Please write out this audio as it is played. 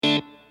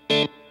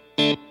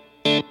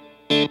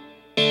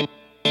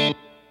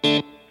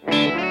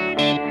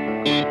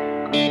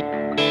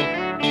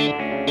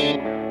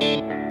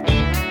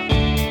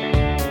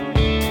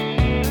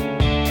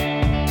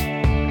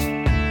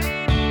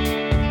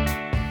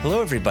Hello,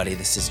 everybody.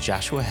 This is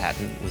Joshua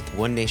Hatton with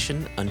One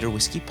Nation Under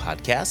Whiskey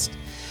podcast.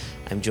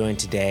 I'm joined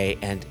today,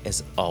 and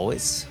as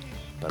always,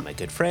 by my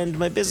good friend,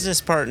 my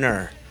business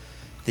partner,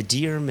 the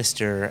dear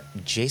Mr.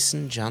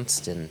 Jason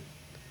Johnston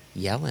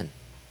Yellen.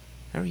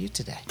 How are you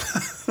today?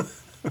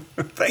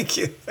 Thank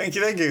you.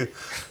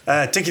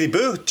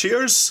 Tickety-boo.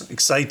 Cheers.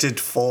 Excited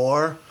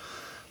for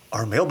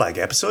our mailbag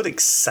episode.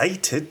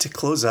 Excited to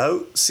close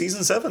out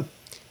season 7.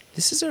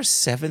 This is our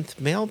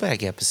 7th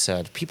mailbag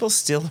episode. People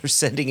still are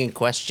sending in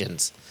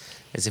questions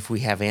as if we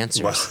have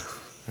answers,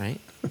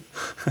 right?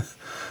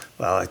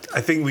 Well,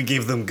 I think we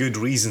gave them good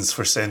reasons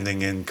for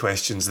sending in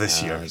questions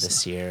this year.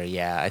 This year,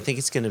 yeah. I think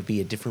it's going to be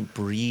a different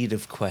breed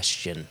of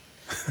question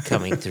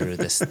coming through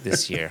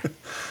this year.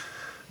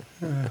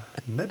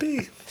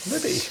 Maybe.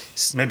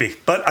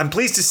 But I'm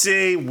pleased to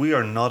say we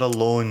are not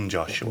alone,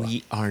 Joshua.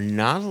 We are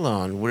not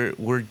alone.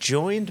 We're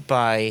joined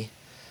by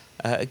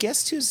a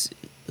guest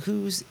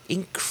who's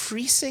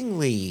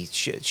increasingly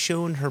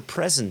shown her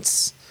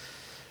presence,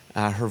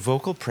 her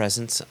vocal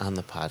presence on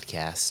the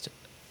podcast.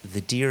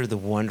 The dear, the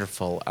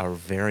wonderful, our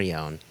very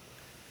own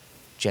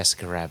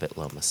Jessica Rabbit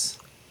Lomas.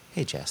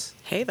 Hey, Jess.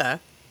 Hey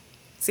there.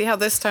 See how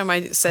this time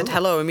I said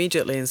hello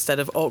immediately instead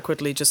of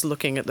awkwardly just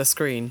looking at the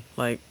screen,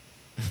 like.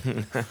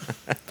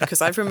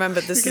 Because I've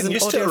remembered this is an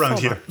used audio to it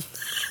around format. here.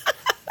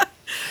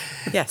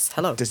 Yes,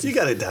 hello. You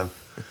got it down.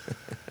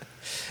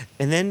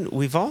 And then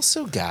we've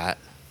also got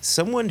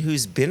someone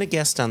who's been a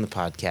guest on the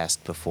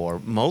podcast before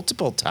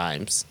multiple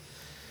times.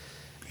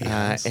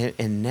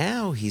 And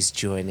now he's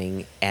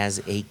joining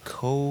as a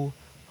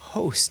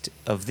co-host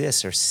of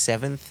this, our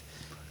 7th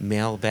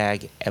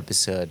mailbag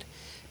episode,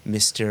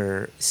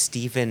 Mr.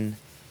 Stephen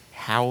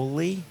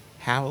Hawley.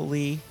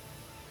 Hawley.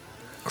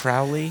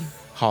 Mr.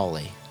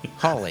 Hawley.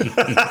 What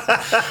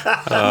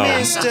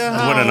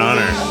an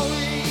honor.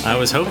 I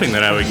was hoping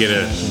that I would get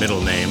a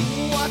middle name.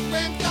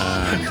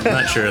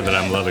 Not sure that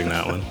I'm loving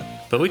that one,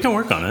 but we can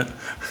work on it.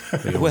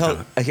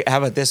 How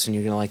about this one?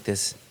 You're going to like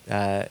this.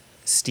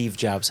 Steve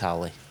Jobs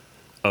Hawley.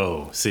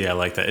 Oh, see, I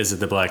like that. Is it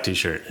the black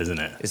T-shirt, isn't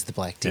it? It's the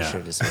black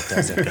T-shirt is what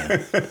does it.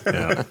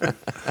 Yeah.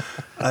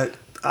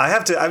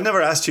 I've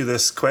never asked you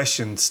this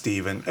question,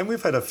 Stephen, and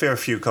we've had a fair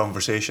few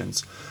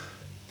conversations.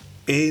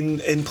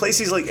 In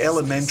places like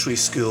elementary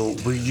school,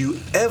 were you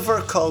ever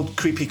called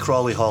Creepy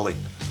Crawly Holly?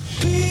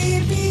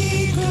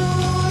 Creepy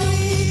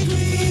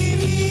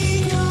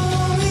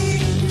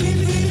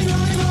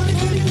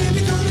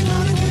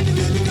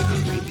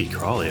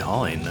Crawly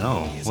Holly,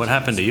 no. What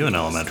happened to you in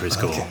elementary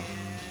school? Okay.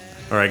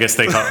 Or I guess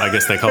they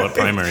call it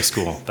primary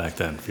school back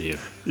then for you.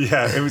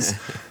 Yeah, it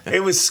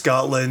was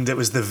Scotland. It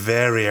was the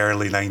very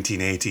early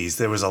 1980s.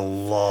 There was a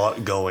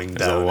lot going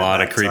down. There's a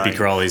lot of creepy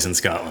crawlies in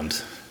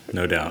Scotland,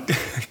 no doubt.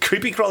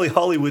 Creepy Crawly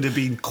Holly would have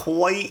been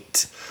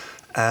quite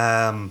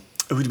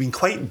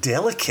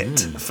delicate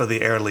for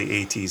the early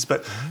 80s.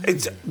 But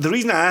the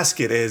reason I ask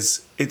it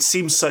is it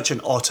seems such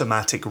an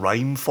automatic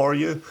rhyme for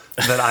you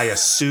that I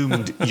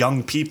assumed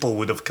young people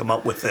would have come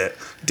up with it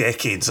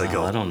decades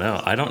ago. I don't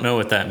know. I don't know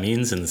what that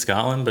means in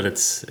Scotland, but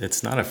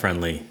it's not a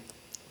friendly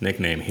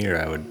nickname here,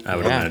 I would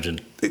imagine.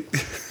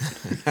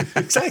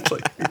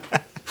 Exactly.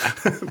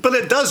 But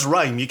it does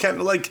rhyme. You can't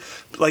like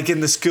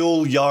in the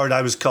schoolyard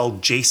I was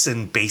called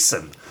Jason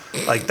Basin.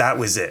 Like that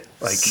was it.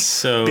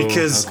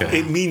 Because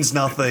it means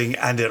nothing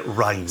and it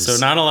rhymes. So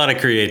not a lot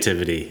of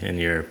creativity in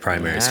your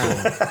primary school.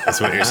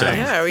 That's what you're saying.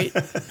 Yeah,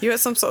 you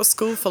at some sort of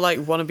school for like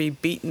wannabe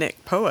beatnik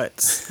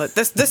poets. Like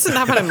this didn't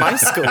happen in my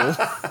school.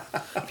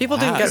 People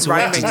didn't get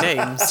rhyming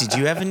names. Did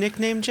you have a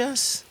nickname,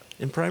 Jess,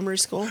 in primary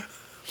school?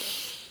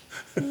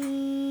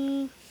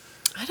 I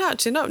don't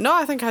actually know. No,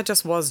 I think I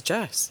just was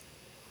Jess.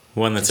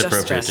 One that's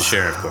appropriate to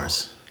share, of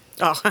course.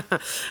 Oh,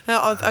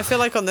 I feel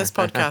like on this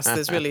podcast,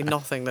 there's really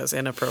nothing that's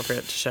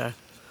inappropriate to share.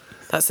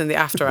 That's in the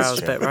after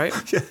hours bit, right?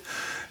 Yeah.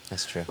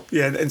 That's true.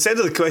 Yeah, instead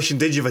of the question,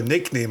 did you have a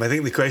nickname? I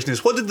think the question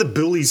is, what did the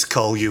bullies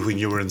call you when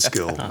you were in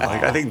school?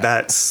 I think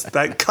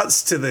that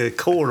cuts to the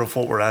core of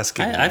what we're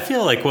asking. I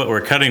feel like what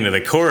we're cutting to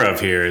the core of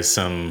here is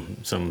some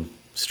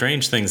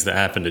strange things that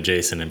happened to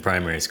Jason in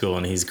primary school,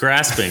 and he's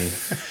grasping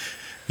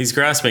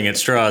at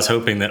straws,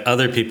 hoping that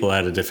other people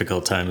had a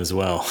difficult time as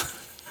well.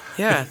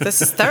 Yeah,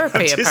 this is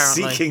therapy, just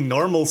apparently. Seeking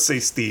normalcy,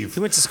 Steve.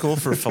 He went to school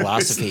for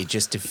philosophy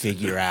just to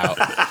figure out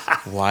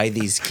why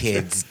these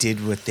kids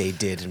did what they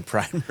did in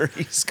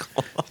primary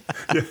school.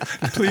 Yeah.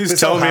 Please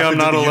tell me I'm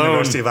not alone.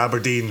 University of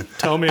Aberdeen.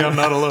 Tell me I'm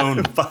not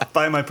alone.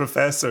 by my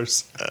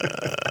professors.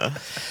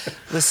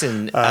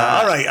 Listen.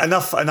 All right,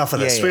 enough of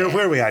this. Yeah.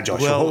 Where are we at,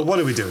 Joshua? Well, what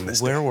are we doing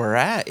this Where day? we're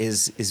at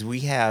is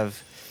we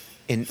have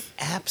an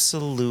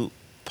absolute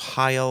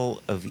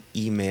pile of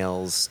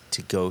emails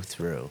to go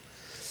through.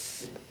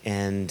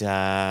 And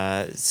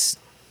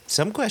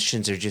some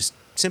questions are just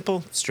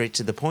simple, straight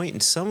to the point,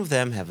 and some of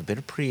them have a bit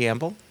of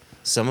preamble.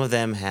 Some of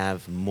them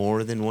have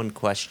more than one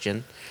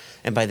question.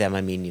 And by them,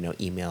 I mean,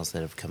 emails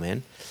that have come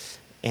in.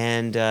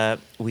 And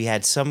we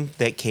had some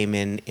that came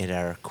in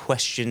our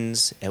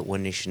questions at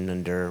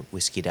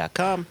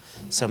onenationunderwhiskey.com,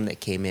 some that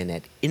came in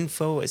at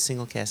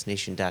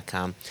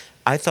info@singlecastnation.com.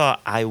 I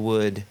thought I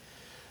would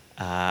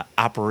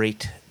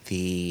operate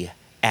the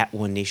at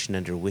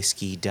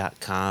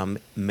onenationunderwhiskey.com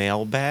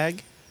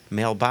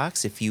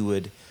mailbox, if you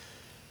would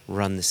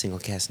run the Single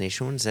Cast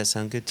Nation one. Does that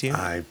sound good to you?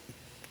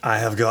 I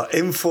have got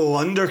info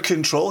under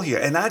control here.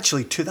 And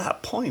actually, to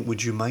that point,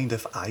 would you mind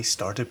if I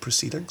started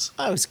proceedings?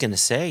 I was going to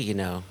say,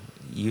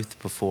 youth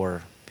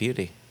before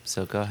beauty.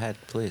 So go ahead,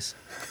 please.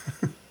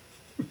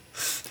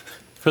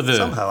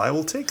 Somehow I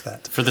will take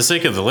that. For the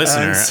sake of the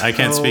listener, I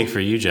can't speak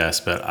for you, Jess,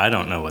 but I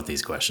don't know what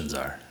these questions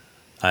are.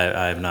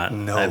 I have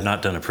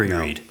not done a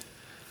pre-read.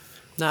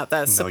 No,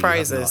 that's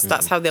surprises.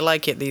 That's how they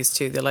like it, these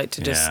two. They like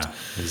to just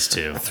these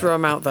two. throw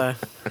them out there.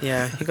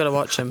 Yeah, you got to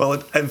watch them.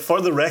 Well, and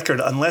for the record,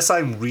 unless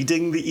I'm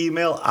reading the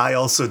email, I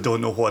also don't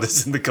know what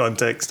is in the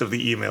context of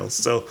the email.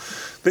 So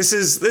this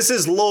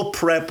is low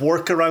prep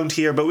work around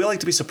here, but we like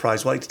to be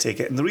surprised. We like to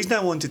take it. And the reason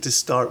I wanted to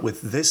start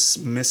with this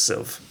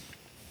missive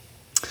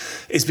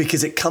is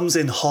because it comes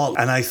in hot,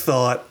 and I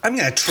thought, I'm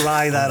going to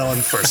try that on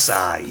for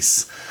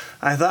size.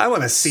 I thought, I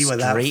want to see what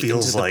that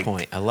feels into the like.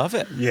 Point. I love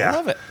it. Yeah. I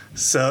love it.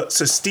 So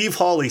Steve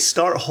Hawley,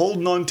 start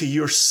holding on to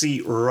your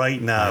seat right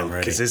now,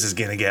 because this is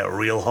going to get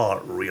real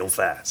hot real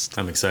fast.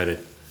 I'm excited.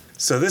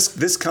 So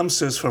this comes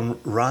to us from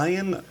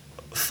Ryan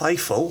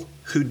Feifel,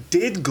 who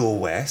did go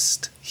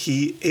west.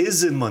 He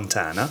is in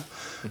Montana.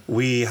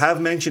 We have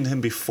mentioned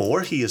him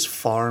before. He is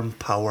Farm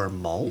Power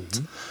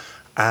Malt.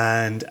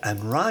 And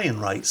Ryan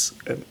writes,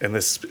 and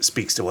this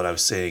speaks to what I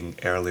was saying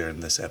earlier in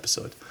this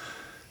episode.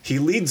 He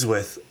leads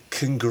with,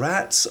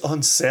 "Congrats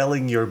on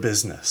selling your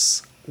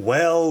business.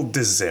 Well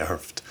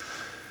deserved.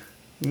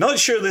 Not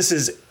sure this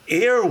is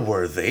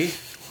airworthy,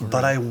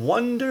 but I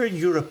wonder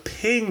your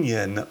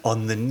opinion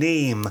on the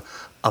name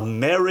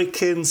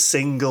American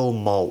Single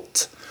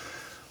Malt.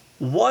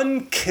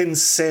 One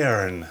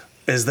concern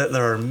is that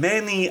there are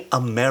many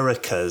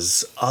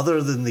Americas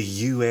other than the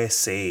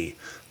USA,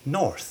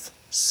 North,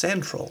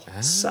 Central,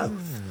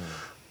 South.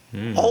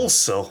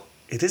 Also,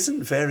 it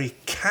isn't very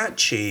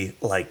catchy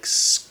like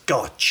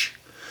Scotch.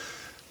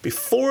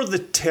 Before the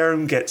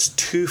term gets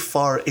too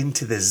far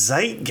into the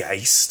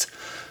zeitgeist,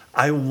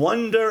 I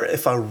wonder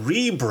if a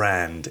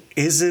rebrand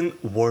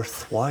isn't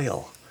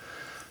worthwhile.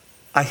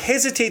 I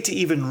hesitate to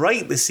even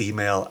write this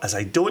email as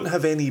I don't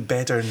have any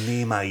better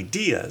name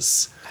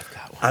ideas. I've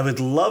got one. I would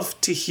love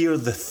to hear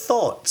the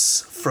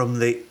thoughts from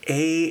the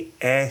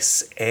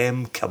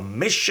ASM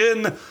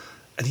Commission."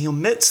 And he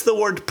omits the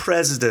word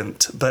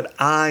president, but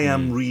I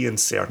am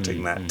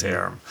reinserting that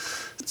term.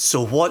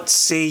 So what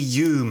say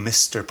you,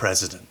 Mr.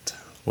 President?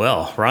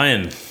 Well,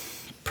 Ryan,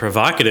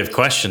 provocative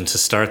question to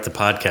start the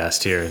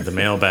podcast here. The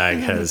mailbag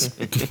has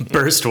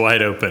burst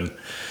wide open.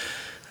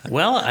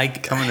 Well, I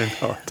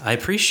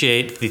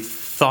appreciate the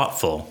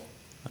thoughtful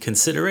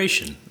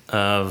consideration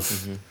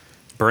of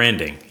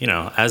branding.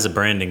 As a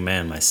branding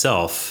man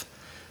myself,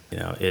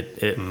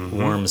 it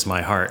warms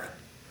my heart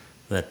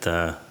that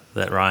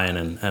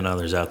Ryan and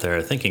others out there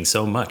are thinking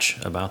so much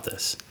about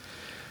this.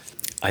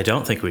 I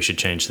don't think we should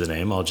change the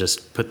name. I'll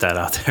just put that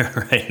out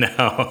there right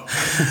now.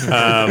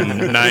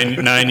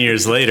 9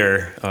 years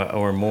later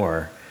or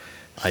more,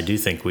 I do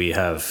think we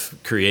have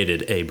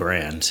created a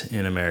brand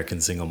in American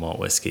Single Malt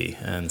Whiskey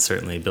and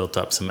certainly built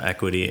up some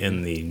equity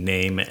in the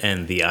name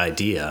and the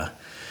idea.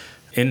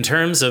 In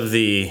terms of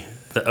the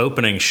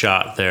opening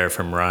shot there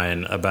from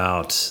Ryan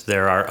about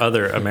there are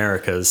other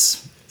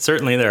Americas,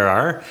 certainly there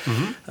are.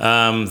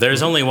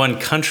 There's only one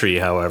country,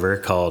 however,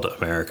 called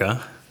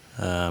America.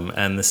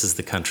 And this is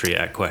the country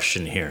at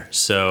question here.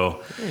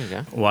 So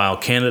while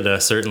Canada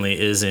certainly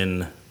is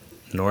in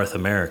North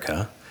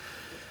America,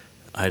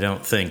 I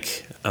don't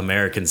think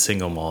American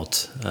Single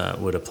Malt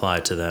would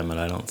apply to them, and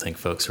I don't think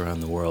folks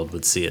around the world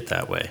would see it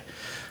that way.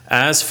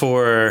 As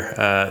for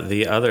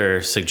the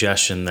other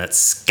suggestion that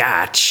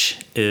Scotch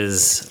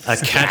is a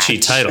catchy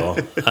title,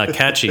 a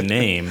catchy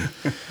name,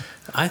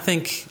 I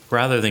think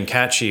rather than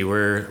catchy,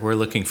 we're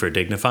looking for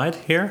dignified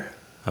here,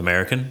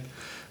 American.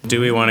 Do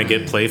we want to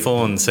get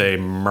playful and say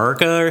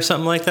Merca or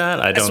something like that?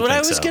 I don't think so. That's what I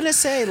was going to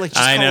say. Like,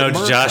 just I call know, it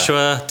Merca.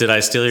 Joshua, did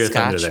I steal your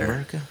Scotch thunder there?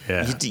 Merca?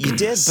 Yeah. You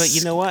did, but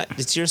you know what?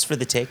 It's yours for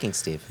the taking,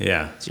 Steve.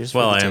 Yeah. It's yours for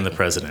Well, the I am the taking.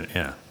 president,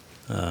 yeah.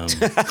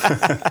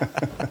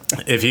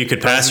 If you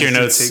could pass your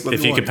notes,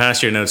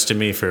 pass your notes to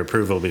me for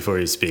approval before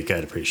you speak,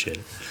 I'd appreciate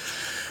it.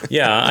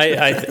 Yeah,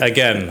 I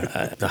again,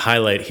 the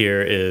highlight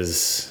here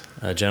is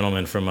a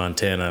gentleman from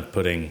Montana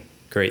putting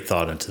great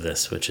thought into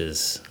this, which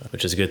is a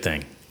good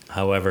thing.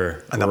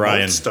 However, And a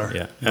Ryan,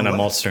 maltster, and a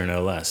maltster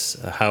no less.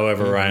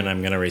 However, Ryan, I'm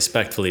going to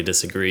respectfully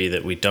disagree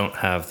that we don't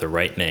have the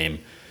right name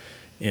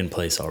in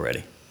place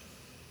already.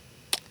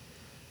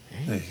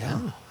 There you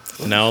go.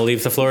 Now I'll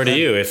leave the floor to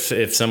you.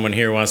 If someone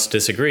here wants to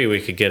disagree, we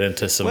could get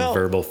into some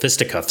verbal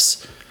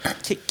fisticuffs.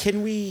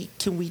 Can we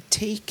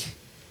take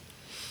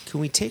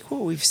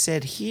what we've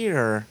said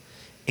here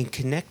and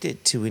connect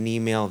it to an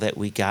email that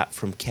we got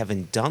from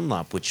Kevin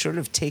Dunlop, which sort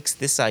of takes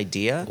this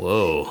idea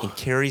and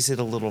carries it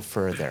a little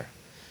further?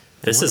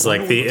 This is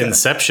like the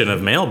inception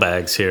of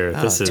mailbags here.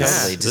 Oh, This is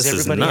totally. Does this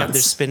everybody is have their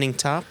nuts. spinning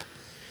top?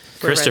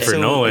 Christopher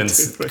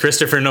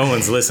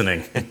Nolan's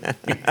listening.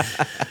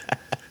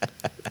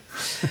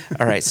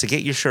 All right, so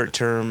get your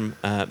short-term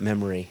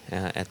memory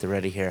at the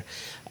ready here.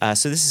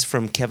 So this is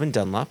from Kevin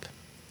Dunlop,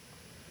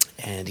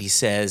 and he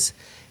says,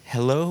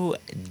 "Hello,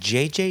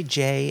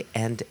 JJJ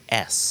and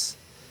S.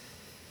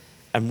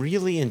 I'm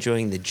really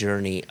enjoying the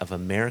journey of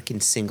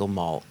American single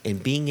malt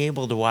and being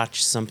able to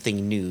watch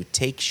something new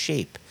take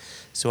shape.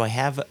 So I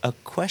have a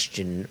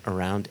question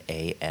around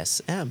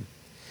ASM.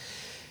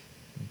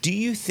 Do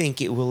you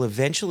think it will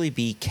eventually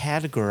be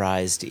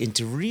categorized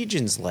into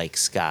regions like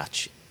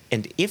Scotch?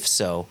 And if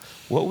so,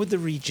 what would the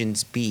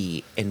regions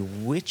be,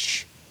 and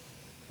which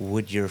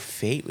would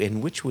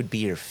be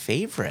your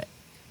favorite?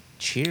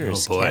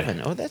 Cheers, Oh, boy.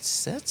 Kevin. Oh,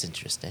 that's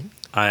interesting.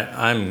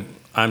 I'm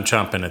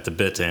chomping at the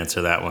bit to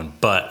answer that one,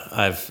 but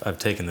I've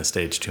taken the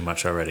stage too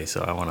much already,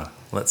 so I want to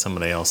let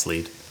somebody else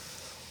lead.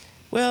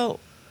 Well,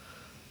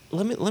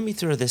 let me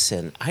throw this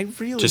in. I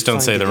really Just don't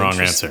find say it the wrong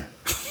interest- answer.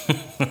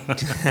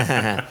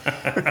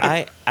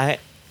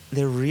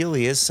 There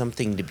really is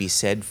something to be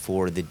said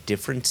for the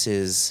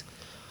differences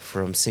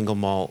from single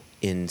malt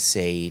in,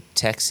 say,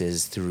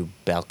 Texas through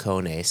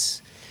Balcones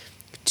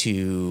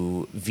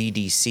to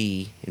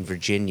VDC in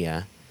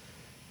Virginia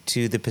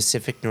to the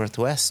Pacific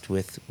Northwest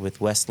with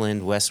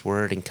Westland,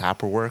 Westward, and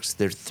Copperworks.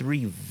 They're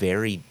three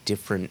very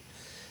different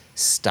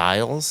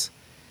styles,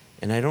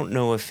 and I don't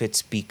know if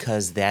it's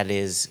because that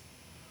is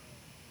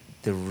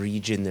the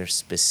region they're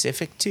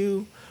specific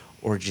to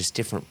or just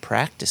different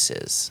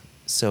practices.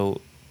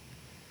 So,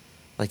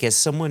 like, as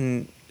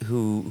someone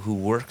who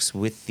works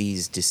with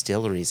these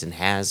distilleries and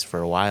has for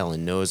a while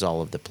and knows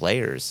all of the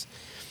players,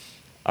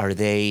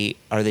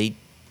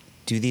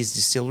 do these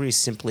distilleries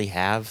simply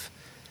have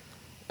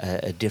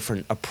a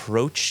different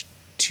approach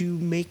to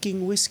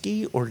making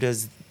whiskey, or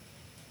does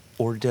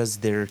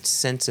their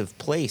sense of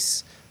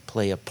place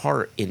play a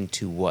part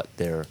into what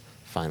their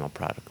final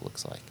product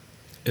looks like?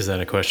 Is that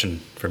a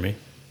question for me?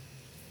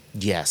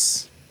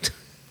 Yes.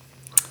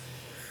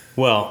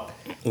 Well,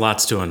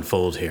 lots to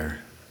unfold here.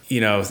 You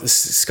know,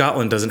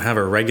 Scotland doesn't have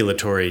a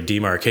regulatory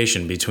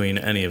demarcation between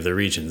any of the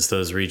regions.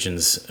 Those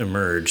regions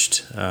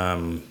emerged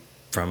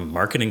from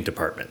marketing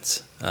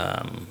departments.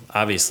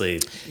 Obviously,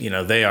 you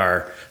know, they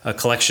are a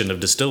collection of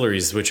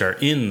distilleries which are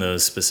in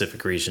those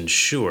specific regions,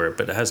 sure,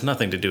 but it has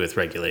nothing to do with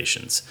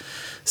regulations.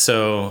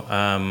 So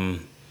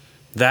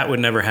that would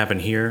never happen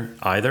here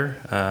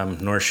either,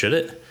 nor should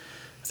it.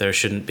 There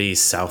shouldn't be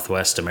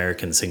Southwest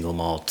American single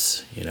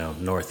malt, you know,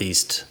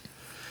 Northeast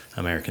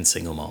American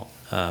single malt.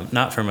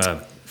 Not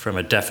from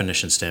a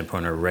definition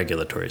standpoint or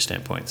regulatory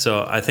standpoint.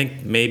 So I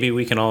think maybe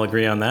we can all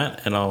agree on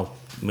that, and I'll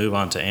move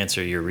on to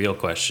answer your real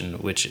question,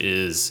 which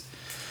is,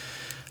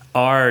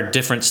 are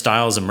different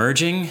styles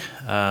emerging?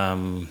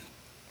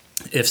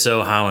 If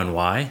so, how and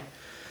why?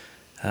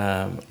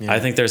 I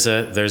think there's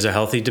a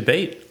healthy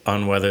debate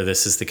on whether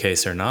this is the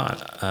case or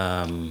not.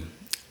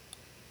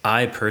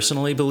 I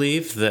personally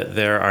believe that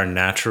there are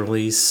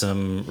naturally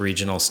some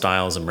regional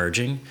styles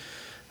emerging.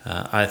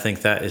 I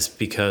think that is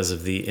because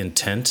of the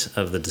intent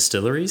of the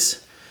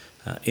distilleries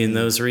in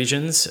those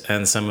regions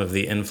and some of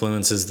the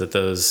influences that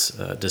those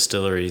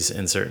distilleries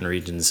in certain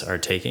regions are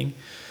taking.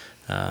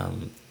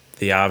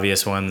 The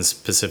obvious ones,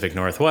 Pacific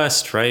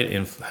Northwest, right,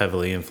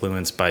 heavily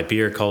influenced by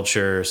beer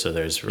culture. So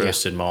there's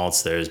roasted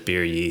malts, there's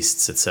beer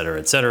yeasts, et cetera,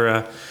 et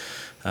cetera.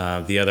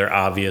 The other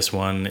obvious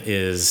one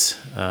is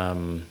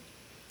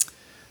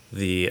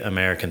the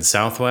American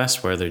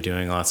Southwest, where they're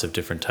doing lots of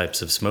different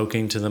types of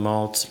smoking to the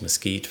malt,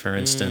 mesquite, for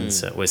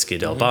instance, at Whiskey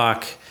Del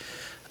Bach.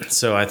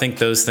 So I think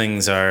those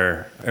things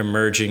are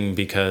emerging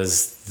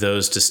because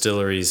those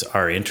distilleries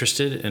are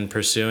interested in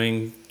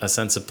pursuing a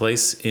sense of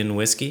place in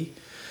whiskey.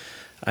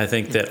 I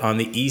think that on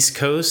the East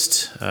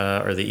Coast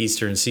or the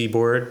Eastern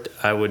Seaboard,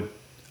 I would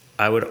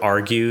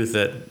argue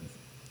that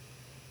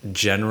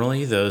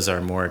generally those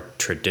are more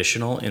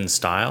traditional in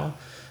style.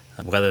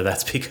 Whether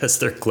that's because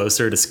they're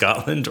closer to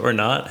Scotland or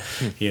not,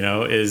 you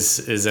know,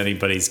 is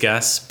anybody's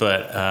guess.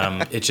 But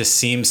it just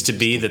seems to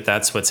be that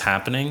that's what's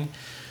happening.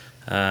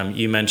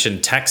 You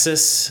mentioned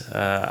Texas.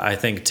 I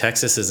think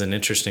Texas is an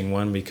interesting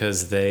one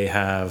because they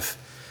have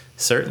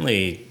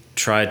certainly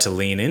tried to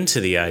lean into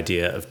the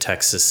idea of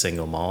Texas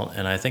single malt,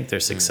 and I think they're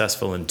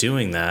successful in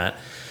doing that.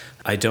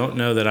 I don't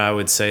know that I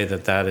would say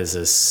that that is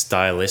a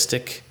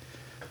stylistic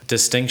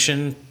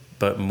distinction,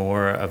 but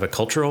more of a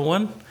cultural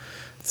one.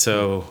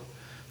 So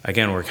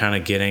again, we're kind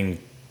of getting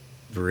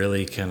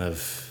really kind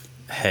of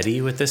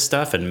heady with this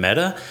stuff and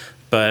meta,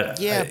 but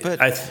yeah,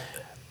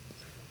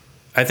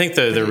 I think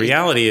the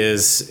reality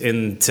is,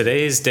 in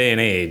today's day and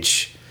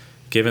age,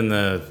 given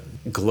the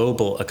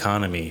global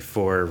economy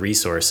for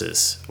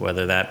resources,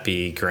 whether that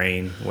be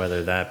grain,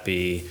 whether that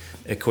be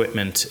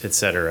equipment,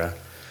 etc.,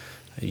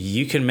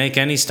 you can make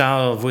any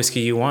style of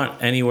whiskey you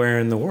want anywhere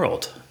in the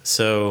world.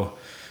 So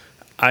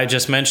I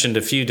just mentioned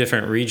a few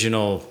different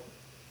regional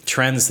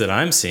trends that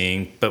I'm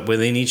seeing, but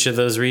within each of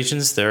those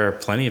regions, there are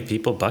plenty of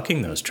people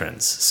bucking those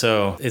trends.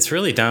 So it's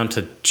really down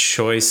to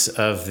choice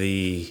of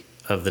the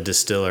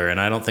distiller, and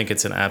I don't think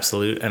it's an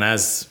absolute. And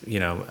as you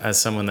know, as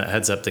someone that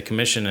heads up the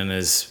commission and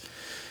is,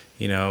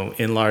 you know,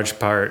 in large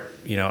part,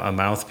 you know, a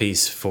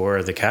mouthpiece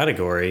for the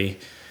category,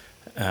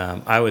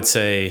 I would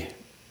say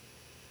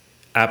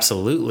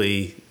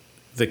absolutely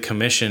the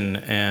commission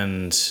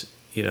and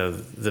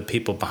the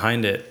people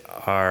behind it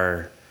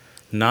are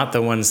not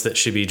the ones that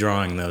should be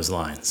drawing those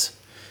lines.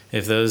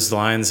 If those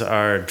lines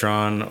are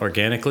drawn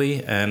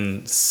organically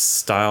and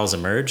styles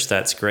emerge,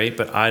 that's great,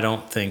 but I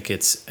don't think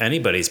it's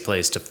anybody's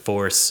place to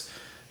force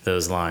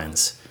those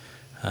lines.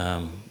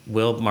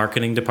 Will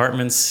marketing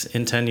departments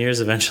in 10 years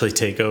eventually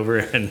take over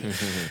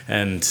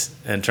and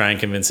try and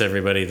convince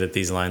everybody that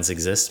these lines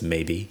exist?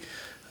 Maybe.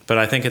 But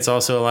I think it's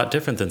also a lot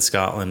different than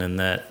Scotland in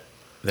that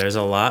there's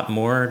a lot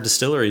more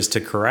distilleries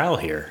to corral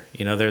here.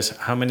 There's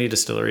how many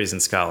distilleries in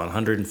Scotland?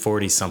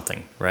 140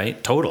 something,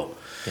 right? Total.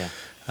 Yeah.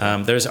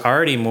 There's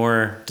already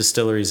more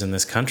distilleries in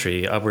this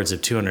country, upwards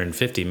of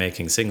 250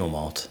 making single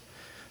malt.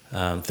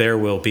 There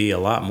will be a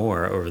lot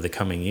more over the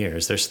coming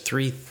years. There's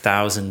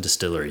 3,000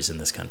 distilleries in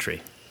this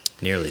country,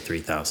 nearly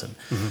 3,000.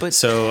 Mm-hmm. But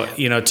so,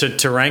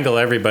 to wrangle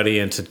everybody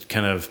and to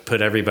kind of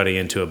put everybody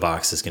into a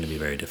box is going to be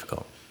very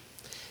difficult.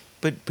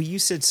 But you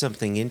said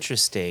something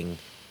interesting,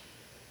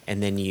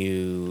 and then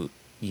you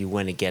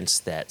went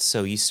against that.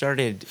 So you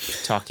started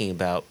talking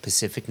about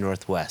Pacific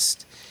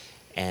Northwest,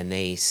 and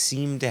they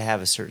seem to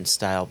have a certain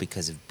style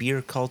because of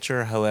beer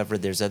culture. However,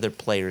 there's other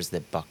players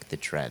that buck the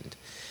trend.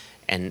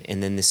 And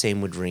then the same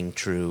would ring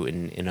true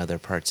in other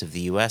parts of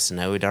the U.S. And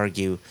I would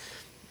argue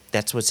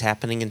that's what's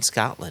happening in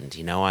Scotland.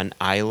 On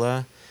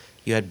Islay,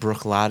 you had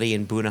Bruichladdich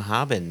and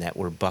Bunnahabhain that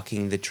were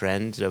bucking the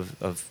trend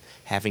of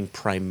having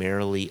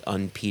primarily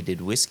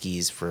unpeated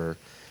whiskeys for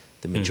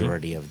the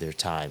majority of their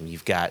time.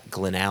 You've got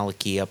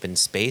Glenallachie up in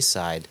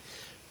Speyside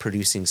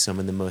producing some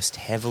of the most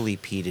heavily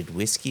peated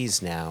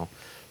whiskeys now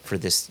for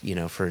this,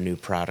 for a new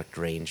product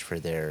range for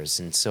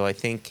theirs. And so I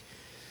think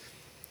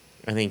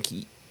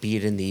be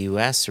it in the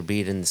U.S. or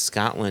be it in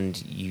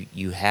Scotland,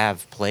 you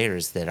have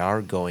players that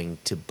are going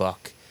to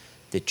buck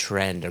the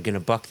trend, are going to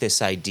buck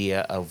this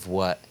idea of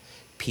what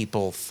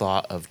people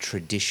thought of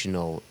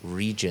traditional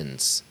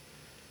regions.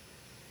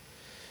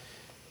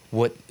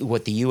 What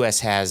the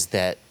U.S. has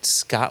that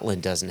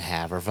Scotland doesn't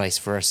have, or vice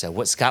versa.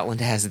 What Scotland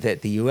has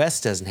that the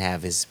U.S. doesn't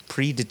have is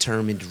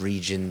predetermined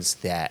regions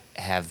that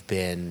have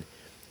been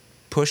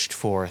pushed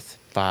forth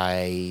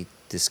by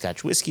the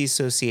Scotch Whisky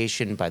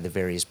Association, by the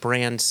various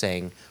brands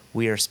saying,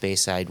 we are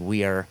Speyside,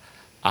 we are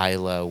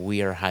Islay,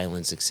 we are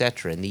Highlands,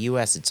 etc. In the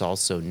U.S., it's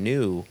also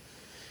new.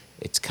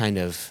 It's kind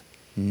of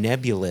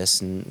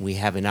nebulous, and we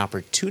have an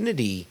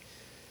opportunity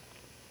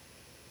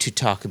to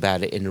talk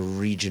about it in a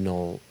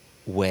regional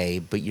way,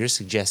 but you're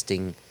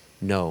suggesting,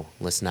 no,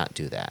 let's not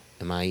do that.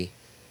 Am I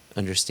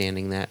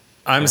understanding that?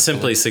 I'm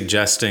simply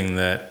suggesting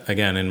that,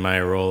 again, in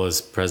my role as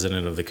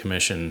president of the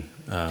commission,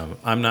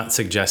 I'm not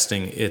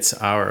suggesting it's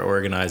our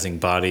organizing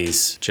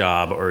body's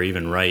job or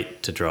even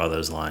right to draw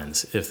those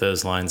lines. If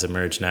those lines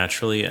emerge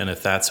naturally, and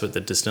if that's what the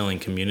distilling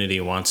community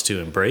wants to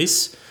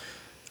embrace,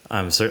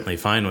 I'm certainly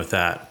fine with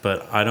that.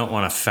 But I don't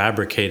want to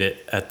fabricate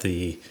it at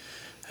the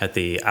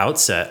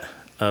outset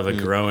of a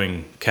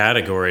growing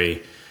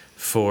category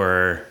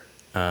for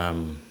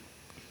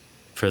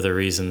the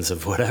reasons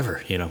of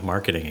whatever,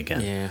 marketing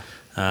again. Yeah.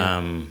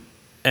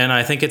 And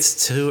I think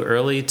it's too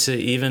early to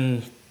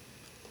even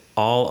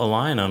all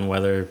align on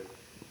whether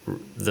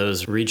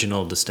those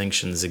regional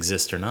distinctions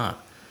exist or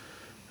not.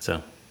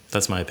 So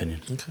that's my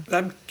opinion. Okay.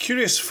 I'm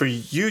curious for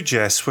you,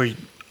 Jess, where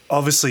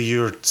obviously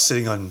you're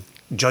sitting on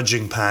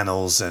judging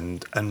panels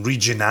and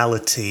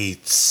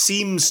regionality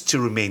seems to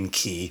remain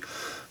key,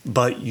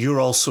 but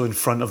you're also in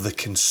front of the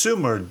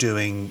consumer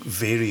doing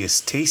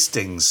various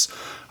tastings.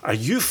 Are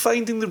you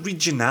finding the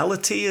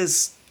regionality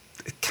is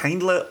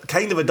kind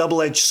of a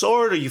double-edged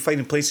sword? Are you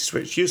finding places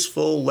where it's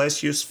useful,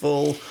 less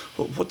useful?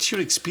 What's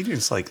your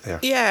experience like there?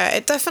 Yeah,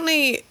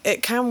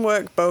 it can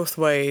work both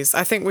ways.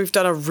 I think we've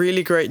done a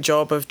really great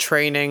job of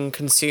training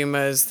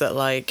consumers that,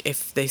 like,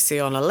 if they see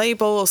on a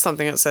label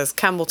something that says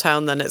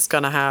Campbelltown, then it's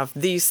going to have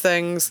these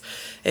things.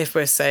 If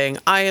we're saying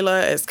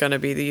Islay, it's going to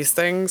be these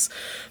things.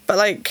 But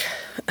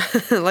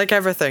like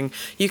everything,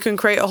 you can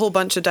create a whole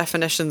bunch of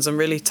definitions and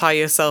really tie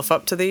yourself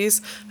up to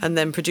these, and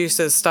then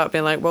producers start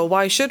being like, well,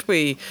 why should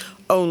we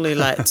only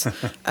let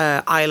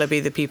Islay be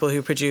the people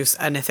who produce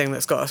anything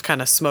that's got a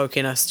kind of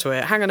smokiness to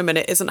it? Hang on a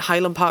minute, isn't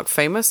Highland Park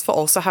famous for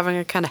also having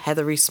a kind of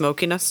heathery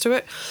smokiness to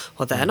it?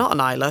 Well, they're not an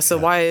Islay, so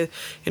why,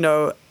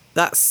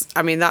 that's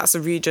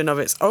a region of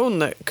its own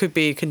that could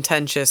be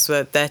contentious,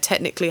 where they're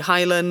technically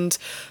Highland.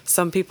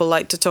 Some people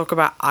like to talk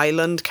about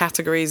island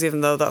categories, even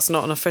though that's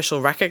not an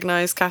official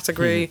recognised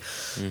category.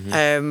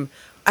 Mm-hmm.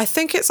 I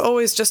think it's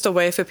always just a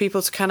way for people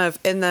to kind of,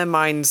 in their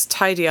minds,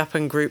 tidy up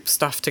and group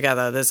stuff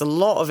together. There's a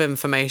lot of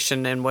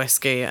information in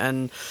whiskey,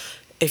 and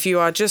if you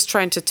are just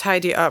trying to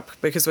tidy it up,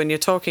 because when you're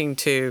talking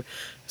to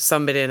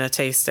somebody in a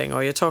tasting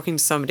or you're talking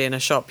to somebody in a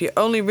shop, you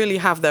only really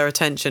have their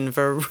attention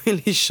for a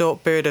really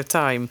short period of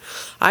time.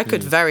 I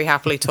could very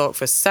happily talk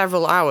for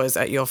several hours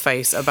at your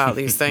face about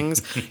these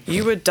things.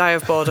 You would die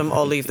of boredom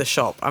or leave the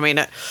shop. I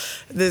mean,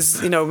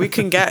 we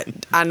can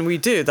get, and we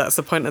do, that's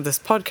the point of this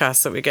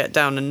podcast, that we get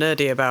down and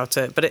nerdy about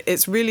it. But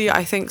it's really,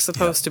 I think,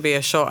 supposed to be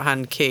a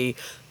shorthand key.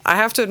 I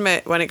have to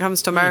admit, when it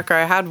comes to America,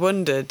 I had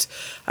wondered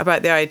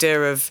about the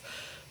idea of,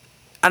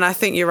 and I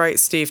think you're right,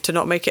 Steve, to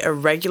not make it a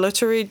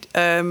regulatory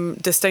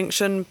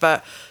distinction,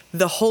 but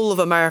the whole of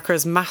America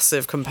is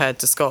massive compared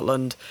to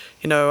Scotland,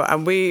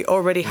 and we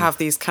already have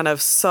these kind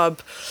of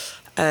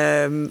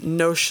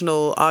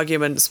notional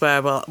arguments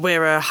where, well,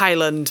 we're a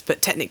Highland,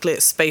 but technically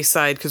it's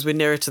Speyside because we're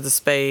nearer to the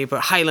Spey,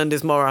 but Highland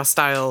is more our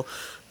style.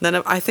 Then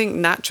I think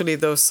naturally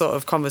those sort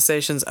of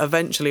conversations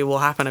eventually will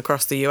happen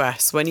across the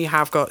US when you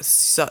have got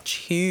such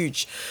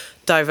huge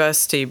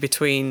diversity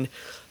between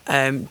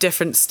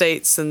different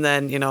states, and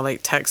then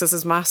like Texas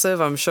is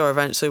massive. I'm sure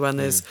eventually when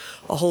there's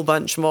a whole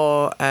bunch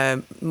more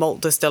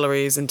malt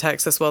distilleries in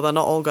Texas, well, they're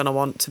not all going to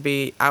want to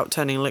be out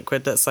turning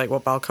liquid that's like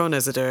what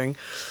Balcones are doing.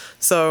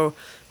 So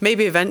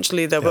maybe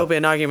eventually there will be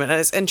an argument, and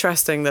it's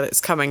interesting that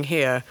it's coming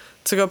here.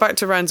 To go back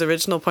to Ryan's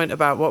original point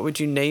about what would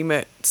you name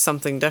it,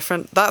 something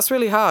different, that's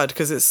really hard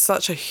because it's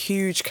such a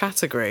huge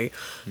category.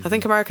 I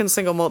think American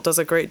Single Malt does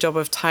a great job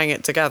of tying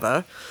it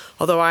together,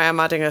 although I am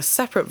adding a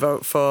separate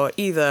vote for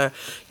either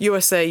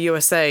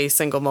USA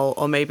Single Malt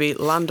or maybe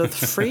Land of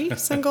the Free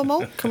Single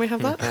Malt. Can we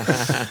have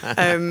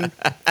that?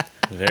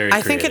 Very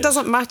I think it creative.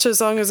 doesn't matter as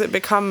long as it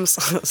becomes...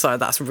 Sorry,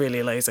 that's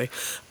really lazy.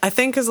 I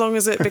think as long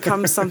as it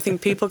becomes something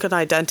people can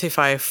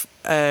identify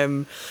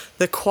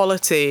the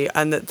quality,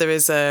 and that there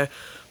is a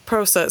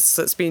process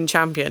that's been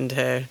championed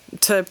here.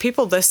 To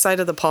people this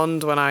side of the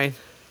pond, when I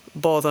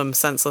bore them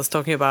senseless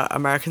talking about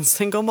American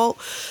Single Malt,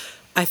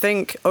 I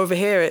think over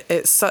here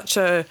it's such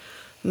a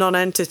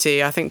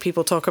non-entity. I think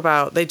people talk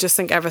about, they just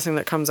think everything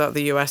that comes out of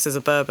the US is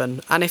a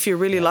bourbon. And if you're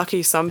really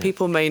lucky, some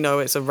people may know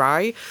it's a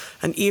rye,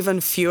 and even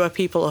fewer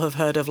people have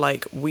heard of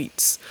like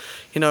wheats,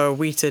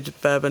 wheated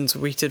bourbons,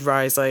 wheated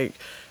ryes,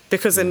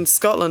 because in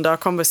Scotland, our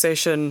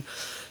conversation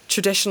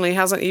traditionally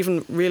hasn't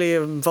even really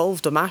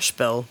involved a mash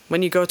bill.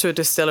 When you go to a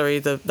distillery,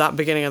 that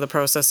beginning of the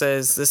process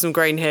is, there's some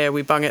grain here,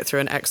 we bung it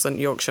through an excellent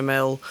Yorkshire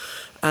mill,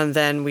 and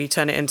then we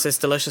turn it into this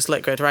delicious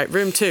liquid, right?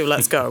 Room 2,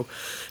 let's go.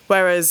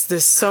 Whereas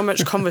there's so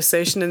much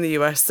conversation in the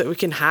US that we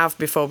can have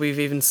before we've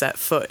even set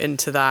foot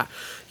into that,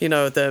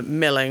 the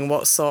milling,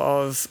 what sort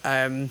of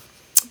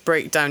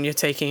breakdown you're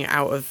taking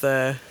out of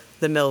the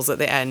mills at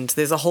the end.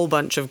 There's a whole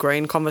bunch of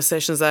grain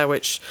conversations there,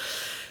 which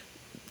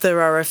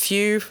there are a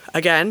few,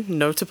 again,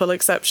 notable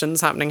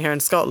exceptions happening here in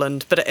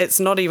Scotland, but it's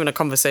not even a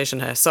conversation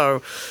here.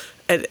 So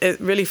it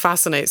really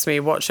fascinates me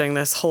watching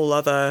this whole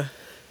other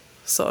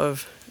sort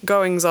of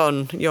goings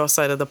on your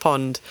side of the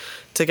pond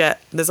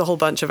there's a whole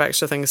bunch of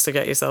extra things to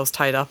get yourselves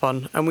tied up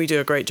on. And we do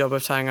a great job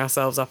of tying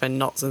ourselves up in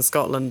knots in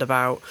Scotland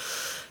about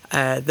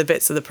the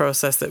bits of the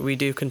process that we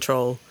do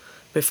control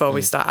before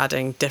we start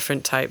adding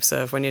different types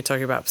of, when you're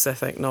talking about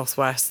Pacific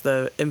Northwest,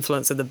 the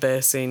influence of the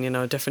beer scene,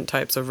 different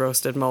types of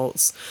roasted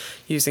malts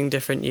using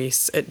different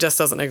yeasts. It just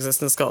doesn't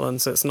exist in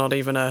Scotland, so it's not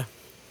even a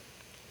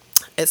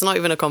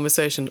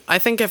conversation. I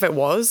think if it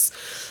was,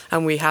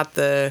 and we had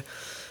the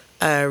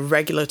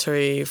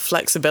regulatory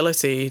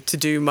flexibility to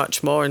do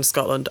much more in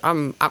Scotland,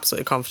 I'm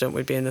absolutely confident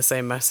we'd be in the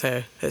same mess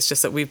here. It's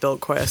just that we've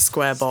built quite a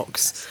square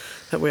box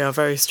that we are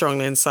very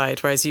strongly inside,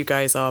 whereas you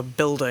guys are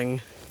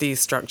building these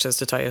structures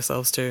to tie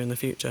yourselves to in the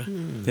future.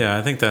 Yeah,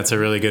 I think that's a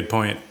really good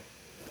point.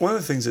 One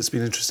of the things that's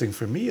been interesting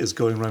for me is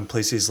going around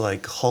places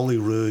like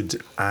Holyrood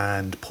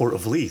and Port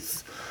of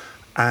Leith.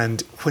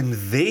 And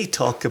when they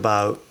talk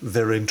about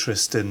their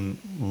interest in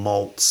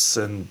malts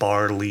and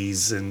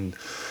barleys and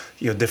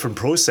different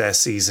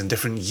processes and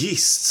different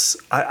yeasts,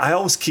 I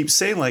always keep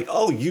saying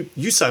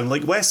you sound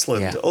like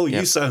Westland.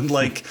 You sound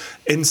like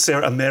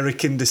insert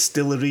American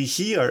distillery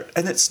here.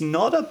 And it's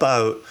not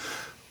about,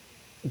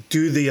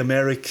 do the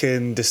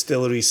American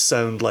distilleries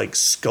sound like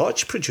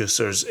Scotch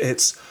producers?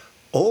 It's,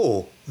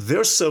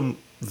 there's some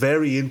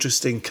very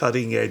interesting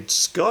cutting edge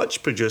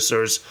Scotch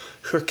producers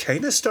who are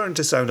kind of starting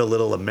to sound a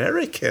little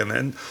American.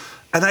 And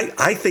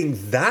I think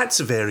that's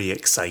very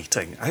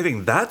exciting. I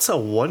think that's a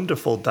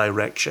wonderful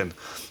direction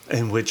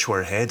in which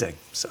we're heading.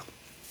 So,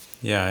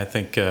 yeah, I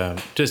think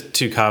just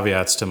two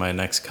caveats to my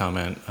next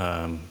comment.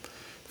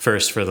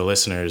 First, for the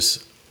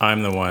listeners,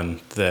 I'm the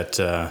one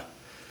that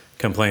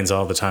complains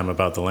all the time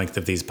about the length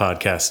of these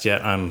podcasts,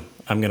 yet I'm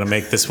going to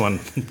make this one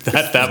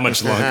that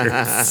much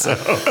longer. So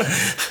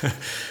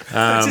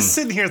I'm just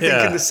sitting here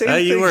thinking the same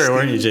thing. You were, Steve.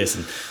 weren't you,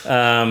 Jason?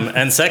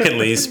 And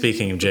secondly,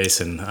 speaking of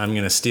Jason, I'm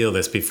going to steal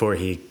this before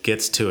he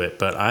gets to it,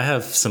 but I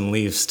have some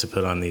leaves to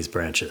put on these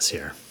branches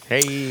here.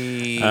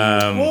 Hey.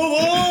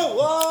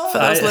 Whoa. For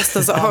those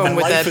listeners at home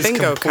with their life is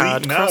bingo complete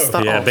card, now. cross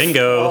that Yeah, off.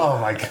 bingo. Oh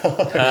my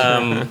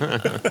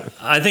God.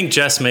 I think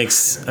Jess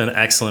makes an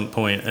excellent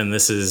point, and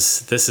this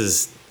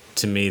is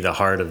to me the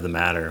heart of the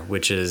matter,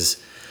 which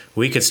is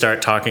we could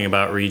start talking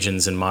about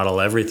regions and model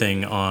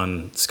everything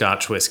on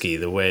Scotch whiskey,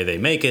 the way they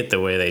make it,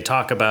 the way they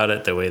talk about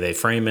it, the way they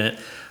frame it,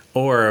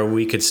 or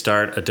we could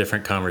start a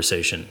different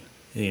conversation.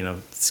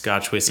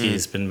 Scotch whiskey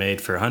has been made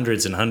for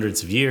hundreds and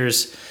hundreds of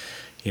years,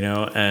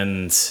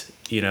 and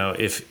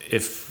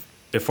if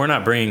if we're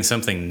not bringing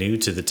something new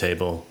to the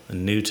table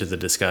and new to the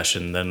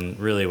discussion, then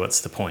really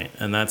what's the point?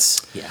 And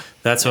that's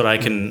what I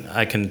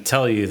can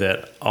tell you,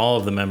 that all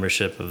of the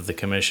membership of the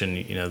commission,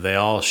 you know, they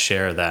all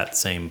share that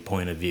same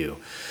point of view,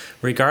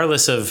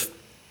 regardless of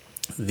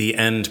the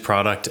end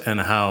product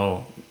and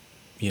how,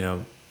 you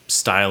know,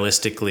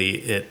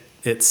 stylistically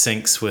it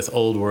syncs with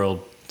old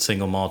world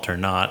single malt or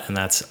not. And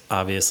that's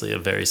obviously a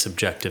very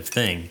subjective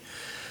thing.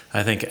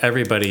 I think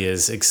everybody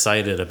is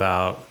excited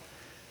about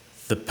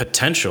the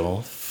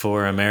potential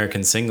for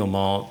American single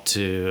malt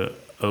to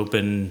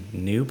open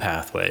new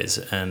pathways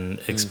and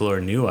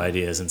explore new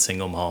ideas in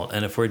single malt.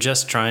 And if we're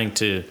just trying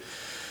to,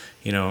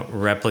 you know,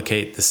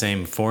 replicate the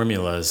same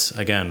formulas,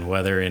 again,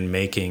 whether in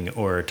making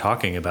or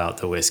talking about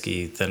the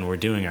whiskey, then we're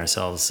doing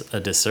ourselves a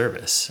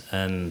disservice.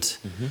 And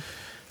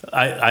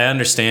I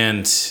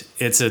understand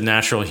it's a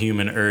natural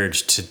human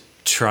urge to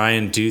try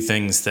and do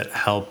things that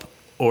help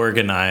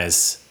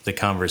organize the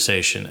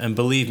conversation. And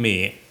believe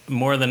me,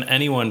 more than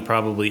anyone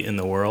probably in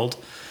the world,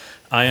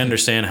 I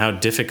understand how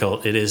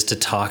difficult it is to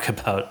talk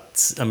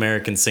about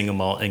American single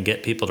malt and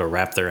get people to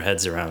wrap their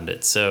heads around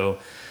it. So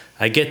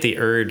I get the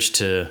urge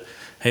to,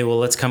 hey, well,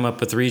 let's come up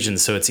with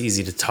regions so it's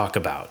easy to talk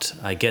about.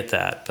 I get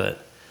that.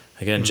 But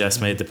again, Jess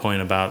made the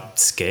point about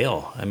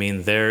scale. I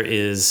mean, there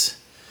is,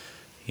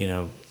 you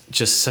know,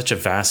 just such a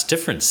vast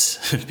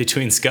difference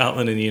between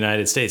Scotland and the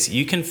United States.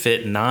 You can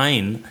fit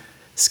 9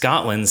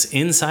 Scotlands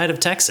inside of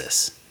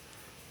Texas,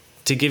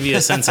 to give you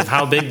a sense of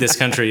how big this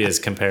country is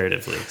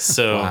comparatively.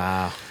 So,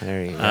 wow,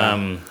 there you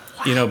go.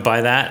 You know,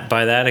 by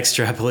that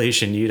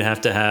extrapolation, you'd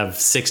have to have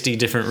 60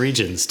 different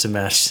regions to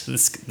match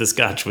the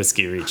Scotch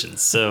whiskey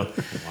regions. So,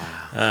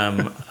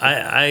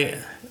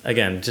 I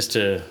again, just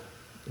to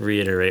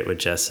reiterate what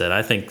Jess said,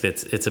 I think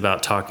that it's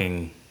about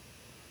talking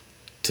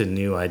to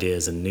new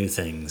ideas and new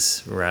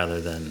things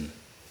rather than,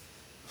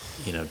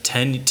 you know,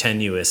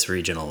 tenuous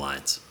regional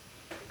lines.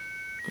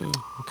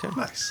 Okay.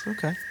 Nice.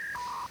 Okay.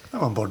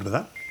 I'm on board with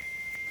that.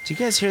 Do you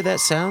guys hear that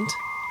sound?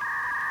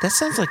 That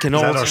sounds like an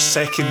Is old... that our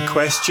second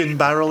question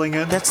barreling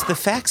in? That's the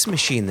fax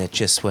machine that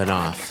just went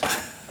off.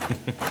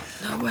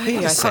 No way.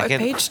 Wait a I thought I second.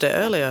 paged it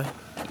earlier.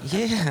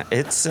 Yeah,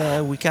 it's,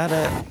 we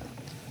gotta...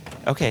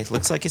 Okay,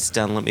 looks like it's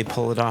done. Let me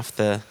pull it off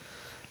the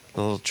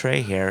little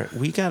tray here.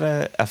 We got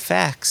a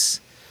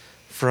fax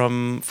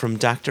from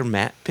Dr.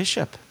 Matt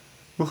Bishop.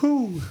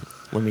 Woohoo!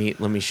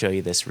 Let me show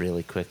you this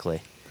really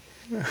quickly.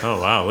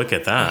 Oh, wow, look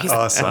at that.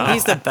 Awesome.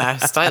 He's the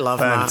best. I love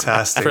that.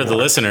 Fantastic. For the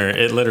listener,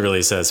 it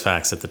literally says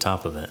facts at the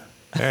top of it.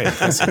 Very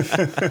impressive.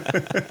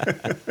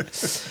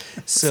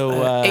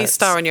 So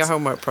A-star on your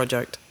homework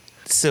project.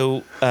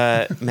 So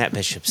Matt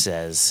Bishop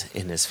says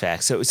in his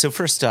fax. So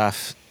first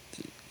off,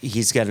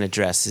 he's got an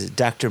address.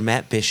 Dr.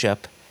 Matt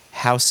Bishop,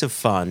 House of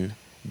Fun,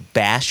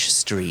 Bash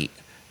Street,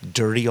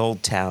 Dirty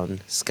Old Town,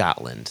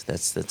 Scotland.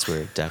 That's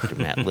where Dr.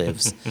 Matt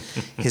lives.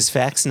 His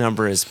fax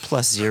number is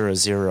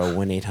 +00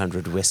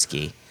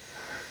 1-800-whiskey.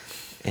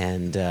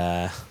 And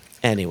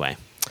anyway.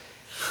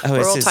 Oh,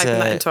 We're all typing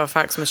that into our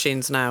fax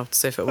machines now to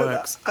see if it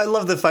works. I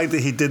love the fact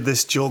that he did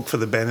this joke for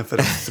the benefit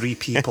of 3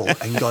 people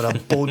and got a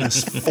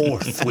bonus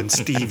 4th when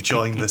Steve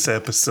joined this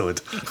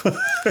episode.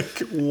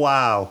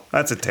 Wow,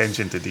 that's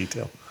attention to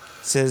detail.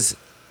 Says,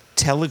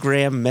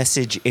 telegram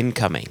message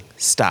incoming.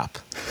 Stop.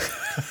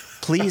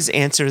 Please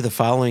answer the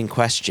following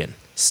question.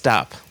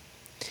 Stop.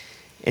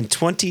 In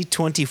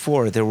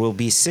 2024, there will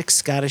be 6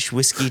 Scottish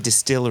whiskey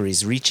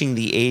distilleries reaching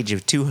the age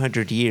of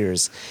 200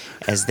 years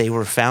as they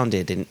were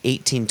founded in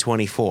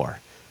 1824.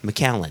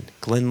 Macallan,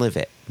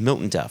 Glenlivet,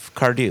 Miltonduff,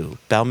 Cardew,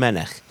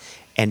 Balmenach,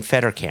 and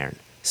Fettercairn.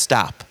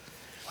 Stop.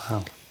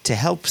 Wow. To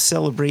help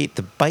celebrate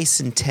the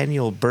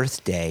bicentennial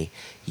birthday,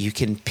 you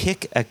can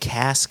pick a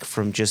cask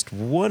from just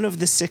one of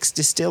the 6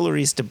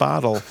 distilleries to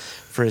bottle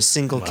for a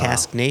single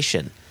cask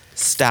nation.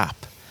 Stop.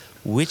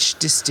 Which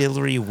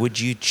distillery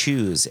would you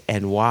choose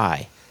and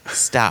why?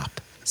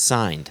 Stop.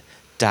 Signed,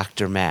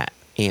 Dr. Matt.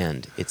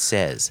 And it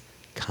says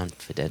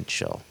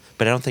confidential.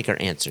 But I don't think our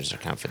answers are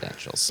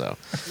confidential, so.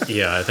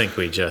 Yeah, I think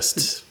we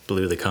just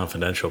blew the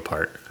confidential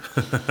part.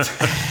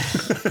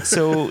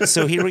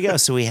 So here we go.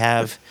 So we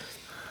have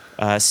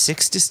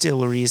 6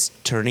 distilleries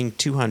turning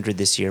 200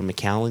 this year.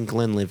 Macallan,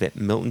 Glenlivet,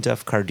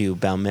 Miltonduff, Cardew,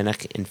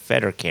 Balmenach, and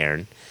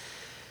Fettercairn.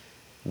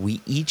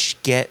 We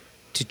each get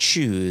to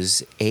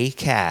choose a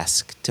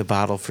cask to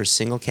bottle for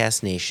single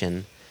cask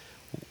nation.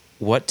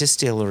 What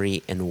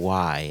distillery and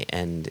why?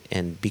 And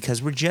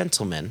because we're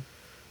gentlemen,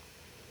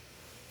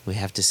 we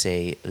have to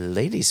say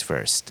ladies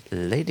first.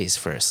 Ladies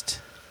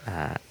first.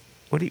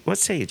 What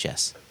say you,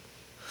 Jess?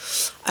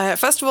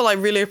 First of all, I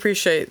really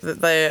appreciate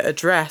that their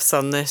address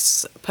on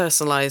this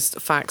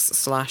personalised fax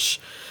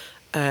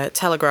 /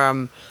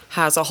 telegram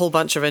has a whole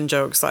bunch of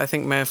in-jokes that I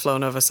think may have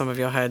flown over some of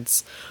your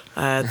heads.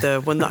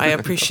 The one that I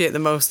appreciate the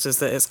most is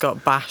that it's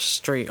got Bash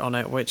Street on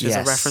it, which is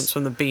a reference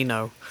from the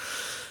Beano,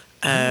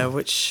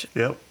 which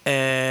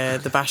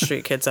the Bash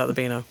Street kids out the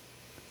Beano.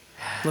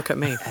 Look at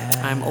me.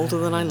 I'm older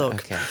than I look.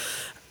 Okay.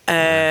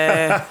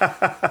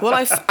 Well,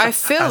 I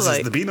feel As is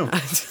like the Beano.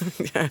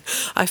 Yeah.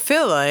 I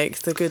feel like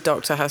the good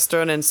doctor has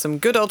thrown in some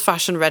good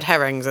old-fashioned red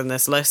herrings in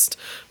this list,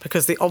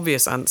 because the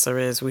obvious answer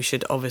is we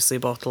should obviously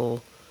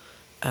bottle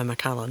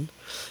Macallan.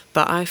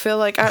 But I feel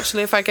like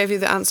actually if I gave you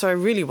the answer I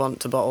really want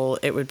to bottle,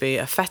 it would be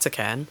a feta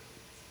cairn.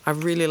 I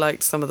really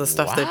liked some of the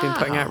stuff they've been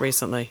putting out Wow.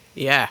 recently.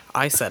 Yeah,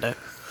 I said it.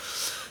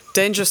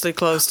 Dangerously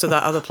close to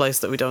that other place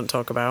that we don't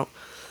talk about.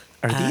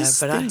 Are these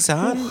but things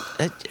on?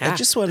 I Yeah.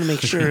 just want to make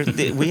sure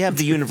that we have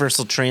the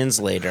universal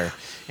translator,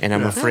 and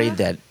I'm afraid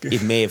that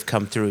it may have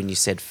come through and you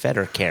said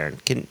Feder Karen.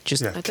 Can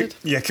just Yeah, I did.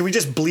 Can we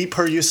just bleep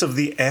her use of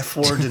the F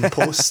word in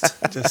post?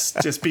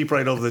 just beep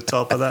right over the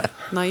top of that.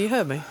 No, you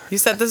heard me. You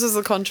said this is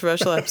a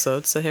controversial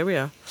episode, so here we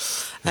are.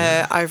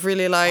 I've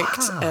really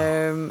liked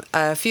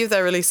a few of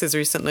their releases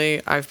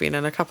recently. I've been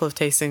in a couple of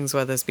tastings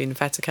where there's been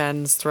feta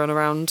cairns thrown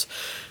around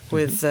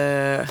with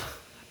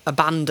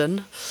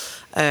abandon.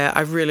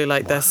 I really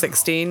like their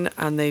 16,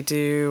 and they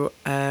do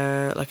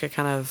like a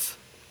kind of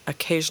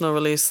occasional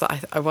release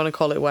that I want to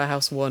call it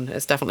Warehouse 1.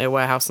 It's definitely a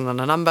warehouse and then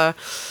a number.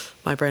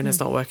 My brain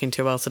is not working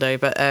too well today,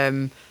 but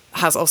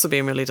has also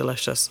been really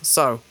delicious.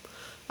 So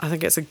I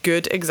think it's a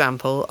good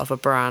example of a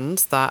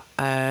brand that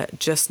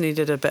just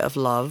needed a bit of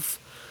love,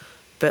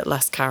 a bit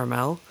less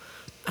caramel,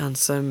 and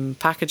some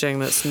packaging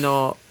that's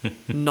not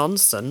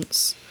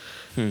nonsense.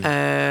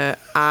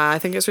 I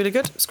think it's really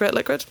good. It's great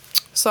liquid.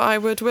 So I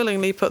would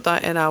willingly put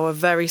that in our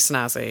very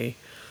snazzy,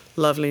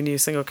 lovely new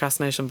single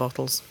castination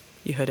bottles.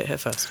 You heard it here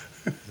first.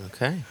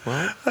 okay.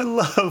 Well, I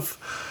love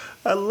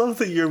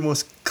that your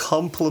most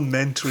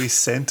complimentary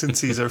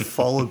sentences are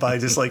followed by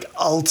just like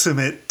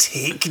ultimate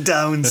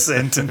takedown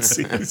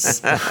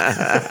sentences.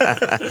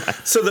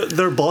 So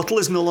their bottle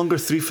is no longer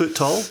 3 foot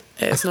tall?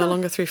 It's no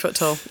longer 3 foot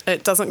tall.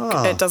 It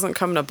doesn't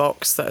come in a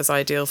box that is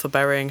ideal for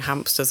burying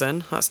hamsters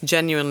in. That's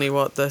genuinely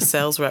what the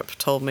sales rep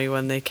told me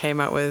when they came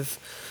out with.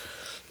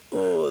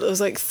 Oh, there was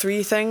like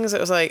 3 things.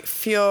 It was like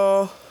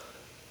Fior,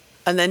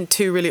 and then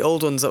 2 really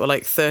old ones that were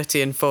like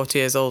 30 and 40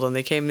 years old, and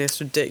they came in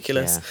this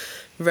ridiculous,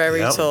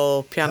 very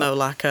tall piano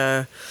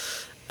lacquer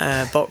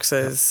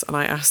boxes. And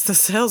I asked the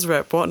sales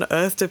rep, what on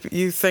earth do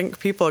you think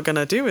people are going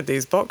to do with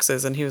these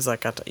boxes? And he was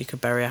like, you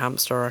could bury a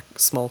hamster or a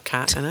small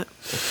cat in it.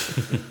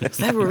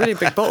 So they were really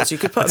big bottles. You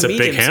could put That's a a big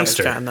medium-sized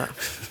hamster. cat in that.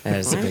 that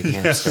is a big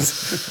hamster.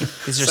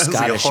 These are Sounds like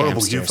a Scottish horrible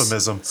hamsters.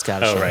 euphemism.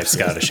 Scottish Oh, right, hamsters.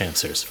 Scottish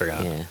hamsters.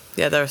 Forgot. Yeah.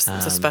 Yeah, they're it's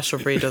a special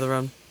breed of their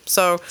own.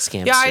 So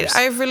Scamsters. yeah,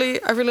 I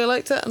really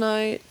liked it, and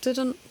I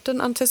didn't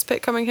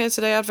anticipate coming here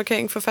today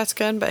advocating for feta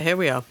cairn, but here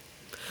we are.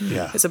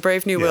 Yeah. It's a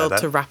brave new Yeah, world that-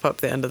 to wrap up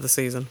the end of the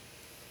season.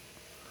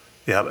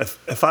 Yeah,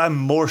 if I'm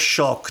more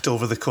shocked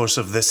over the course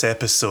of this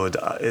episode,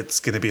 it's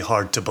going to be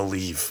hard to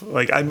believe.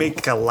 Like, I may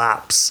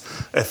collapse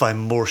if I'm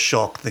more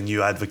shocked than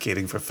you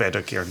advocating for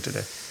Feder Cairn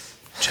today.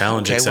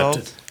 Challenge Okay, well,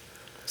 accepted.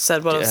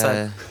 Said what I've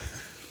said.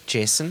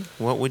 Jason,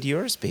 what would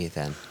yours be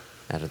then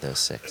out of those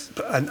 6?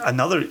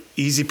 Another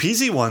easy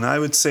peasy one, I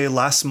would say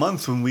last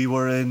month when we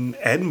were in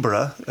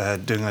Edinburgh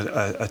doing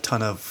a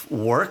ton of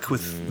work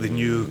with the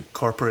new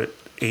corporate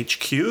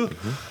HQ.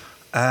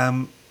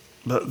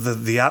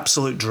 But the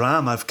absolute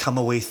dram I've come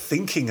away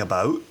thinking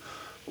about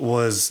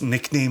was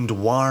nicknamed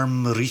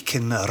Warm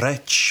Reekin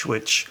Rich,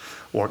 which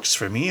works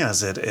for me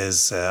as it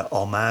is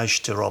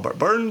homage to Robert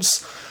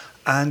Burns.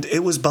 And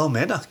it was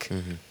Balmenic.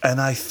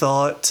 And I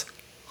thought,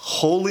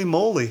 holy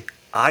moly,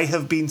 I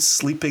have been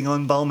sleeping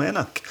on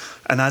Balmenic.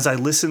 And as I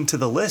listened to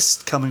the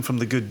list coming from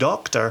the good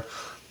doctor,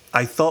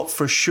 I thought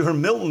for sure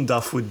Milton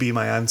Duff would be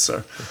my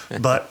answer.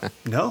 But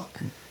no,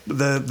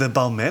 the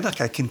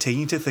Balmenic, I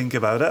continue to think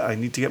about it. I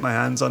need to get my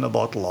hands on a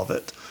bottle of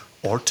it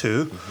or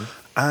 2.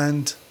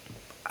 And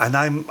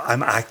I'm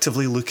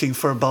actively looking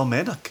for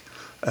Balmenic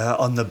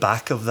on the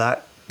back of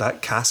that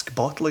cask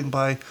bottling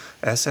by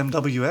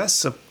SMWS.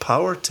 So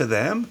power to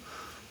them.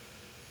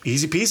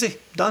 Easy peasy,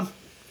 done.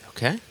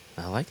 Okay,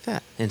 I like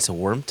that. And it's a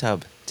worm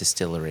tub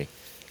distillery,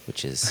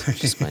 which is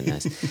quite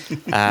nice.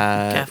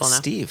 Careful now.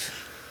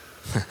 Steve.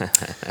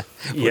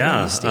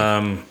 Yeah,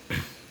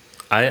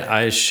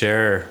 I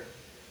share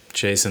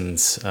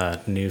Jason's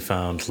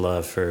newfound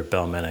love for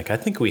Balmenic. I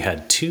think we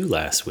had 2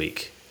 last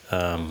week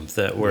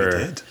that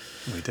were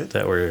We did.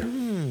 that were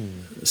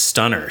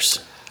stunners.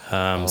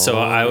 So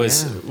I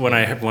was when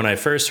I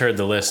first heard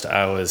the list,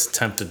 I was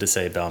tempted to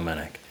say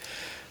Balmenic,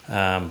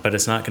 but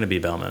it's not going to be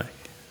Balmenic.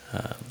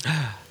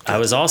 I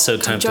was also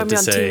Come tempted join me to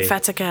on say Team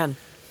Feta cairn.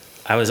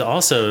 I was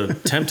also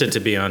tempted to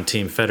be on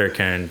Team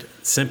Fettercairn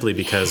simply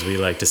because we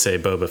like to say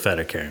Boba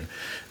Fettercairn,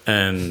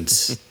 and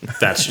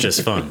that's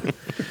just fun.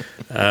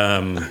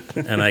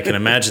 And I can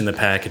imagine the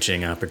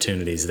packaging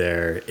opportunities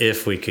there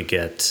if we could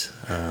get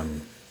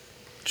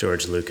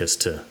George Lucas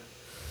to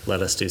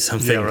let us do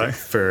something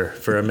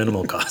for a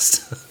minimal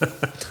cost.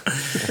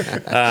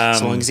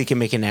 As long as he can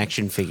make an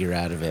action figure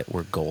out of it,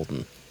 we're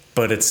golden.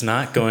 But it's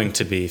not going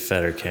to be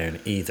Fettercairn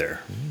either.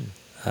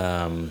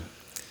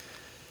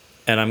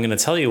 And I'm going to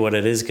tell you what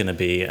it is going to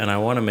be, and I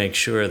want to make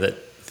sure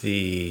that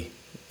the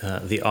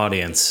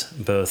audience,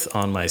 both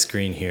on my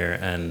screen here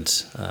and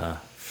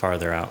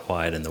farther out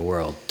wide in the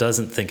world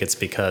doesn't think it's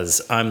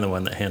because I'm the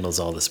one that handles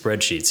all the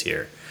spreadsheets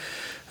here.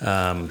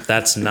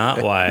 That's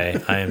not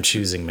why I am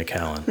choosing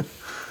Macallan.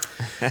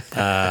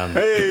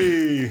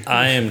 Hey!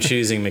 I am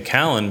choosing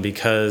Macallan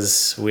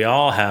because we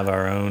all have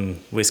our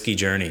own whiskey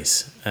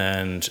journeys.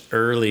 And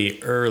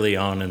early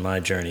on in my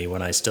journey,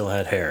 when I still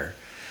had hair,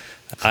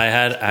 I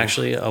had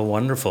actually a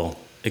wonderful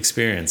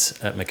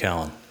experience at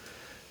Macallan.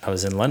 I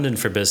was in London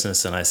for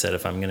business, and I said,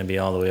 if I'm going to be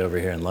all the way over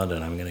here in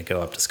London, I'm going to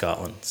go up to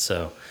Scotland.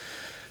 So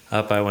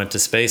up I went to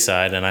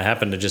Speyside, and I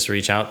happened to just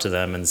reach out to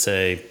them and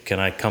say, can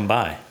I come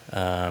by?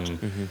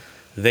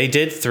 They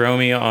did throw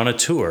me on a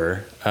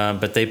tour,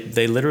 but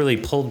they literally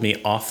pulled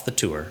me off the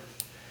tour.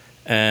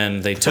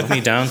 And they took me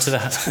down to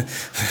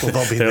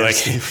the they're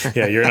like,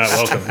 yeah, you're not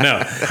welcome.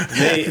 No,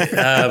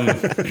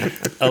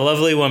 a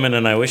lovely woman,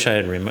 and I wish I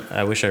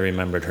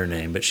remembered her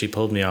name, but she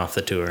pulled me off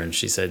the tour, and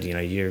she said,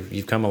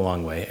 you've come a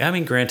long way. I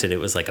mean, granted, it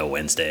was like a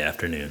Wednesday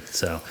afternoon,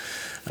 so,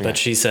 but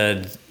she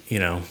said,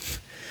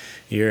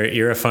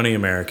 you're a funny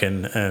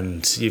American,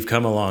 and you've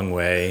come a long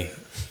way.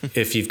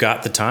 If you've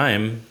got the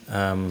time,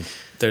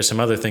 there's some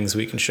other things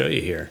we can show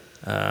you here.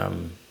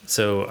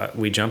 So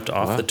we jumped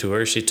off the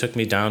tour. She took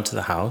me down to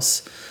the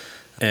house,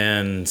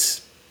 and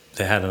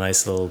they had a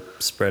nice little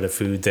spread of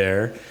food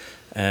there.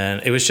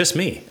 And it was just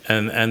me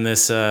and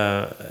this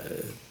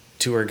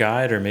tour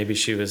guide, or maybe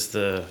she was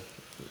the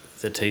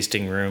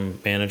tasting room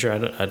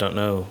manager. I don't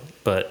know.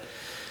 But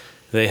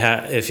they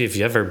have, if you've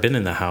ever been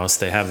in the house,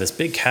 they have this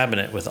big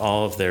cabinet with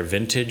all of their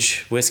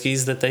vintage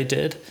whiskeys that they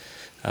did.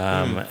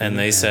 And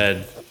they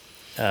said,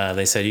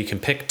 you can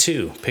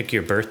pick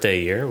your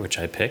birthday year, which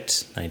I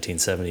picked,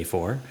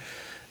 1974.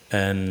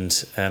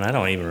 And I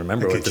don't even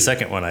remember what the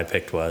second one I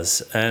picked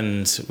was.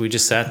 And we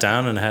just sat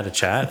down and had a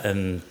chat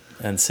and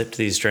sipped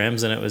these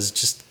drams, and it was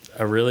just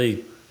a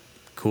really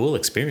cool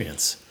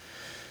experience.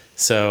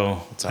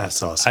 So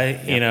that's awesome.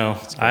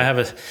 I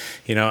have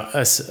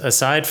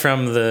aside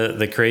from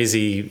the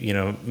crazy,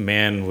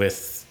 man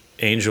with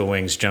angel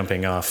wings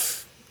jumping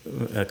off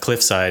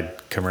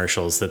cliffside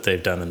commercials that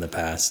they've done in the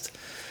past,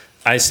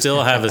 I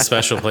still have a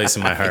special place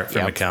in my heart for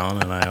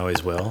Macallan, and I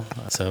always will.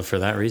 So for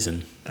that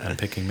reason, I'm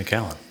picking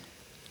Macallan.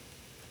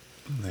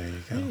 There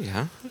you go.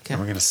 Yeah. Okay. And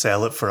we're going to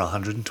sell it for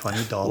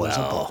 $120 a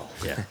bottle.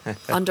 Yeah.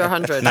 Under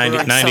 100.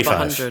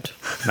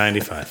 95.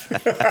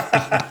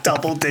 95.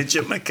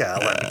 Double-digit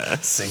Macallan.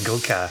 Single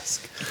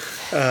cask.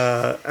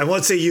 And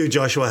what say you,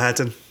 Joshua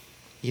Hatton?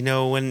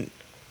 When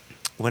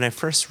I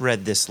first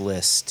read this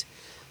list,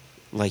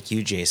 like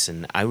you,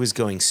 Jason, I was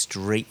going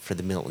straight for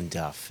the Milton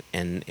Duff.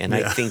 And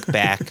I think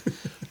back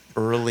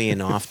early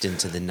and often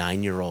to the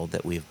 9-year-old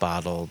that we've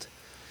bottled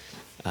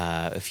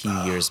a few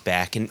years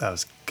back. And that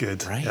was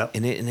good. Right? Yep.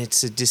 And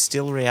it's a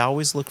distillery. I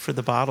always look for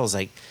the bottles.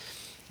 Like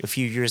a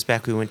few years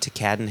back, we went to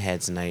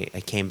Cadenheads, and I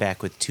came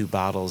back with 2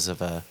 bottles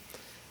of a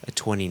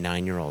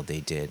 29-year-old they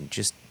did.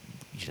 Just,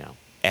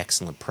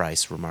 excellent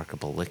price,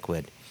 remarkable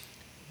liquid.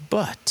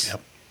 But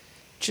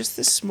just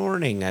this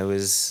morning, I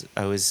was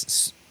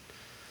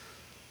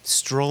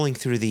strolling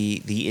through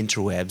the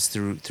interwebs,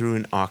 through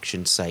an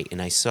auction site,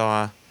 and I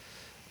saw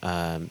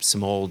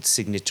some old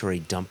Signatory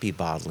Dumpy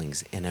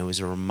bottlings, and I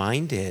was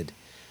reminded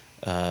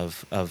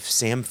of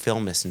Sam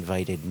Filmus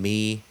invited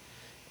me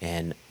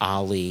and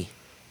Ollie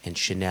and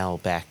Chanel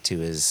back to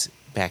his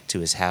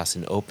house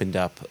and opened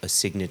up a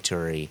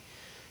Signatory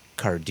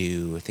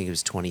Cardew. I think it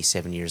was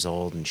 27 years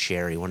old, and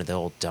sherry, one of the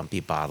old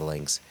Dumpy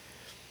bottlings.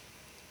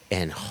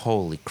 And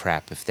holy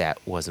crap, if that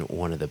wasn't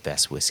one of the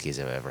best whiskeys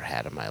I've ever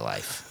had in my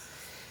life.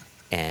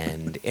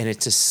 And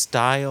it's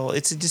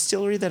a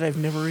distillery that I've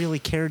never really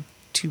cared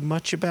too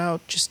much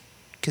about, just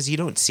because you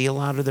don't see a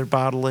lot of their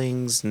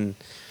bottlings. And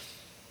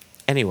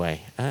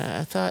anyway,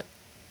 I thought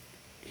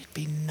it'd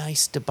be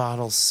nice to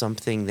bottle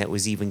something that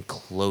was even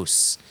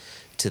close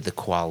to the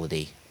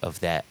quality of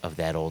that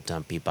old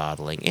Dumpy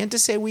bottling, and to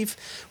say we've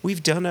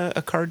done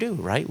a Cardew,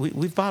 right?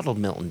 We've bottled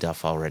Milton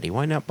Duff already.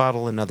 Why not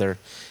bottle another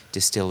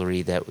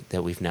distillery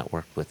that we've not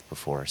worked with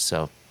before?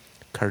 So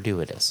Cardew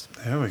it is.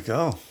 There we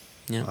go.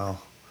 Yeah.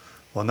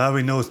 Well, now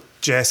we know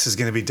Jess is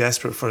going to be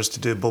desperate for us to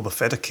do Boba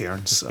Fett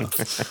cairn. So.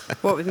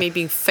 What with me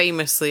being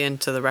famously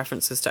into the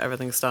references to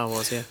everything Star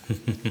Wars, yeah.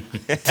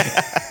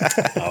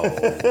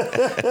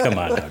 Oh, come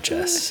on now,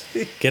 Jess.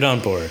 Get on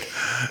board.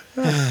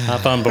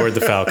 Hop on board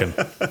the Falcon.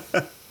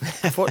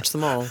 I've watched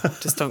them all.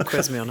 Just don't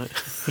quiz me on it.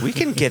 We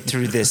can get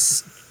through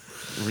this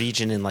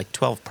region in like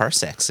 12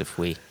 parsecs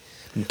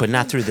but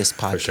not through this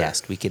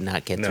podcast. Sure. We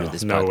cannot get through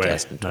this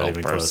podcast in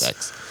 12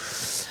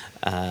 parsecs.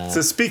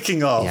 So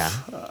speaking of,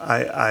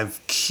 I've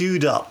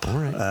queued up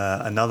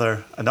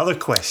another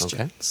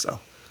question. Okay. So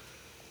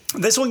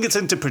this one gets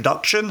into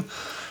production,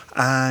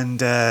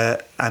 and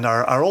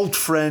our old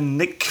friend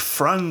Nick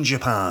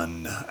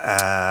Frangipan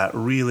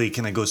really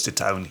kind of goes to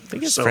town. I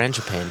think it's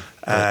Frangipan.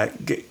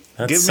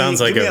 That sounds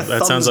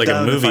like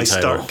a movie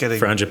title.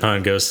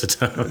 Frangipan goes to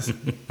town.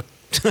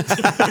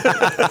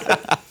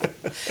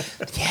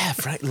 Yeah,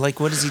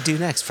 like what does he do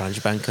next?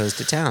 Frangipan goes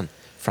to town.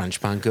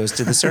 Frangipan goes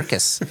to the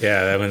circus.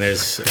 Yeah, I mean,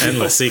 there's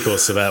endless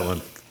sequels to that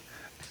one.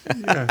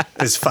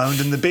 is found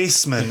in the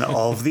basement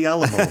of the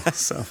Alamo.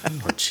 So,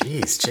 Oh,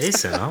 jeez,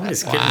 Jason,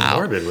 always getting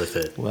morbid with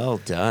it. Well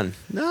done.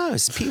 No,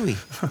 it's Pee-wee.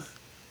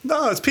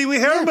 no, it's Pee Wee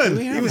Herman.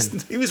 Pee-wee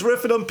Herman. He was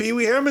riffing on Pee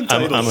Wee Herman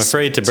titles. I'm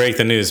afraid to break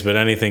the news, but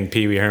anything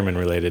Pee Wee Herman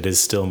related is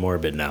still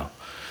morbid now.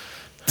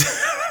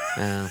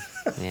 Oh,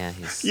 yeah,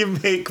 he's You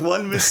make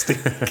one mistake.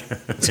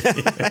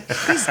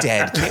 he's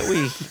dead. Can't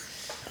we?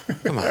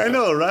 Come on. I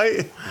know,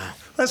 right?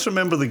 Let's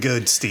remember the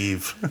good,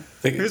 Steve.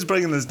 Who's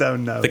bringing this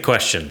down now? The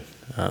question,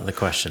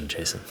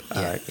 Jason.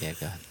 Yeah, go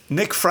ahead.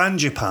 Nick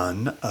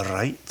Frangipan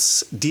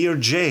writes, Dear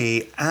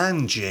Jay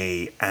and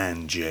Jay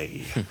and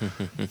Jay,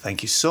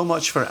 thank you so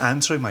much for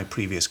answering my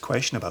previous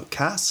question about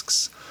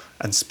casks,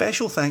 and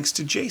special thanks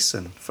to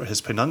Jason for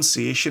his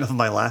pronunciation of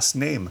my last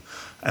name.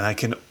 And I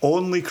can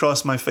only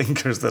cross my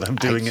fingers that I'm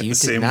doing it the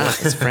same way.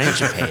 It's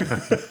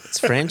frangipane. It's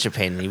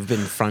frangipane. You've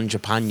been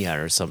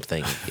frangipania or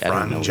something. I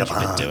don't know what you've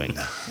been doing.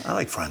 I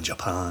like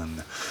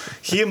Frangipan.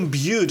 He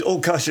imbued, oh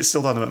gosh, it's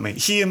still on about me.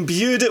 He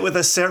imbued it with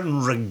a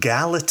certain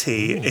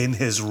regality in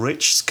his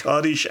rich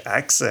Scottish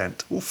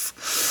accent.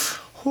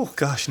 Oof. Oh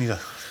gosh, need a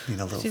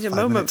little. Need a 5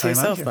 moment for minute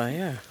time out yourself, here.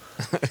 there,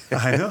 yeah.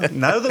 I know.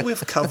 Now that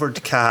we've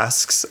covered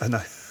casks, and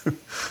I'm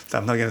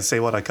not going to say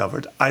what I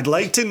covered, I'd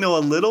like to know a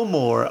little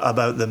more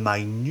about the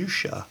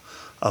minutiae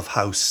of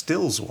how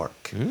stills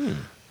work.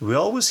 We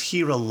always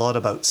hear a lot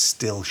about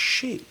still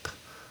shape,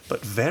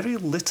 but very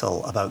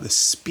little about the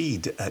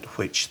speed at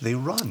which they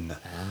run.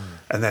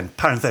 And then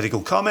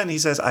parenthetical comment, he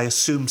says, I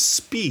assume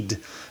speed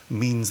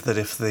means that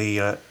if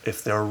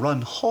they're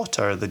run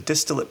hotter, the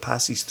distillate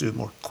passes through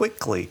more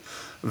quickly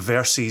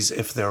versus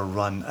if they're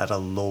run at a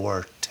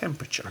lower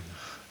temperature.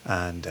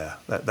 And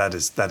that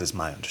is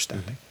my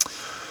understanding.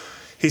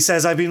 He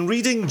says, I've been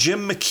reading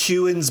Jim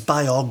McEwen's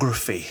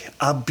biography,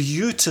 a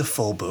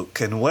beautiful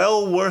book and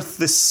well worth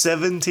the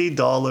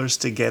 $70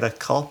 to get a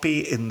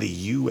copy in the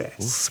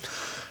US.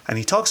 And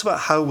he talks about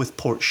how with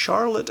Port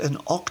Charlotte and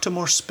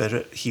Octomore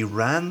Spirit, he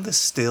ran the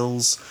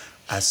stills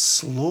as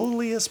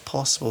slowly as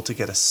possible to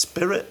get a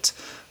spirit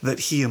that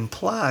he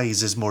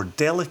implies is more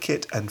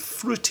delicate and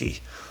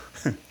fruity.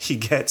 He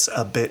gets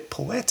a bit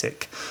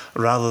poetic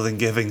rather than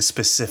giving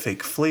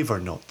specific flavour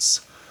notes.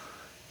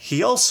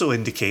 He also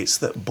indicates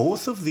that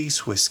both of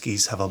these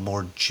whiskies have a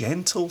more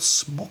gentle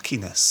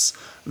smokiness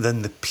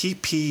than the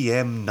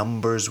ppm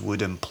numbers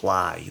would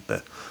imply,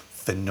 the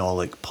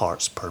phenolic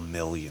parts per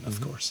million,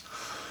 of course,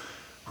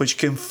 which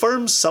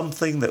confirms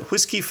something that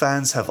whiskey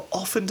fans have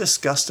often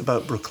discussed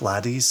about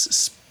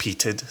Bruichladdich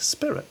peated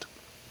spirit.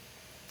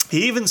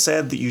 He even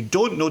said that you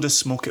don't notice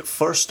smoke at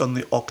first on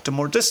the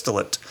Octomore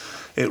distillate.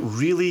 It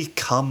really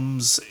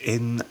comes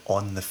in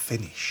on the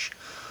finish.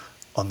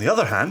 On the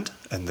other hand,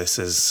 and this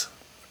is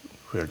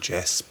where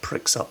Jess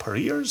pricks up her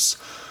ears,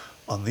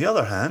 on the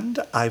other hand,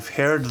 I've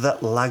heard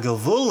that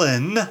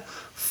Lagavulin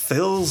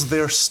fills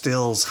their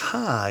stills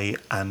high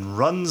and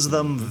runs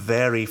them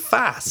very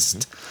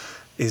fast.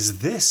 Is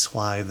this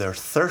why their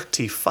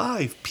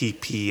 35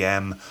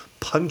 ppm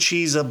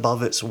punches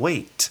above its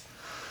weight?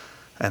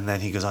 And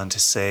then he goes on to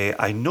say,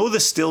 I know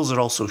the stills are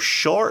also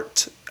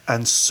short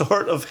and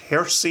sort of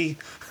Hershey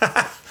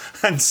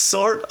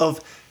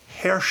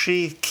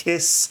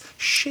kiss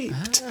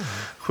shaped,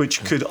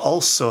 which could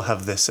also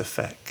have this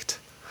effect.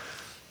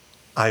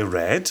 I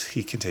read,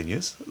 he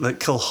continues, that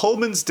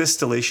Kilchoman's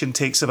distillation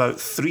takes about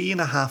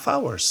 3.5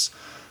 hours,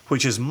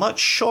 which is much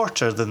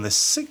shorter than the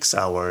 6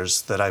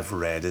 hours that I've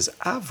read is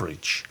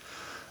average.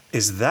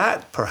 Is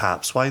that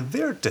perhaps why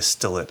their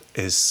distillate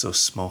is so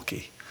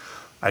smoky?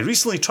 I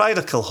recently tried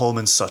a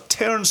Kilchoman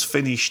Sauternes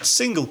finished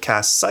single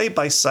cask side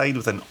by side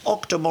with an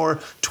Octomore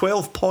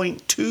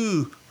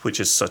 12.2, which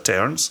is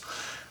Sauternes,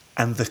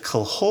 and the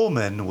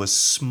Kilchoman was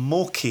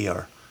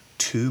smokier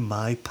to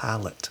my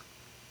palate.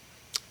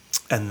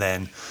 And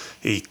then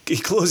he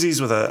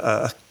closes with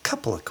a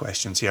couple of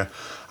questions here.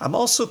 I'm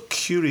also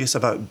curious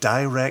about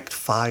direct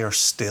fire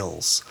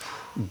stills.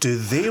 Do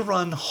they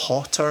run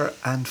hotter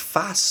and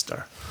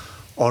faster?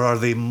 Or are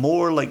they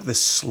more like the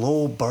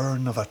slow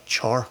burn of a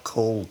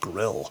charcoal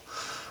grill?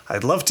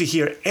 I'd love to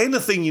hear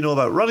anything you know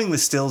about running the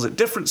stills at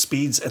different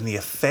speeds and the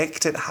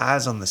effect it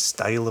has on the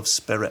style of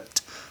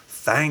spirit.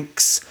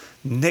 Thanks,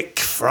 Nick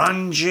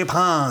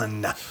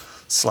Frangipan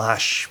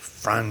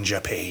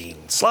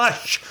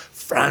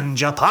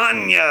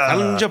 /Frangipane/Frangipania.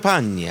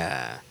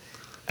 Frangipania.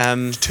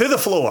 To the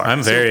floor.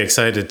 I'm very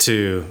excited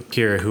to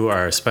hear who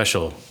our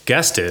special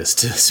guest is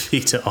to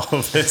speak to all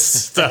of this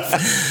stuff.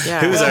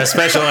 Yeah. Who's our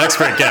special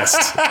expert guest?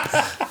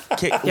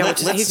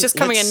 He's just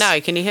coming in now.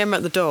 Can you hear him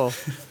at the door?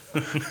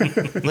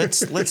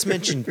 Let's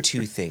mention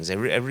two things. I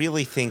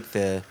really think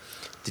the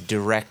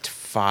direct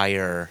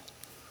fire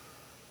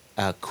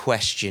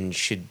question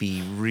should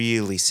be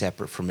really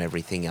separate from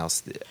everything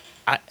else.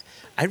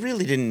 I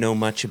really didn't know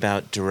much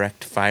about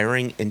direct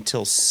firing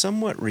until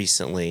somewhat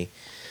recently.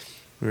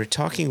 We were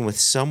talking with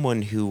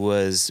someone who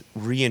was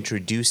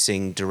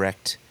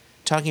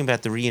talking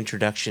about the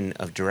reintroduction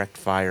of direct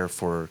fire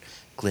for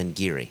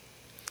Glengarry.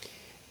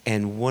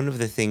 And one of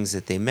the things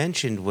that they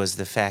mentioned was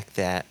the fact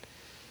that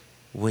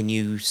when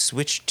you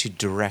switch to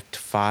direct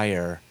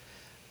fire,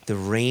 the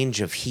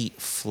range of heat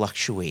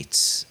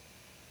fluctuates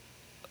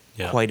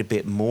Yeah. quite a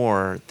bit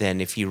more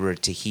than if you were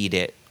to heat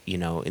it,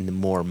 in the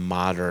more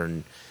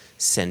modern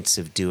sense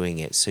of doing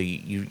it. So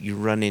you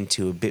run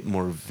into a bit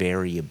more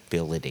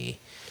variability.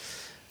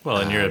 Well,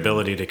 and your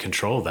ability to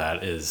control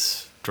that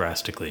is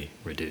drastically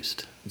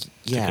reduced.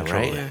 Yeah, to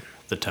control right?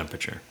 the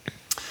temperature.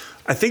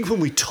 I think when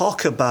we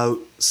talk about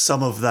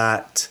some of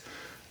that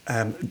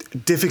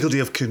difficulty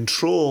of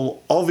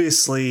control,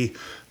 obviously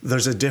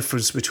there's a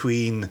difference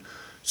between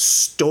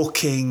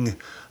stoking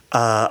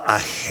a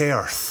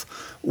hearth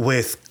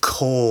with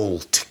coal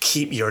to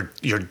keep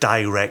your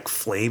direct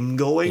flame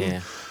going,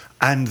 Yeah.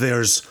 and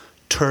there's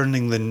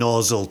turning the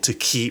nozzle to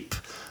keep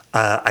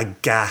a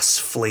gas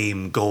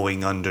flame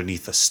going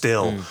underneath a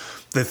still.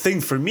 The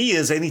thing for me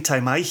is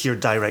anytime I hear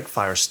direct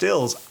fire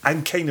stills,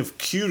 I'm kind of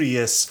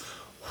curious,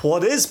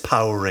 what is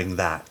powering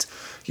that?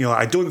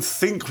 I don't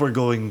think we're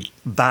going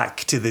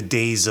back to the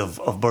days of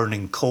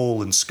burning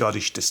coal in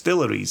Scottish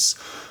distilleries,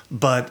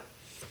 but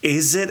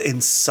is it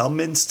in some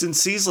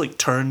instances like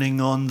turning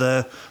on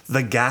the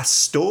gas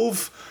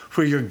stove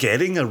where you're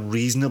getting a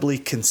reasonably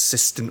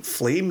consistent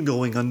flame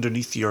going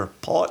underneath your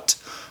pot?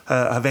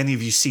 Have any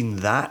of you seen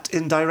that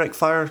in direct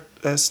fire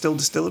still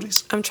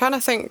distilleries? I'm trying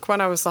to think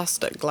when I was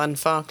last at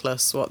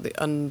Glenfarclas what the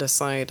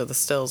underside of the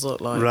stills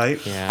look like.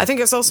 Right. Yeah. I think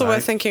it's also Right.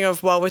 worth thinking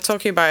of, while we're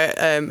talking about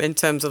it in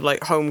terms of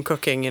like home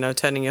cooking,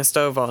 turning your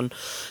stove on,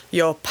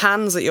 your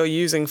pans that you're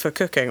using for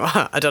cooking,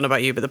 I don't know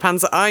about you, but the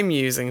pans that I'm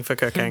using for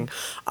cooking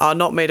are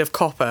not made of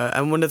copper.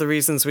 And one of the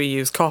reasons we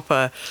use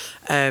copper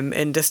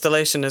in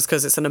distillation is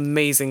because it's an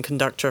amazing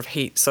conductor of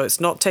heat. So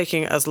it's not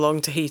taking as long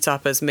to heat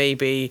up as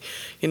maybe,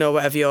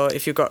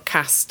 if you've got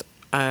cast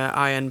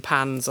iron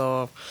pans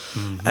or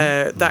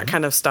that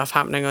kind of stuff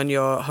happening on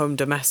your home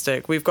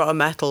domestic. We've got a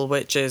metal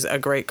which is a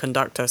great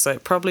conductor, so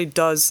it probably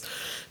does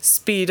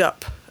speed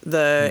up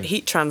the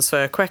heat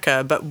transfer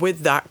quicker, but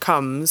with that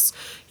comes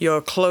you're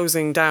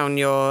closing down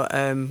your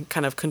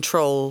kind of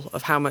control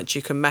of how much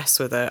you can mess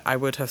with it, I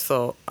would have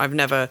thought. I've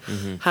never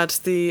had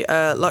the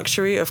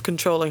luxury of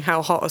controlling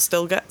how hot a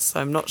still gets.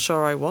 I'm not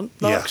sure I want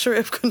the luxury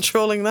of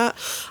controlling that.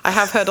 I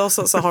have heard all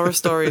sorts of horror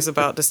stories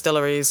about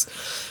distilleries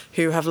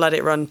who have let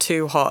it run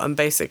too hot, and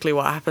basically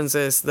what happens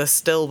is the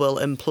still will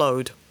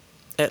implode.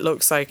 It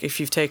looks like if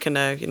you've taken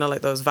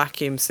like those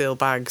vacuum seal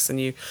bags,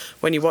 and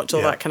when you watch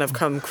all that kind of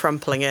come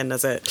crumpling in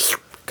as it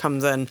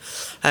comes in,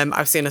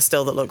 I've seen a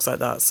still that looks like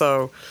that.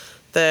 So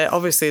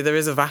obviously there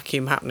is a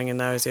vacuum happening in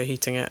there as you're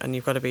heating it, and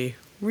you've got to be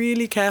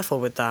really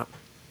careful with that.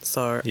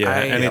 So Yeah,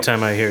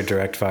 anytime I hear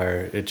direct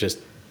fire, it just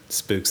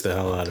spooks the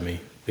hell out of me,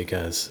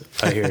 because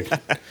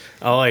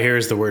all I hear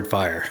is the word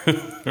fire,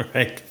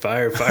 right?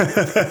 Fire.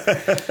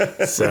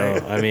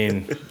 So, I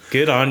mean,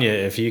 good on you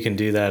if you can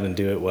do that and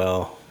do it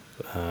well.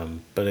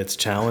 But it's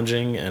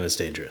challenging and it's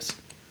dangerous.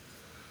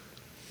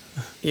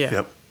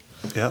 Yeah.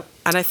 Yep.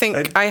 And I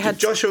think I had...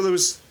 Joshua, there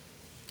was...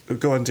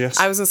 Go on, Jess.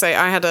 I was going to say,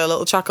 I had a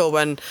little chuckle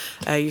when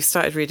you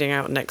started reading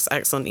out Nick's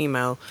excellent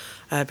email,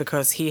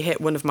 because he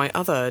hit one of my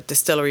other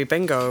distillery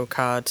bingo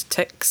card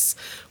ticks,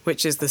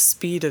 which is the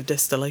speed of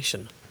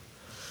distillation.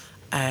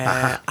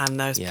 And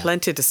there's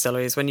plenty of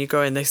distilleries. When you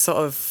go in, they sort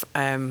of...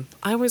 I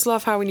always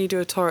love how when you do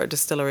a tour at a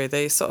distillery,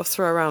 they sort of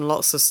throw around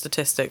lots of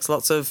statistics,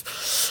 lots of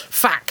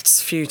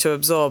facts for you to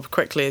absorb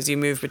quickly as you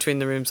move between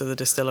the rooms of the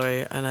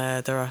distillery.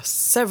 And there are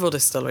several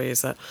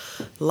distilleries that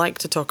like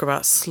to talk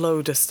about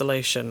slow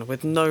distillation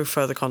with no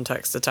further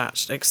context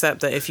attached,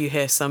 except that if you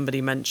hear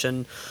somebody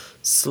mention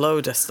slow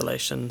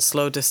distillation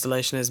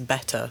is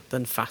better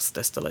than fast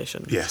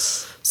distillation.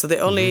 Yes. So the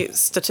only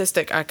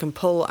statistic I can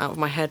pull out of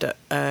my head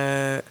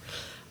at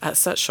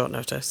such short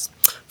notice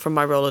from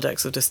my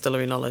Rolodex of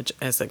distillery knowledge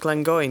is that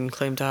Glengoyne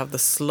claimed to have the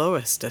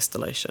slowest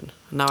distillation.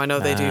 Now I know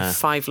they do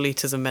 5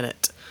 litres a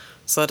minute,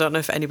 so I don't know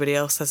if anybody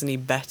else has any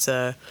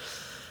better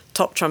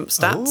top trump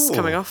stats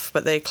coming off,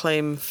 but they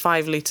claim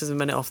 5 litres a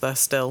minute off their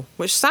still,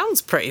 which sounds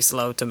pretty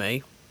slow to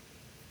me.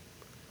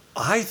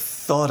 I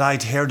thought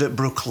I'd heard at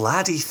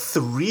Brookladdy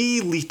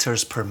 3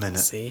 litres per minute.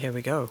 See, here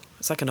we go.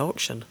 It's like an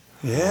auction.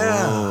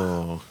 Yeah.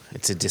 Oh,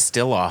 it's a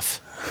distill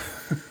off.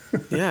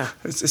 Yeah.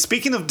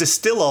 Speaking of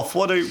distill off,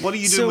 what are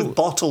you doing with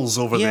bottles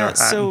over there? Yeah,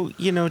 so,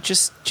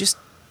 just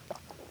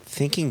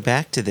thinking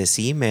back to this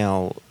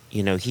email,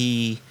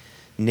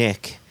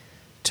 Nick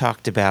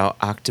talked about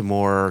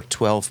Octomore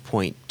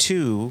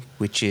 12.2,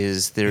 which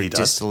is their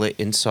distillate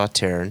in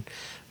Sauterne,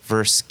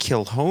 versus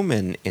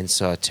Kilchoman in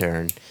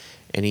Sauterne.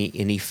 And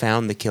he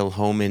found the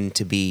Kilchoman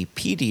to be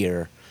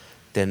peatier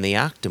than the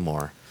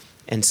Octomore.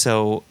 And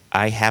so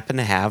I happen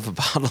to have a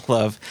bottle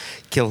of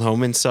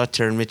Kilchoman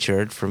Sauterne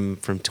matured from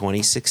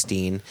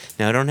 2016.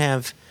 Now, I don't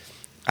have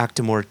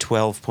Octomore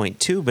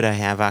 12.2, but I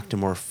have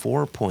Octomore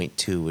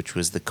 4.2, which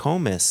was the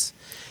Comus.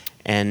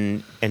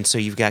 And so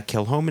you've got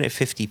Kilchoman at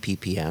 50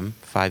 ppm,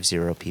 50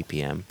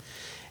 ppm,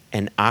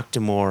 and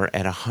Octomore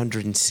at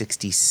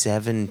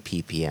 167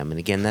 ppm. And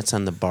again, that's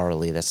on the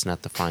barley. That's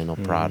not the final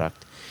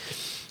product.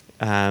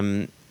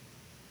 And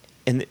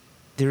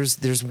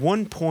there's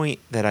one point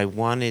that I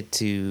wanted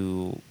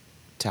to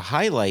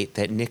highlight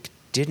that Nick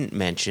didn't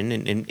mention,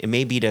 and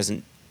maybe he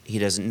doesn't he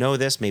doesn't know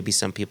this, maybe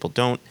some people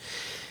don't,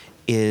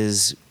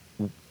 is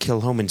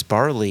Kilchoman's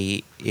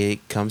barley,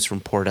 it comes from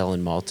Port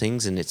Ellen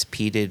maltings, and it's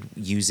peated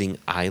using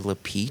Isla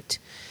peat.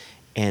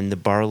 And the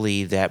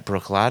barley that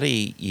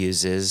Bruichladdich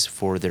uses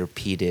for their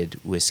peated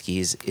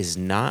whiskeys is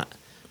not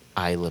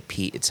Isla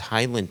peat, it's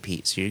Highland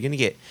peat. So you're going to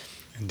get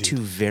two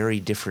very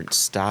different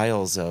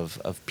styles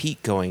of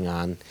peat going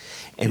on.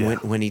 And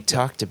when he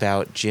talked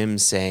about Jim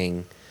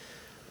saying,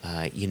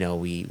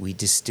 we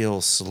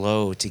distill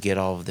slow to get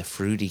all of the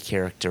fruity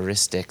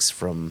characteristics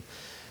from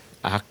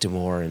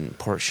Octomore and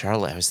Port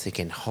Charlotte, I was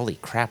thinking, holy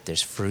crap,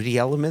 there's fruity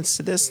elements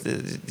to this?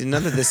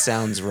 None of this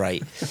sounds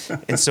right.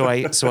 And so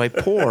I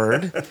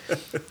poured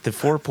the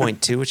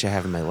 4.2, which I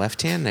have in my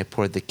left hand, and I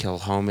poured the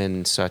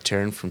Kilchoman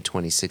Sauterne from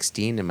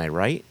 2016 in my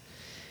right.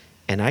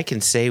 And I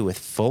can say with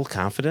full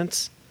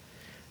confidence,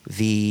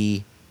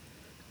 the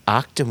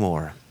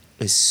Octomore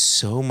is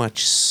so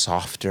much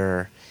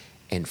softer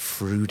and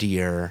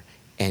fruitier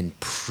and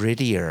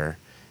prettier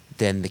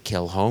than the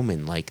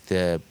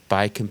Kilchoman.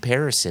 By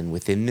comparison,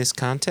 within this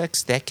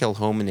context, that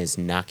Kilchoman is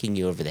knocking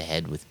you over the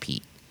head with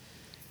peat.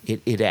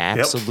 It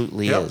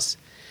absolutely is.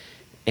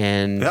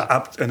 And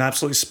and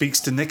absolutely speaks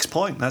to Nick's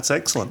point. That's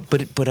excellent.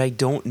 But I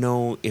don't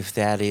know if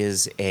that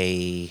is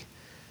a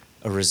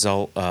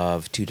result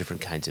of two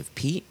different kinds of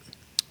peat.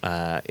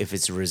 If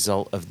it's a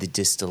result of the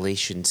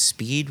distillation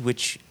speed,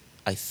 which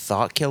I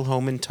thought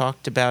Kilchoman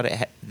talked about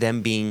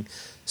them being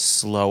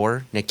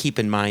slower. Now, keep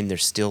in mind their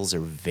stills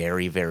are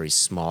very, very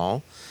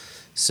small.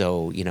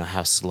 So,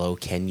 how slow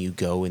can you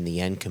go in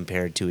the end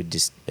compared to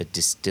a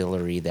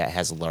distillery that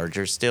has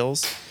larger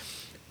stills?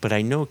 But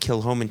I know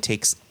Kilchoman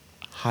takes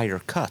higher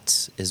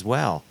cuts as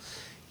well.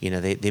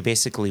 They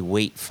basically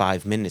wait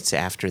 5 minutes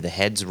after the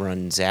heads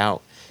runs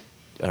out,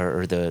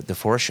 or the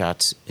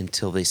foreshots,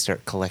 until they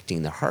start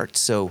collecting the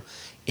hearts. So,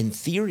 in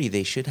theory,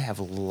 they should have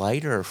a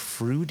lighter,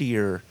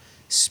 fruitier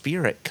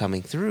spirit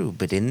coming through.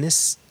 But in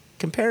this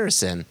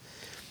comparison,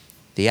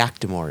 the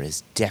Octomore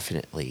is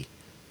definitely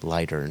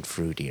lighter and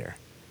fruitier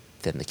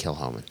than the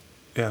Kilchoman.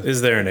 Yeah.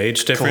 Is there an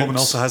age difference? Kilchoman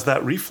also has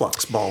that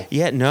reflux ball.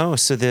 Yeah, no.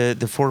 So the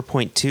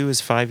 4.2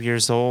 is 5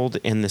 years old,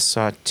 and the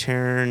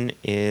Sauterne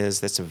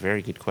that's a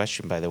very good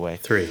question, by the way.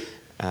 3.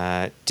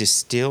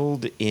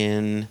 Distilled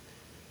in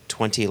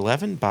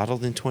 2011,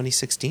 bottled in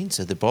 2016.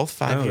 So they're both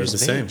 5 years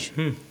of age.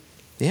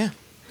 Yeah.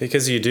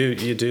 Because you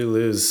do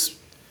lose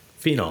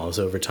phenols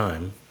over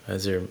time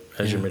as you're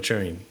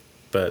maturing.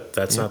 But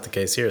that's not the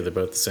case here. They're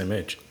both the same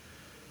age.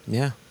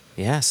 Yeah.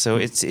 Yeah. So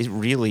it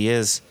really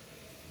is.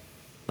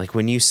 Like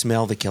when you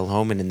smell the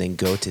Kilchoman and then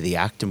go to the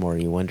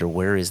Octomore, you wonder,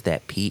 where is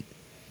that peat?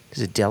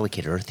 There's a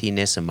delicate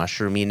earthiness, a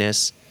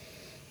mushroominess,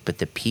 but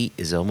the peat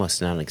is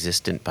almost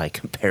non-existent by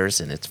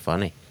comparison. It's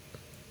funny.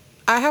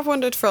 I have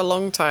wondered for a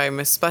long time,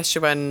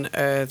 especially when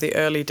the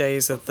early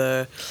days of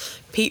the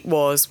peat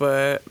wars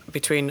were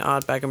between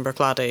Ardbeg and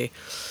Bruichladdich.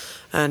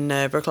 And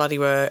Bruichladdich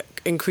were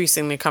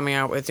increasingly coming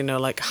out with,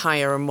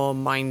 higher and more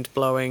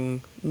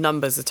mind-blowing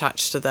numbers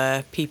attached to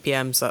their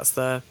ppms. That's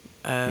the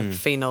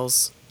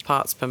phenols,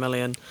 parts per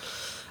million.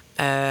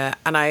 And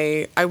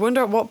I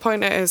wonder at what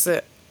point it is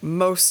that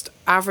most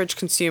average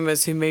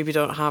consumers who maybe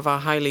don't have a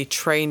highly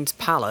trained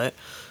palate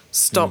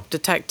stop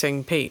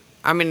detecting peat.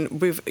 I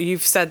mean,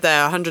 you've said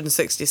there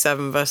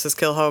 167 versus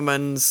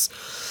Kilchoman's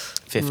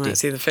 50.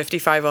 It's either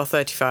 55 or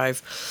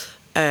 35.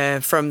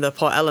 From the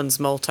Port Ellen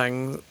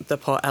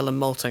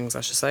maltings,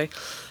 I should say.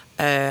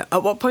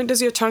 At what point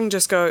does your tongue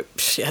just go,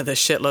 yeah, there's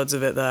shitloads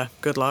of it there.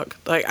 Good luck.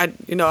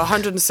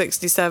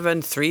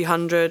 167,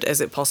 300.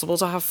 Is it possible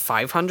to have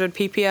 500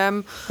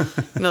 ppm?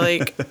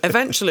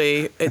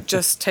 Eventually, it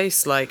just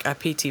tastes like a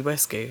peaty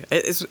whiskey.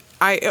 It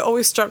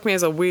always struck me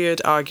as a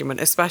weird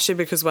argument, especially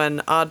because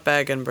when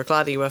Ardbeg and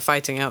Bruichladdich were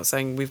fighting out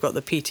saying we've got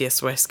the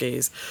peatiest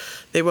whiskies,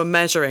 they were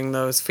measuring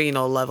those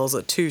phenol levels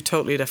at two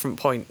totally different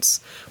points,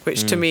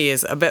 which to me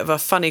is a bit of a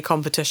funny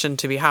competition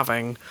to be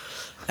having.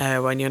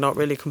 When you're not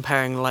really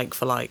comparing like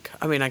for like.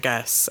 I mean, I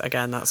guess,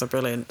 again, that's a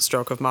brilliant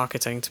stroke of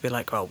marketing to be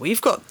like, well, we've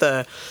got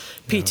the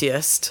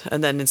peatiest,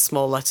 and then in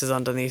small letters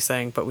underneath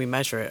saying, but we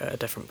measure it at a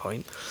different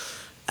point.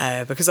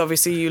 Because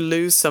obviously you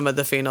lose some of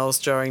the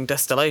phenols during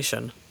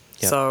distillation.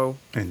 Yep. So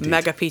Indeed.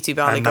 mega peaty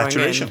barley going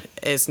maturation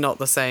in is not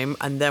the same,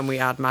 and then we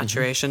add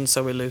maturation,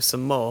 so we lose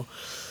some more.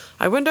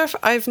 I wonder if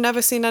I've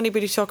never seen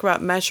anybody talk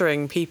about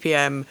measuring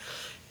ppm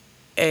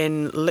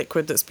in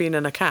liquid that's been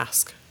in a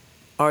cask.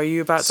 Are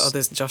you about to...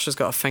 Josh has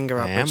got a finger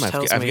up, which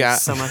tells me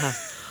someone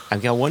has...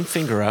 I've got one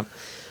finger up.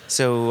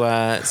 So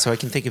I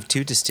can think of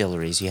two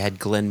distilleries. You had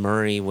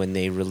Glenmurray when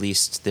they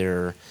released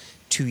their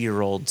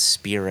 2-year-old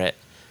spirit,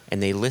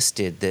 and they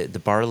listed the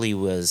barley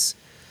was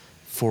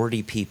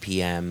 40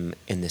 ppm,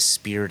 and the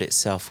spirit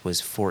itself was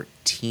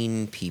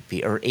 14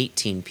 ppm, or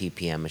 18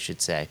 ppm, I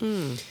should say.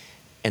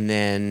 And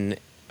then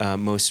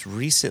most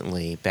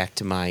recently, back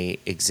to my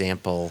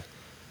example...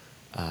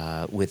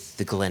 with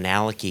the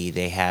Glenallachie,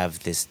 they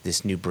have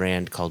this new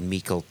brand called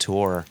Meikle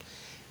Tour,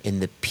 and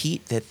the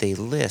peat that they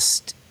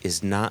list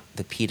is not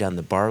the peat on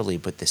the barley,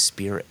 but the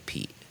spirit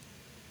peat.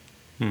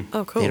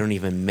 Oh, cool. They don't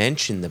even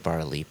mention the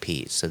barley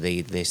peat, so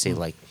they say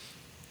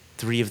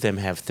 3 of them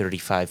have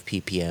 35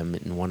 ppm,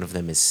 and one of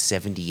them is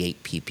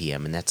 78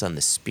 ppm, and that's on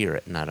the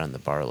spirit, not on the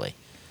barley.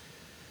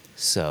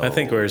 So I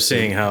think we're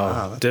seeing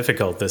how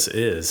difficult this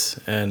is.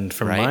 And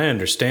from my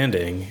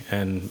understanding,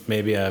 and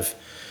maybe I've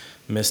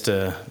missed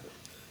a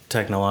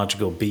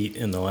technological beat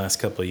in the last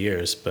couple of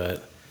years,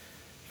 but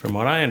from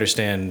what I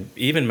understand,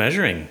 even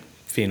measuring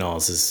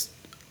phenols is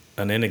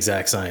an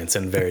inexact science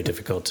and very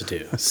difficult to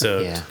do.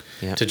 So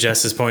to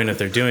Jess's point, if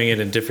they're doing it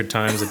in different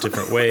times, in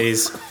different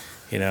ways,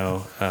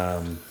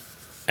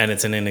 and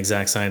it's an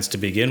inexact science to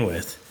begin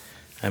with,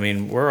 I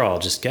mean, we're all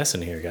just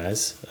guessing here,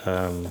 guys.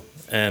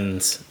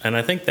 And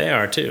I think they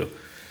are too,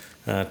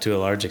 to a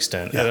large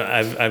extent.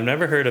 Yeah. I've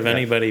never heard of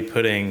anybody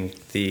putting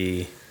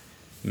the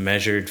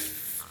measured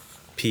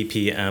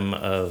ppm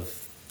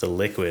of the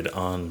liquid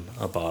on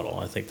a bottle.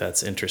 I think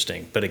that's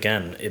interesting. But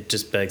again, it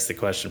just begs the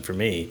question for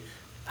me,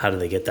 how do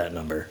they get that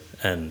number,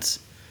 and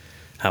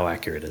how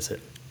accurate is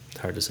it?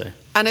 Hard to say.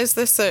 And is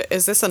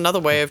this another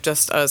way of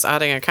just us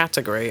adding a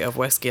category of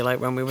whiskey, like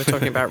when we were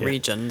talking about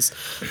regions?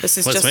 This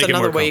is just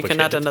another way you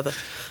can add another.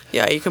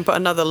 Yeah, you can put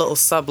another little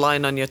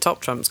sub-line on your top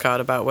trumps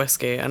card about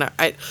whiskey, and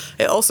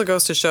it also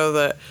goes to show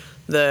that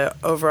the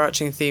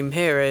overarching theme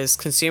here is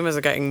consumers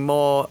are getting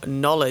more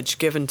knowledge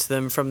given to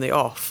them from the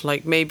off.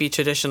 Like maybe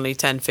traditionally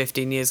 10,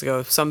 15 years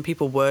ago, some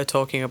people were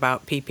talking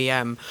about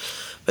ppm,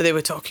 but they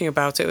were talking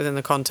about it within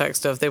the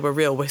context of they were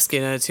real whiskey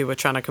nerds who were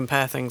trying to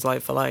compare things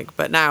like for like.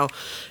 But now,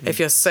 if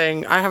you're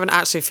saying, I haven't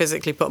actually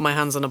physically put my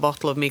hands on a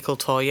bottle of Mikel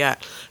Tor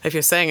yet, if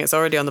you're saying it's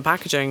already on the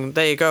packaging,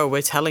 there you go.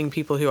 We're telling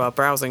people who are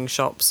browsing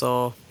shops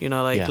or,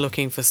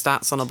 looking for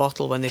stats on a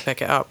bottle when they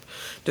pick it up.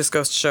 Just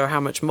goes to show how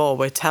much more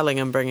we're telling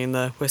and bringing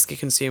the whiskey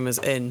consumers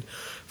in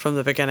from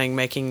the beginning,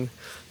 making...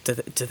 Do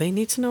they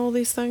need to know all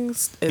these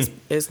things?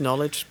 Is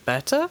knowledge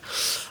better?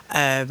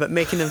 But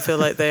making them feel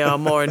like they are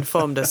more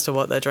informed as to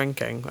what they're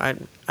drinking. I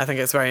think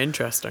it's very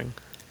interesting.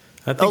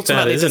 I think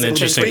ultimately, that is an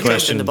interesting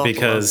question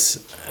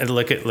because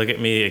look at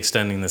me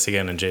extending this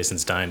again, and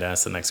Jason's dying to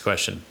ask the next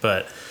question.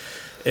 But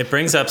it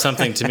brings up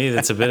something to me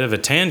that's a bit of a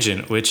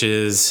tangent, which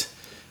is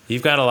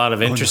you've got a lot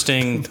of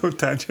interesting no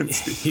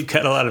tangents. You've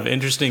got a lot of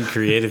interesting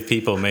creative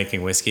people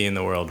making whiskey in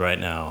the world right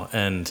now,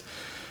 and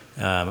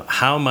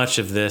how much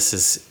of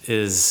this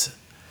is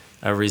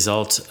a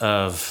result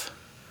of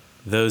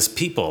those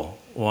people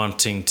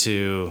wanting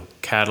to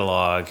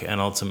catalog and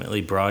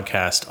ultimately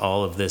broadcast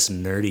all of this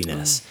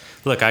nerdiness?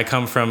 Look, I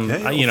come from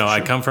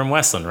I come from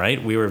Westland,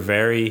 right? We were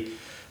very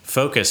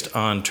focused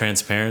on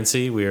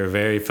transparency. We were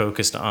very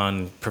focused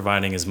on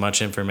providing as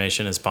much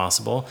information as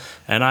possible.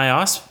 And I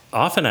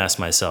often ask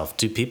myself,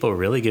 do people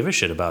really give a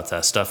shit about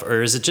that stuff?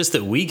 Or is it just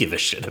that we give a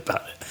shit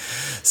about it?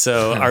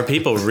 So are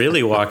people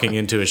really walking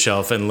into a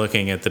shelf and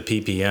looking at the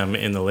ppm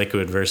in the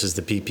liquid versus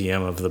the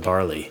ppm of the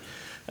barley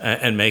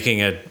and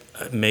making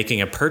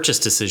a purchase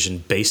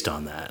decision based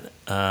on that?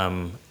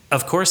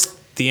 Of course,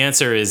 the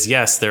answer is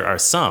yes, there are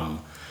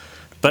some.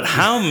 But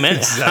how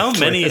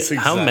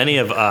many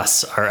of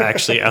us are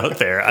actually out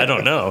there? I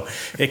don't know.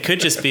 It could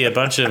just be a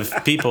bunch of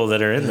people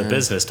that are in the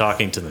business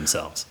talking to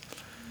themselves.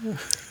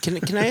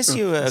 Can I ask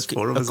you a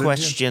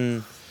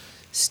question,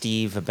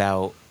 Steve,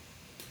 about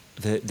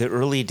the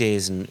early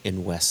days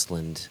in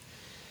Westland?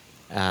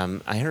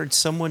 I heard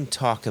someone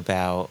talk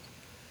about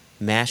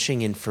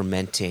mashing and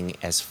fermenting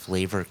as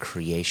flavor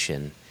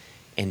creation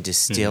and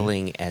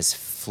distilling as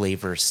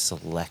flavor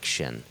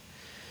selection.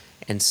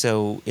 And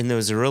so in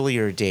those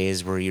earlier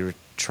days where you're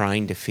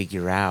trying to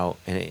figure out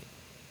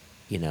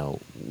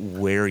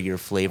where your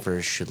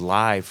flavors should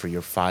lie for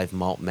your 5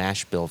 malt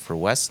mash bill for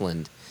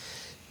Westland,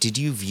 did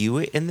you view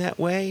it in that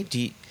way?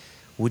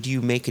 Would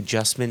you make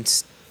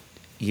adjustments,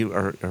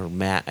 or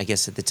Matt, I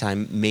guess at the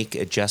time, make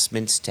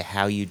adjustments to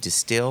how you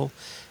distill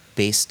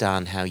based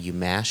on how you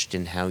mashed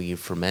and how you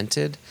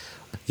fermented?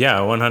 Yeah,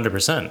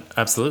 100%.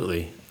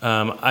 Absolutely.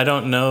 I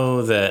don't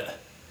know that...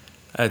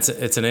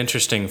 It's an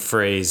interesting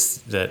phrase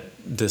that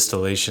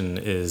distillation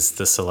is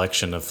the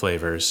selection of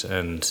flavors,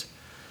 and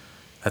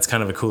that's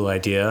kind of a cool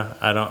idea.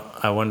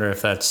 I wonder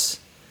if that's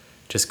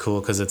just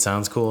cool because it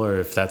sounds cool, or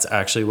if that's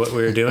actually what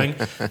we were doing.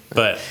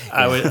 But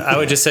I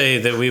would just say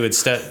that we would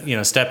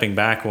stepping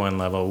back one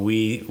level,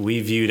 we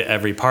viewed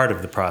every part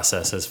of the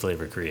process as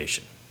flavor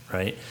creation,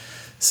 right?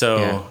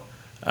 So,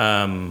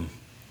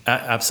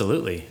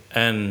 absolutely,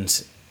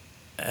 and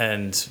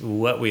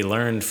what we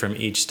learned from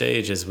each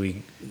stage as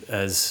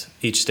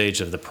each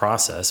stage of the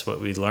process, what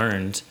we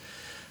learned,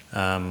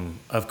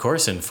 of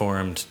course,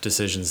 informed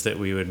decisions that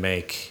we would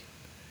make,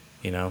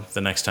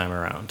 the next time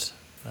around.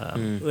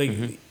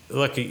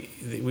 Look,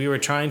 we were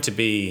trying to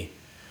be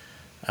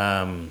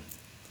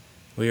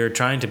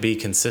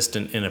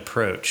consistent in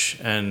approach,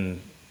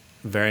 and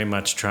very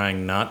much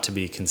trying not to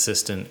be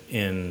consistent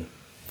in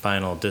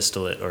final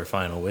distillate or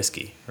final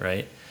whiskey,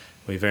 right?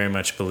 We very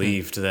much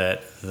believed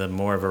that the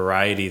more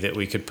variety that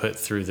we could put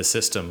through the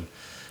system,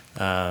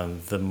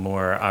 the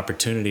more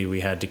opportunity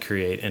we had to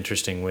create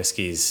interesting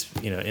whiskeys,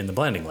 in the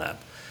blending lab.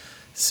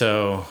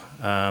 So,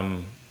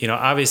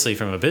 obviously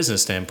from a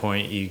business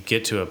standpoint, you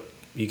get to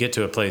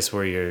a place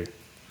where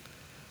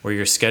where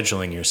you're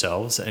scheduling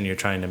yourselves and you're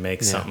trying to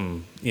make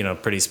something,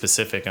 pretty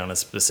specific on a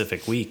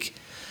specific week.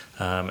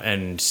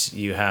 And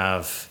you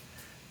have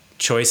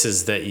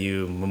choices that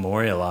you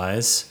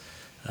memorialize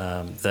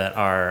that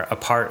are a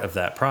part of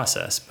that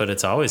process. But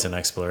it's always an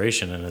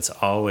exploration, and it's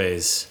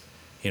always,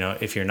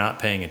 if you're not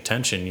paying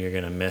attention, you're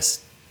going to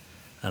miss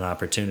an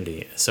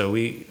opportunity. So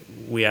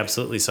we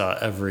absolutely saw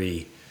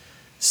every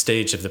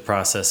stage of the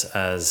process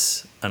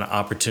as an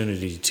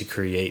opportunity to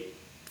create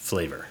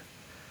flavor.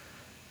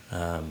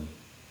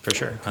 For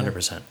sure,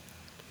 100%.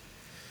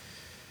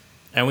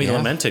 And we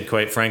lamented,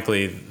 quite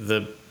frankly,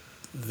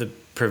 the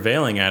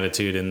prevailing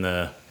attitude in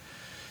the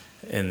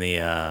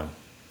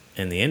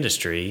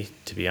industry,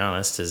 to be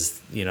honest,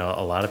 is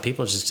a lot of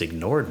people just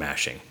ignored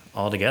mashing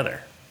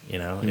altogether.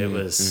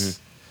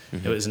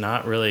 It was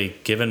not really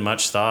given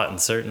much thought,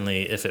 and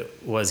certainly if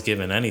it was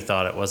given any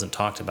thought, it wasn't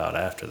talked about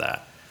after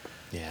that.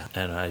 Yeah.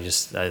 And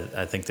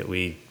I think that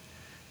we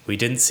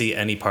didn't see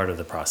any part of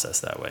the process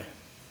that way.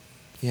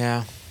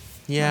 Yeah.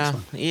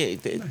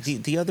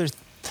 The other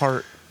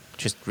part,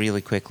 just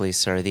really quickly,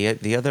 sorry,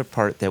 the other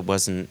part that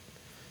wasn't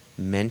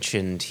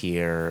mentioned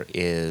here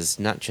is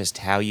not just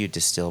how you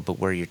distill, but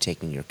where you're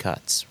taking your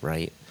cuts,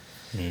 right?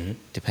 Mm-hmm.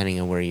 Depending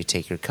on where you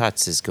take your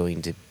cuts is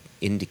going to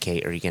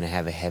indicate, are you going to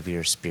have a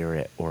heavier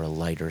spirit or a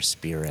lighter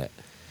spirit,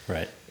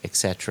 right,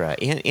 etc.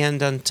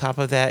 And on top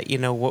of that,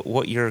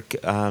 what your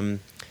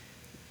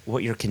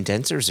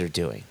condensers are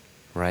doing,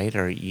 right?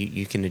 Or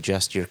you can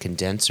adjust your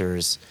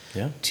condensers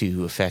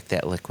to affect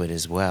that liquid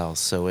as well.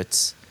 So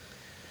it's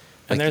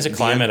and there's a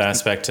climate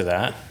aspect to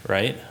that,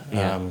 right?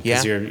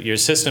 Because your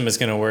system is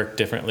going to work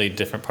differently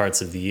different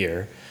parts of the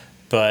year.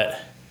 But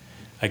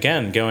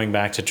again, going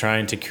back to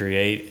trying to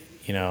create,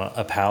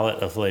 a palette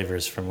of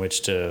flavors from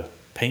which to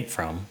paint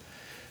from,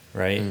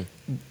 right?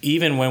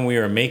 Even when we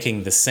were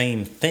making the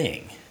same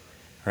thing,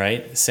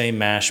 right? Same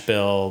mash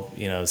bill,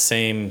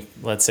 same,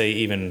 let's say,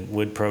 even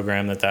wood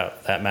program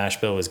that mash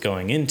bill was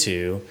going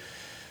into.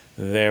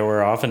 There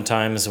were often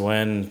times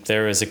when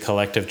there was a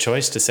collective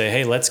choice to say,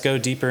 hey, let's go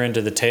deeper into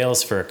the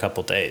tails for a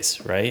couple days,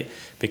 right?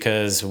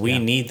 Because we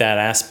need that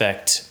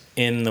aspect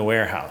in the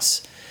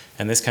warehouse.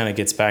 And this kind of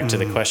gets back to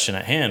the question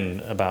at hand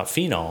about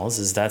phenols,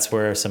 is that's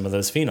where some of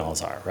those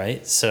phenols are,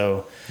 right?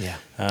 So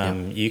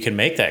you can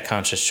make that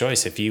conscious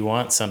choice. If you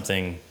want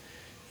something,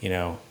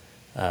 heavier,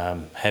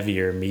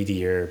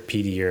 meatier,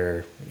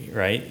 peatier,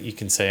 right? You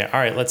can say, all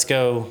right, let's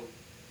go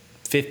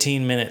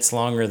 15 minutes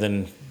longer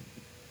than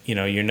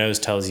your nose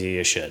tells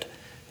you should,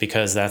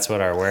 because that's what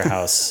our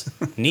warehouse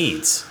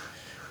needs.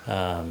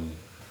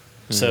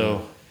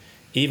 So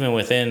even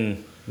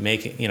within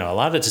making, a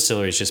lot of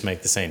distilleries just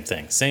make the same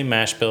thing. Same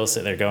mash bills,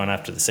 they're going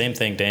after the same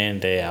thing day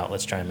in, day out.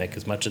 Let's try and make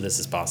as much of this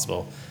as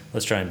possible.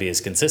 Let's try and be as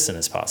consistent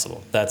as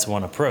possible. That's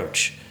one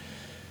approach.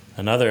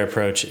 Another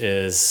approach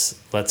is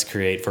let's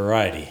create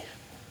variety,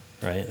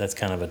 right? That's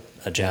kind of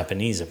a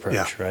Japanese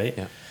approach, right?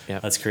 Yeah.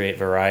 Let's create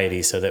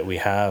variety so that we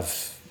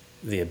have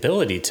the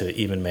ability to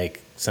even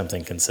make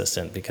something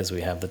consistent because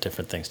we have the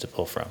different things to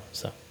pull from.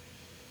 So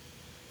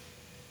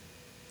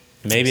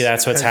maybe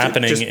that's what's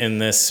happening in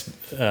this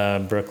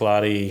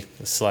Brooklotti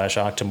 /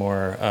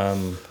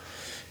 Octomore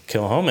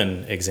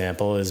Kilhoman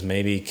example, is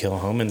maybe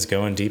Kilhoman's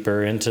going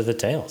deeper into the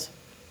tails.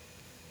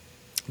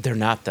 They're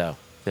not, though.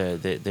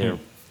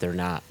 They're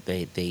not.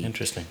 They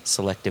Interesting.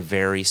 Select a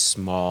very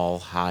small,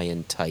 high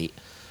and tight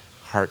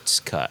hearts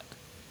cut.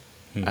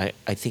 I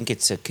think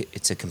it's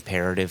a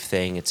comparative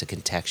thing. It's a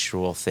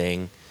contextual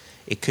thing.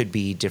 It could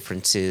be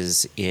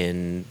differences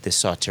in the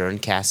Sauterne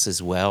casks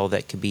as well.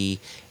 That could be,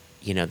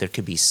 there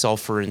could be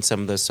sulfur in some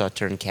of those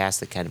Sauterne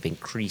casks that kind of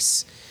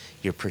increase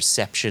your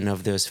perception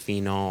of those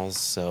phenols.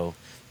 So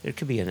there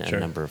could be a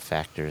number of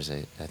factors,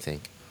 I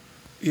think.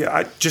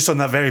 Yeah, just on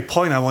that very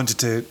point, I wanted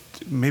to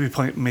maybe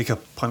make a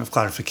point of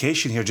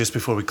clarification here just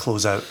before we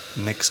close out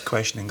Nick's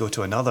question and go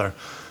to another.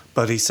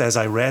 But he says,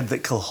 I read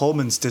that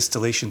Kilhoman's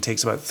distillation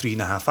takes about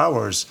 3.5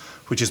 hours,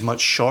 which is much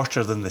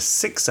shorter than the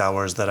 6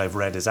 hours that I've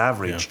read as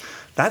average. Yeah.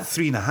 That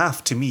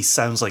 3.5 to me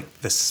sounds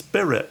like the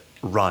spirit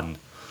run.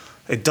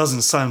 It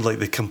doesn't sound like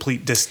the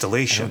complete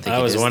distillation.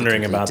 I was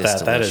wondering about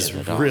that. That is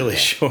really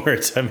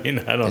short. I mean,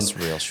 It's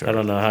real short. I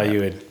don't know how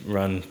you would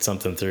run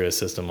something through a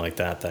system like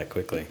that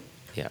quickly.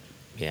 Yeah.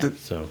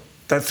 So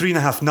that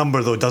 3.5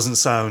 number, though, doesn't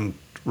sound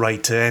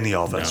right to any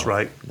of us,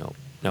 right? No.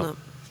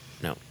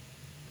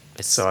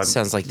 It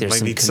sounds like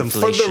there's need some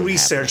further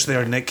research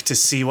there, Nick, to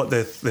see what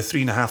the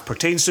 3.5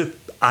 pertains to.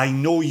 I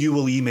know you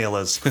will email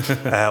us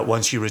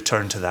once you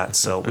return to that,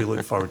 so we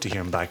look forward to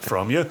hearing back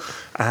from you.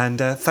 And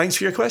thanks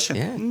for your question.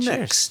 Yeah,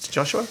 Next,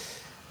 Joshua.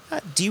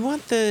 Do you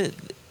want the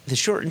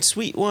short and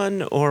sweet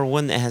one or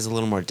one that has a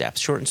little more depth?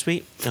 Short and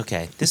sweet?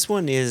 Okay. This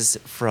one is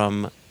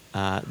from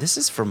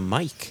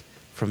Mike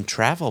from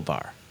Travel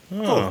Bar.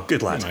 Oh,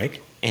 good lad. Hey,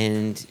 Mike.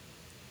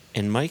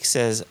 And Mike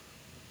says,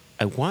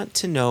 I want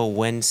to know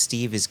when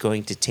Steve is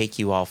going to take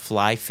you all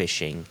fly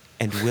fishing,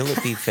 and will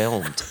it be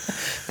filmed?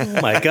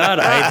 Oh my God,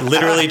 I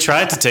literally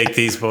tried to take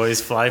these boys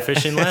fly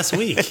fishing last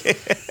week.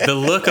 The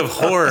look of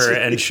horror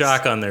and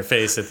shock on their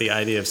face at the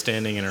idea of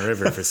standing in a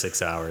river for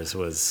 6 hours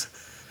was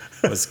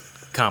was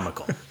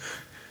comical.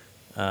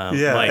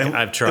 Yeah, Mike, and,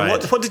 I've tried.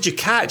 and what did you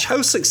catch?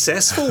 How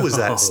successful was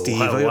that, Steve?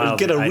 wow.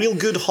 Get a real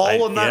good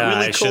haul on that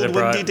really I should cold,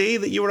 have windy day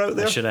that you were out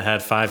there? I should have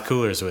had 5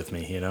 coolers with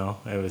me, you know?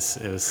 It was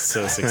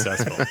so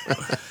successful.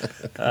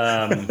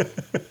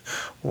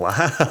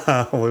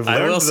 Wow, we've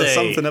learned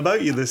something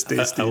about you this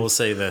day, Steve. I will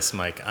say this,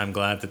 Mike. I'm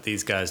glad that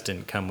these guys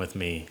didn't come with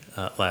me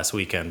last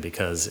weekend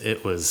because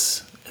it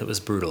was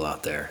brutal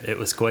out there. It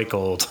was quite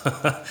cold.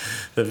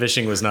 The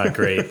fishing was not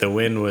great. The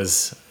wind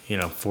was,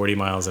 40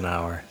 miles an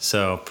hour.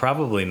 So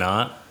probably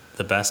not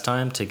the best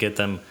time to get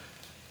them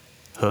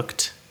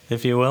hooked,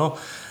 if you will.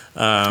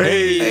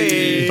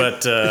 Hey!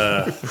 But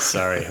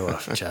sorry,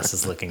 Jess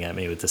is looking at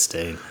me with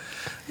disdain,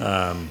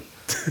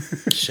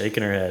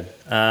 shaking her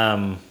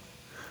head.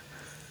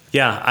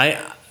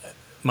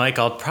 Mike,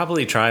 I'll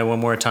probably try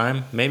one more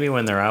time. Maybe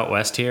when they're out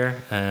west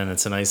here and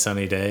it's a nice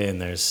sunny day and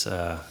there's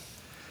a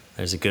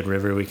good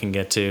river we can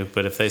get to.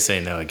 But if they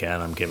say no again,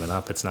 I'm giving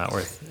up. It's not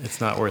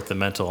worth the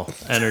mental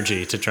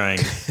energy to try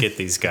and get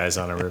these guys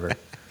on a river.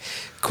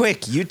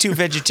 Quick, you two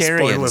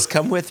vegetarians,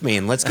 come with me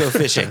and let's go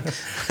fishing.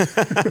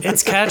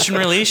 It's catch and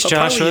release,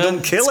 Joshua. You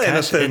don't kill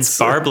anything. It's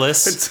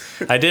barbless.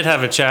 I did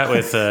have a chat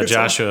with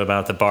Joshua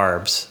about the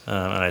barbs, and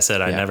I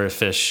said I never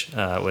fish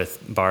with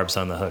barbs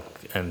on the hook.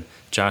 And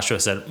Joshua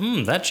said,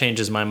 that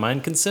changes my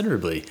mind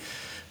considerably.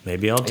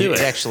 Maybe I'll do it.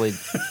 It actually...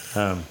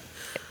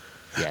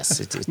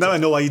 Yes. Now I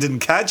know why you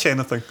didn't catch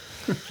anything.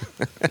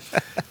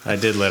 I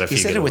did let a few.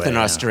 He said get it with away, an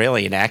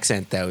Australian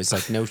accent, though. It's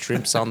like no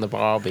shrimps on the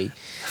barbie.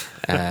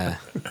 Anyway.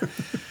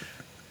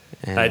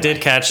 I did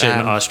catch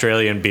an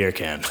Australian beer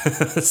can.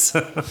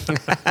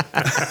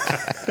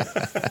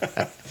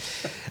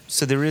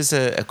 So there is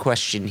a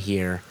question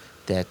here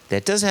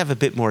that does have a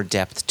bit more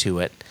depth to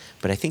it,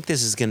 but I think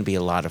this is going to be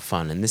a lot of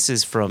fun. And this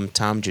is from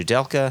Tom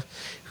Judelka,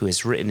 who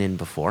has written in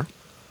before.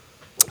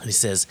 He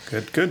says,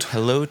 Good.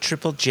 Hello,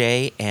 Triple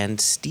J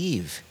and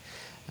Steve.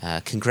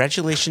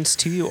 Congratulations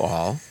to you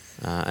all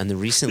on the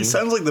recent... He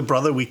sounds like the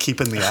brother we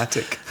keep in the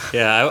attic.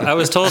 Yeah, I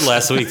was told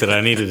last week that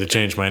I needed to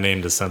change my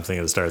name to something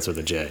that starts with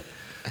a J.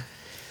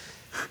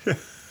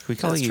 We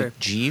call That's you true.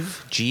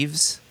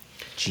 Jeeves?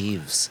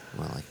 Jeeves.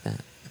 Well, like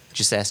that.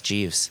 Just ask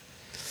Jeeves.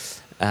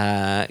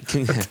 It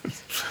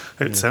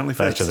certainly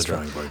Back to the fits.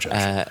 drawing board,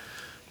 Josh.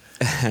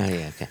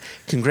 Okay.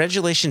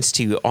 Congratulations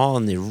to you all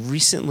on the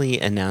recently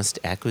announced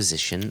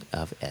acquisition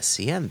of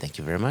SCN. Thank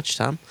you very much,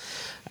 Tom.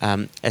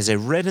 As I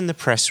read in the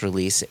press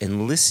release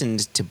and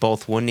listened to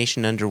both One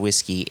Nation Under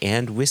Whiskey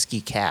and Whiskey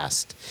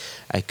Cast,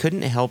 I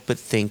couldn't help but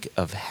think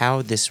of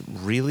how this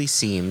really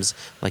seems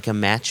like a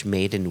match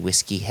made in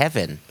Whiskey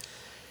Heaven.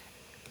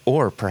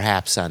 Or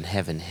perhaps on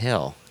Heaven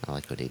Hill. I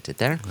like what he did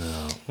there.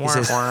 He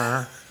says,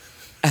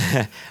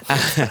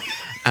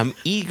 I'm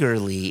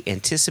eagerly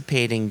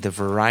anticipating the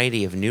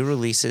variety of new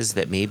releases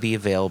that may be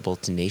available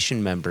to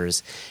Nation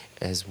members,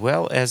 as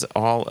well as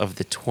all of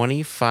the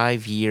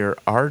 25-year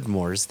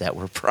Ardmores that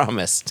were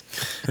promised.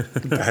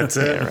 That's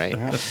it. Yeah,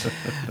 right.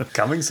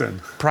 Coming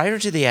soon. Prior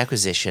to the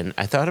acquisition,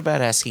 I thought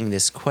about asking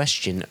this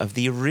question of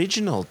the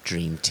original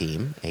Dream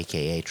Team,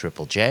 a.k.a.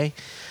 Triple J,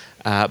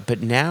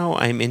 but now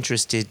I'm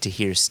interested to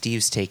hear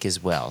Steve's take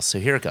as well. So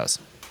here it goes.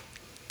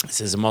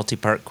 This is a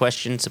multi-part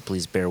question, so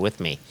please bear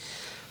with me.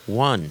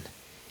 1.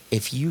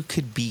 If you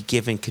could be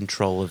given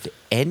control of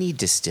any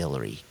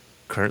distillery,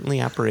 currently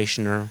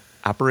operational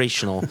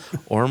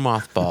or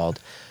mothballed,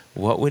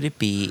 what would it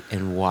be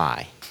and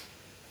why?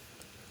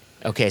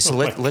 Okay, so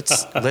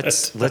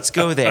let's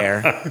go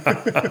there.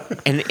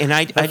 And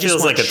I just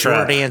feels want like a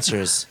short trap.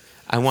 answers.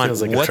 I want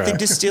Feels like a what the trap.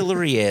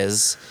 distillery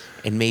is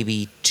and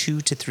maybe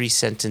 2 to 3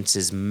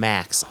 sentences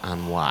max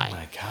on why. Oh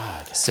my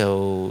God.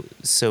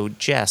 So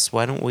Jess,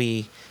 why don't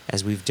we,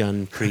 as we've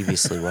done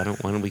previously, why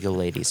don't we go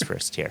ladies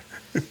first here?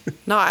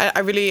 No,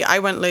 I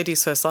went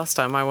ladies first last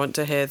time. I want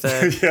to hear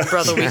the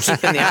brother we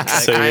keep in the attic.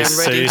 So I you're, am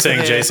ready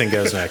saying to hear- Jason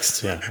goes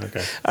next? Yeah.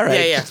 Okay. All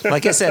right. Yeah.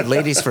 Like I said,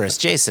 ladies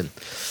first. Jason.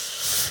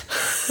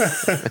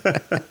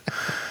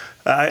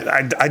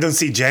 I don't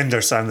see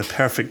gender, so I'm the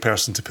perfect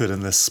person to put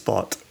in this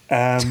spot.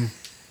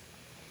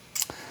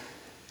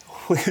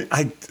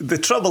 The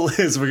trouble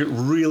is we're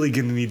really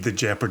going to need the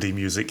Jeopardy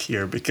music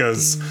here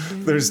because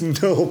there's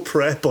no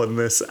prep on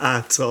this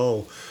at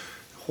all.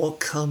 What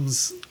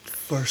comes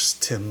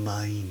first to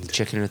mind?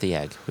 Chicken or the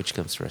egg? Which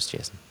comes first,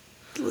 Jason?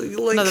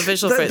 Like, No, the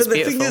visual for it's but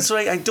the thing beautiful. is,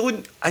 right,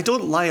 I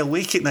don't lie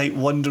awake at night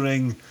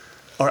wondering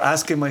or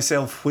asking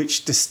myself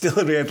which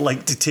distillery I'd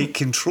like to take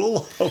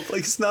control of.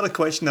 Like, it's not a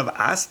question I've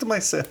asked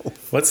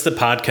myself. What's the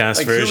podcast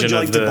Like, who would version you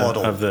of like to the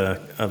bottle?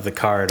 of the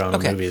card on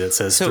Okay. the movie that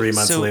says So- 3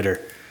 months so- later?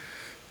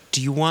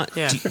 Do you want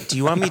Yeah. do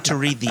you want me to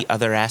read the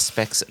other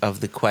aspects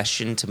of the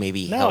question to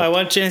maybe No, help? I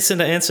want Jason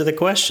to answer the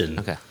question.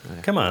 Okay.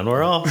 Come on,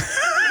 we're all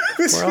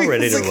This We're all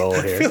ready feels to roll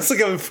here. It feels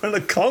like I'm in front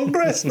of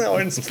Congress now,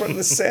 or in front of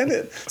the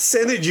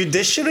Senate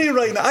Judiciary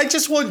right now. I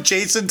just want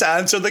Jason to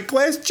answer the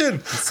question.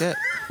 That's it.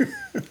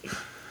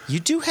 You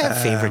do have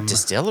favorite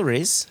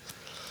distilleries.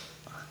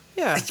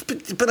 Yeah.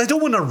 But I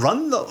don't want to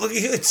run them.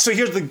 So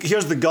here's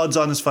the God's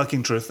honest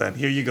fucking truth then.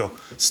 Here you go.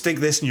 Stick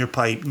this in your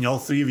pipe and all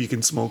 3 of you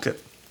can smoke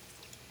it.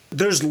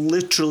 There's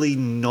literally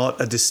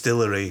not a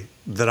distillery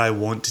that I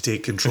want to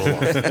take control of.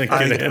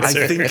 Good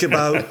answer.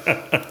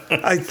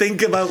 I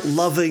think about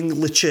loving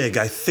Lichig.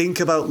 I think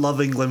about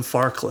loving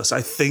Glenfarclas.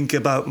 I think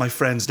about my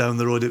friends down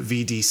the road at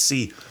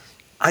VDC.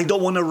 I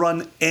don't want to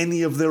run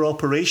any of their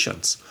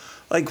operations.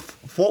 Like,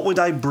 what would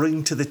I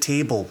bring to the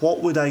table?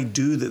 What would I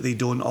do that they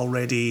don't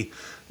already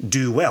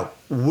do well?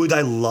 Would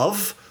I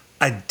love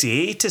a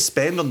day to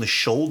spend on the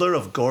shoulder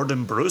of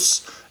Gordon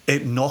Bruce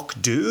at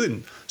Knockdhu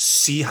and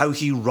see how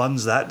he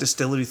runs that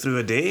distillery through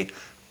a day?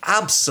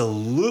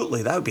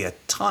 Absolutely, that would be a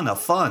ton of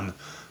fun.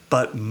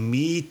 But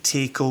me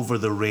take over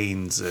the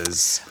reins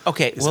is a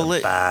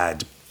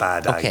bad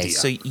idea. Okay,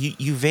 so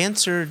you've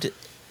answered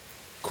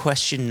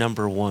question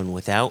number one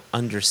without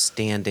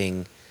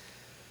understanding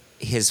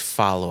his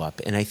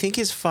follow-up. And I think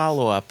his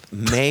follow-up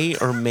may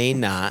or may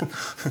not in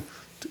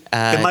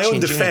my own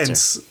change your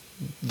defense,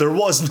 there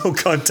was no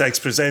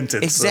context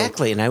presented.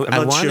 Exactly, so and I I'm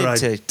not wanted sure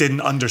to I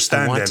didn't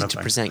understand I wanted anything. to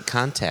present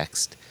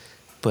context,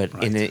 but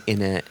Right.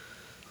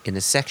 in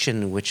a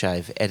section in which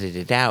I've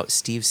edited out,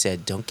 Steve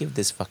said, "Don't give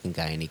this fucking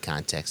guy any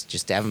context.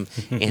 Just have him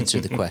answer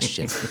the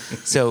question."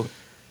 So,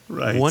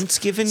 Right. once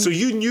given, So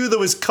you knew there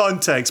was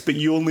context, but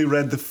you only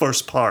read the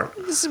first part.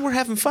 we're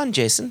having fun,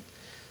 Jason.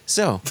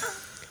 So,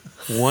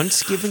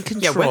 once given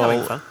Yeah, we're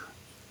having control,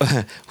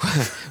 fun.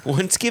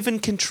 once given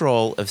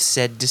control of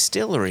said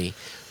distillery,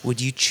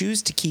 would you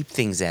choose to keep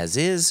things as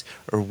is,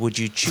 or would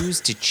you choose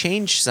to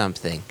change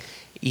something,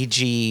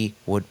 e.g.,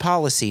 wood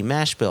policy,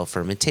 mash bill,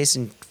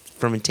 fermentation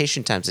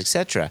times,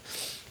 etc.?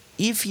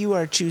 If you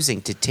are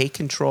choosing to take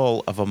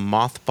control of a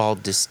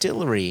mothballed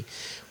distillery,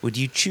 would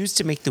you choose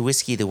to make the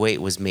whiskey the way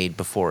it was made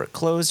before it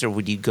closed, or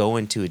would you go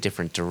into a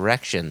different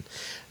direction?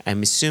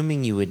 I'm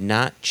assuming you would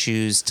not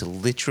choose to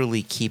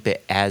literally keep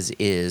it as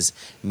is,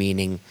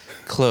 meaning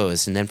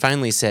closed. And then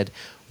finally said,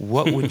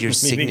 what would your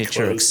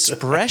signature closed.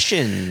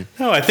 expression?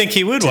 No, I think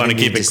he would To want to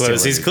the keep new it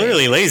closed. He's distillery.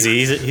 clearly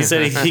lazy. He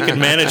said he could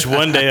manage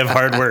one day of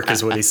hard work,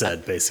 is what he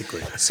said,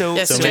 basically. So,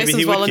 Yes, So maybe he Jason's would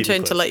keep it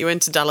volunteering to closed. let you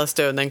into Dallas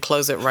Do and then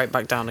close it right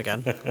back down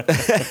again.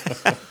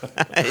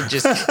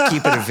 just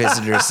keep it a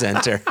visitor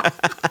center.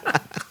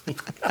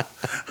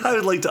 I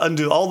would like to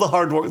undo all the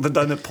hard work they've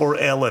done at Port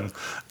Ellen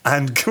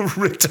and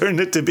return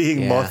it to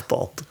being Yeah.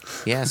 mothballed.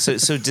 Yeah.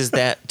 So does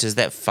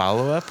that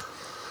follow up?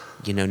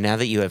 You know, now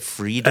that you have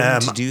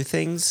freedom to do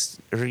things,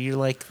 or you're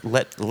like,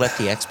 let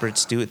the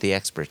experts do what the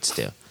experts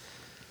do.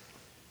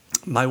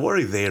 My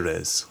worry there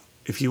is,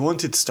 if you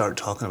wanted to start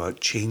talking about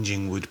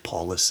changing wood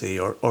policy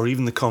or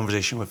even the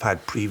conversation we've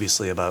had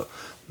previously about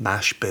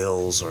mash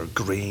bills or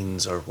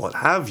grains or what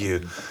have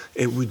you,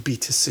 it would be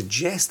to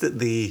suggest that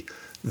they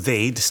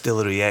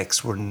Distillery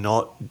X, were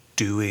not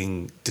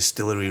doing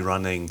distillery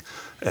running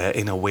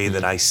in a way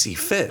that I see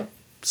fit.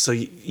 So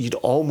you'd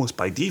almost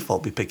by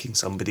default be picking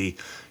somebody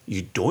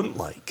you don't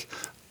like.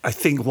 I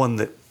think one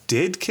that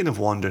did kind of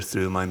wander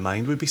through my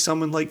mind would be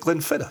someone like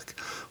Glenfiddich.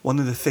 One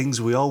of the things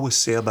we always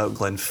say about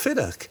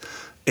Glenfiddich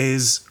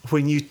is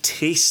when you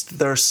taste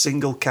their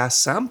single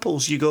cask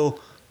samples, you go,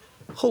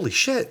 holy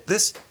shit,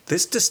 this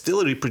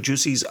distillery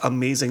produces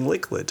amazing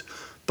liquid.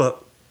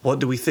 But what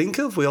do we think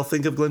of? We all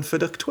think of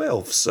Glenfiddich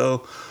 12.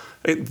 So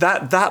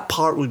that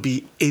part would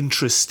be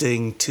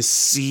interesting to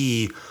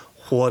see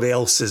what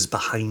else is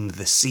behind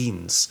the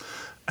scenes.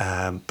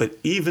 But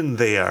even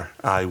there,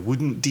 I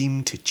wouldn't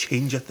deem to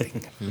change a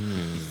thing.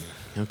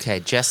 Okay,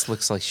 Jess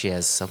looks like she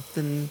has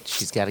something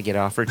she's got to get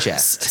off her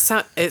chest.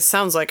 It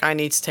sounds like I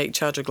need to take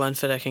charge of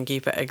Glenfiddich and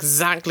keep it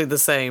exactly the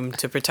same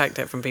to protect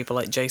it from people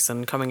like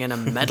Jason coming in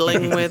and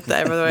meddling with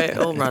the way it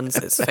all runs.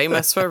 It's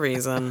famous for a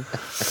reason.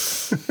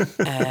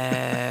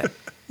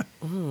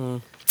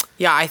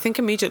 Yeah, I think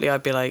immediately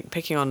I'd be like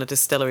picking on a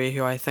distillery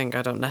who I think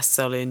I don't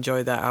necessarily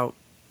enjoy their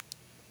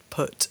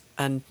output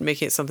and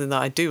making it something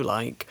that I do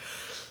like.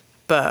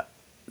 But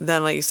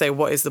then, like you say,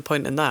 what is the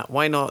point in that?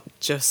 Why not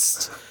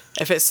just...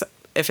 If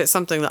it's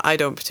something that I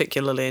don't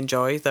particularly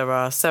enjoy, there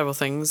are several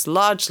things.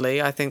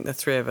 Largely, I think the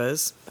three of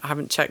us, I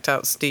haven't checked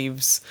out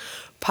Steve's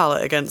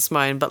palate against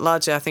mine, but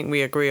largely I think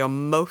we agree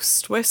on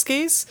most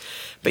whiskies.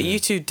 But you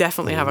two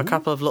definitely have a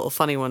couple of little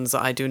funny ones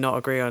that I do not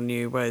agree on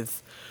you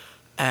with.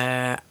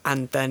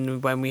 And then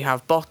when we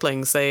have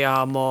bottlings, they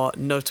are more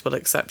notable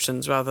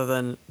exceptions rather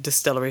than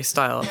distillery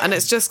style. And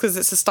it's just because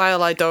it's a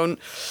style I don't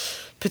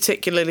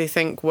particularly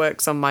think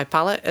works on my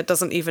palate. It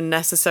doesn't even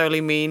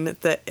necessarily mean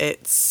that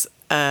it's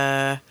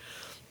one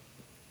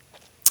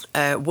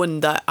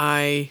that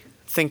I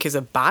think is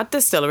a bad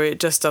distillery. It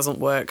just doesn't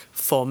work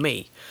for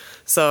me.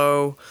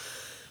 So,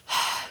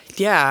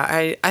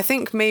 yeah, I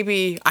think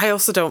maybe I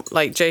also don't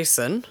like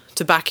Jason,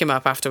 to back him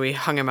up after we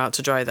hung him out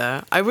to dry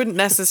there. I wouldn't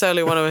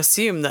necessarily want to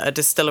assume that a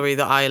distillery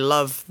that I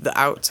love the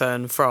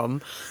outturn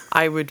from,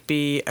 I would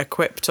be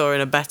equipped or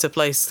in a better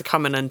place to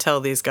come in and tell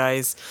these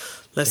guys,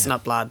 listen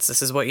up, lads,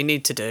 this is what you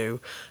need to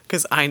do,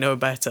 because I know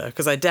better.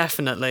 Because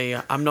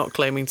I'm not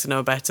claiming to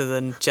know better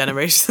than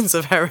generations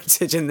of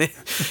heritage in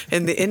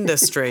the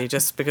industry,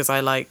 just because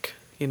I like,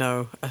 you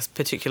know, a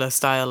particular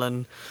style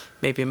and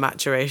maybe a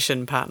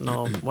maturation pattern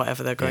or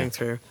whatever they're going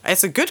through?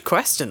 It's a good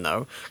question,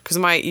 though, because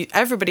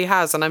everybody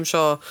has, and I'm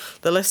sure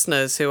the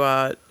listeners who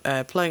are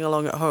playing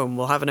along at home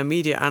will have an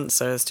immediate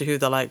answer as to who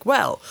they're like,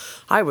 well,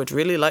 I would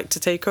really like to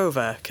take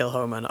over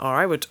Kilhoman, or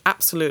I would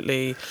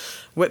absolutely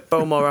whip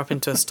Bowmore up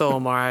into a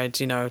storm, or I'd,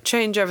 you know,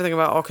 change everything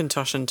about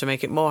Auchentoshan to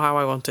make it more how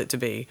I want it to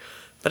be.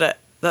 But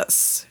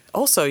that's...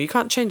 Also, you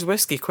can't change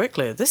whiskey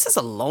quickly. This is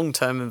a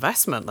long-term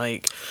investment.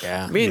 Like,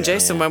 me and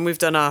Jason, when we've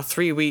done our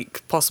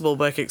 3-week possible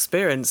work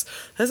experience,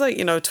 there's like,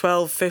 you know,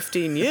 12,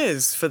 15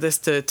 years for this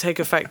to take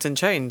effect and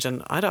change.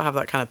 And I don't have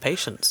that kind of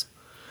patience.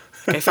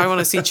 If I want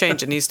to see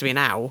change, it needs to be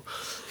now.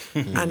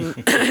 And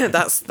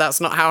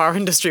that's not how our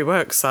industry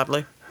works,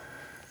 sadly.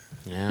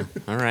 Yeah.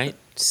 All right.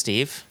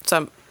 Steve?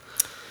 So,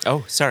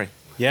 Oh, sorry.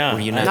 Yeah. Were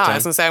you no, not I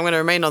was going to say I'm going to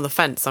remain on the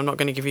fence. I'm not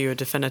going to give you a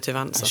definitive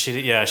answer.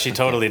 She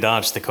totally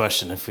dodged the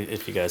question.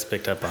 If you guys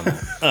picked up on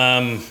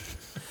that,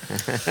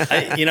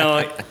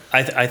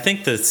 I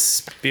think the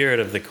spirit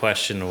of the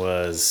question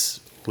was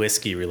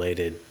whiskey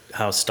related,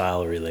 house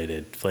style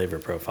related, flavor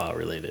profile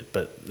related.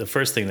 But the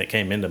first thing that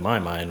came into my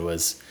mind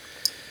was,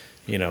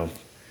 you know,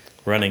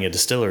 running a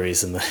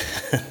distilleries and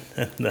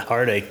the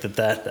heartache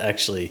that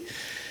actually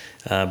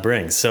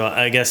brings. So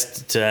I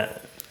guess to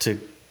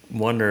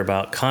wonder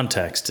about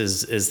context.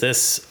 Is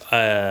this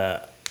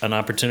an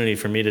opportunity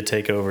for me to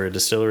take over a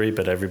distillery,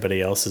 but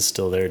everybody else is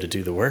still there to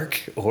do the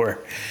work, or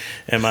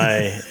am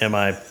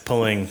I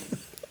pulling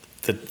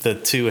the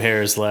 2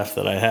 hairs left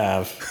that I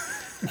have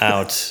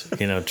out?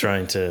 You know,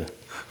 trying to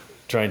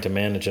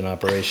manage an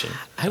operation.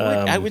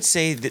 I would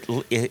say that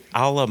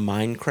a la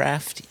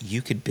Minecraft,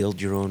 you could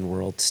build your own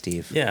world,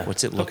 Steve. Yeah.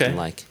 What's it looking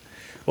like?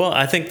 Well,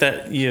 I think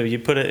that you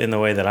put it in the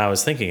way that I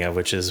was thinking of,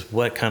 which is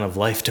what kind of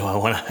life do I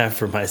want to have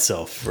for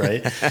myself,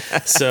 right?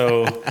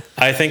 So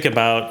I think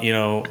about, you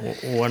know,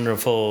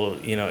 wonderful,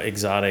 you know,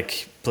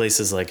 exotic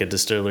places like a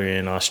distillery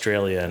in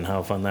Australia and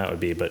how fun that would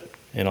be. But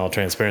in all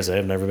transparency,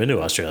 I've never been to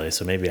Australia,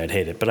 so maybe I'd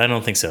hate it. But I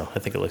don't think so. I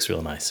think it looks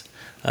real nice.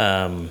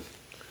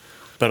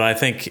 But I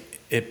think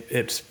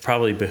it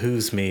probably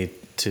behooves me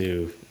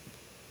to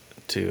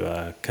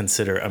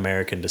consider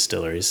American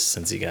distilleries,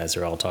 since you guys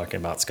are all talking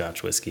about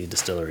Scotch whiskey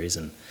distilleries,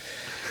 and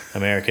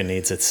America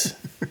needs its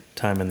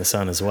time in the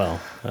sun as well,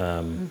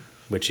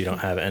 which you don't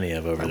have any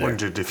of over there. I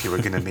wondered if you were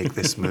going to make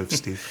this move,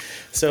 Steve.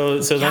 So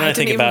then I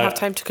think didn't even about... have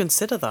time to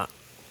consider that.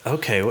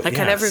 Okay. Well, Like,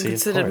 I never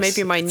considered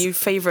maybe my new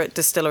favourite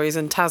distilleries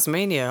in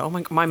Tasmania. Oh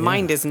my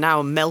mind is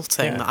now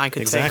melting that I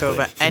could take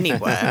over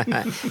anywhere.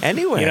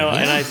 Anywhere. You know,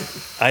 and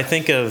I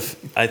think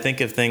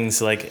of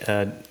things like...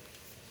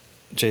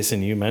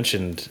 Jason, you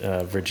mentioned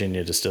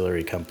Virginia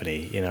Distillery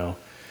Company. You know,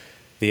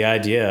 the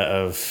idea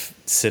of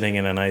sitting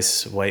in a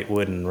nice white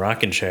wooden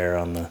rocking chair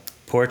on the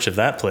porch of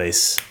that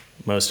place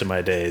most of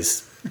my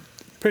days,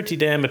 pretty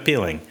damn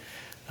appealing.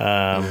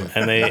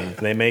 And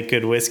they make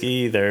good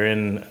whiskey. They're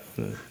in,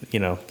 you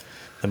know,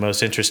 the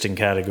most interesting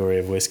category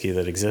of whiskey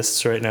that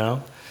exists right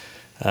now.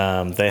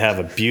 They have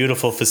a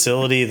beautiful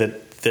facility that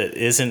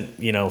isn't,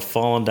 you know,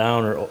 fallen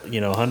down or,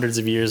 you know, hundreds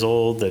of years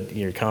old, that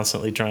you're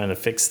constantly trying to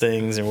fix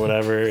things or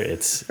whatever.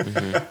 It's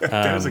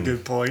That's a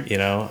good point. You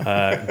know,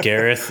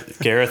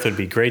 Gareth would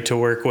be great to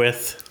work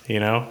with, you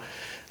know.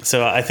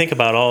 So I think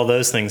about all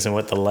those things and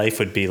what the life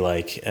would be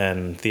like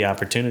and the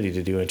opportunity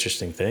to do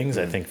interesting things.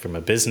 I think from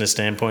a business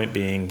standpoint,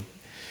 being,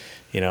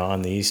 you know,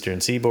 on the Eastern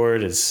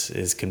Seaboard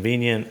is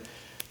convenient.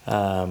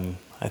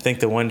 I think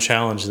the one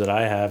challenge that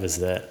I have is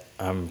that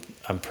I'm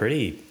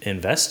pretty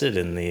invested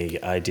in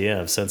the idea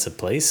of sense of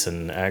place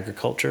and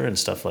agriculture and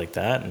stuff like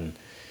that, and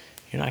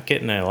you're not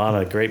getting a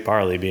lot of great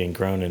barley being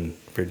grown in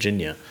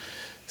Virginia.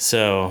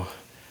 So,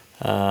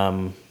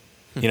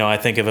 you know, I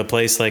think of a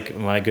place like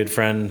my good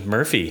friend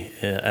Murphy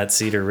at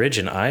Cedar Ridge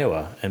in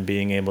Iowa, and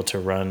being able to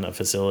run a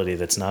facility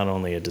that's not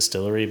only a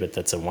distillery, but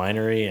that's a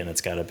winery, and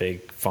it's got a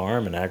big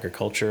farm and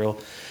agricultural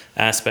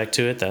aspect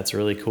to it. That's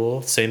really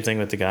cool. Same thing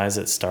with the guys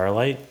at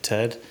Starlight,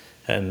 Ted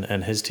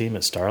and his team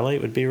at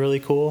Starlight would be really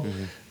cool.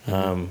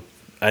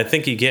 I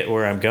think you get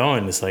where I'm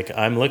going. It's like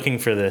I'm looking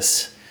for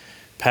this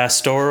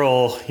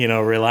pastoral, you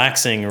know,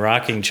 relaxing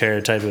rocking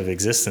chair type of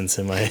existence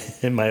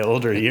in my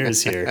older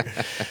years here,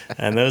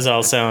 and those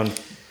all sound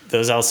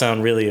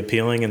really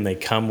appealing, and they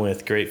come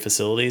with great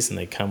facilities, and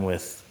they come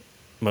with,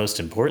 most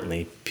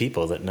importantly,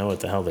 people that know what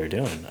the hell they're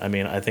doing. I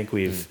mean, I think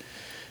we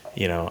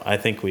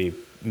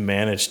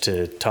managed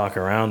to talk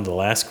around the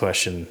last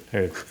question,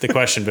 or the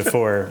question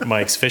before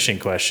Mike's fishing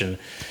question,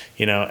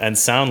 you know, and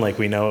sound like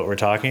we know what we're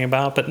talking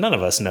about, but none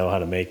of us know how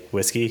to make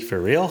whiskey for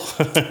real,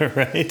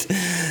 right?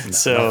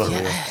 So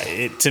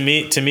to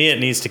me, it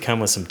needs to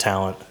come with some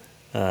talent,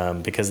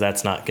 because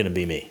that's not going to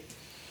be me.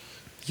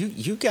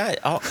 You got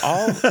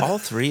all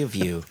 3 of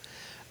you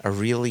are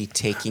really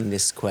taking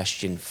this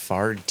question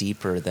far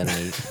deeper than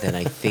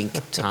I think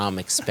Tom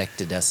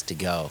expected us to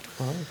go.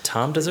 Well,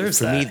 Tom deserves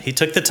that. He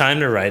took the time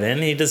to write in.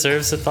 He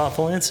deserves a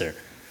thoughtful answer.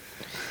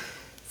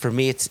 For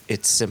me,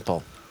 it's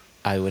simple.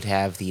 I would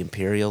have the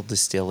Imperial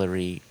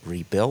Distillery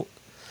rebuilt.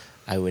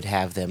 I would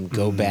have them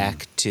go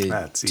back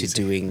to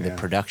doing the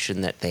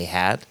production that they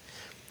had.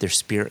 Their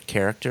spirit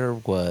character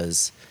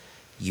was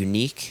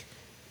unique.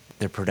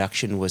 Their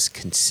production was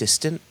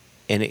consistent,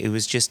 and it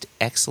was just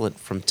excellent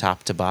from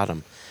top to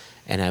bottom.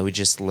 And I would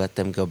just let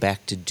them go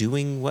back to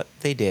doing what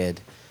they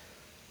did.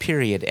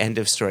 Period. End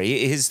of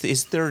story.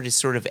 His third is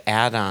sort of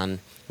add-on,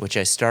 which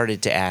I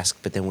started to ask,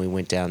 but then we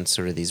went down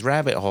sort of these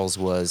rabbit holes,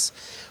 was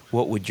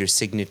what would your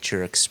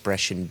signature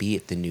expression be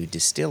at the new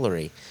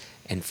distillery?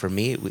 And for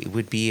me, it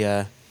would be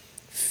a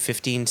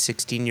 15,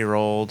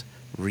 16-year-old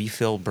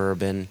refill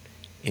bourbon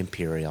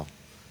imperial.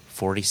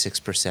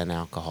 46%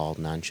 alcohol,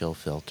 non-chill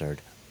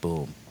filtered.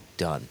 Boom.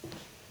 Done.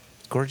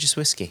 Gorgeous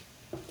whiskey.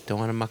 Don't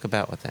want to muck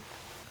about with it.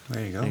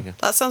 There you go. There you go.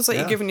 That sounds like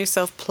Yeah. you're giving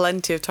yourself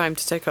plenty of time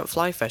to take up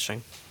fly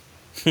fishing.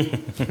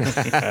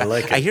 I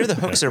like it. I hear the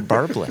hooks are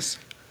barbless.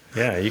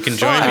 Yeah, you can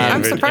join Oh, me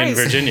I'm in surprised.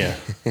 Virginia.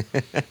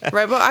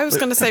 Right, but I was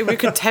going to say we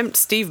could tempt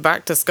Steve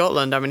back to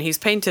Scotland. I mean, he's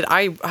painted.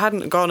 I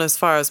hadn't gone as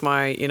far as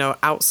my,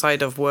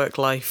 outside of work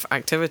life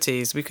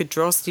activities. We could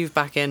draw Steve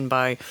back in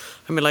by,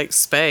 like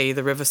Spey,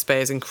 the River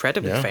Spey is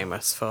incredibly Yeah.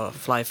 famous for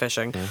fly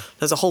fishing.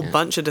 There's a whole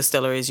bunch of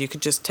distilleries. You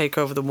could just take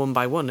over them one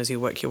by one as you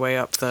work your way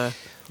up the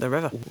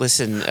river.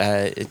 Listen,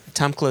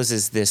 Tom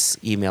closes this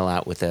email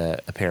out with a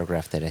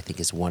paragraph that I think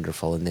is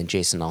wonderful. And then,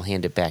 Jason, I'll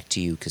hand it back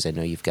to you because I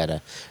know you've got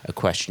a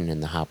question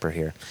in the hopper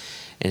here.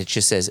 And it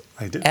just says,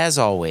 I do. as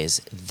always,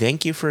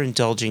 thank you for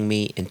indulging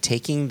me and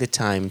taking the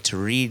time to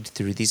read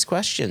through these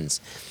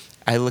questions.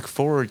 I look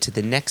forward to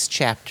the next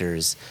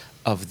chapters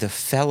of the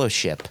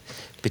fellowship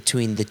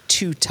between the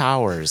two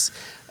towers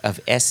of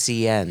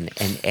SCN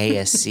and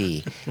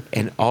ASC,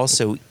 and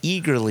also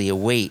eagerly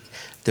await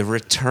the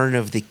return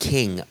of the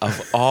king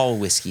of all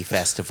whiskey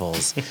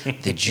festivals,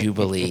 the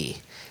Jubilee.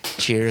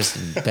 Cheers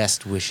and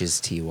best wishes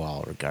to you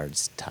all.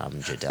 Regards,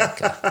 Tom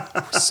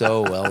Jadelka.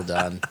 So well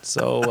done.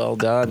 So well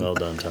done. Well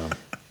done, Tom.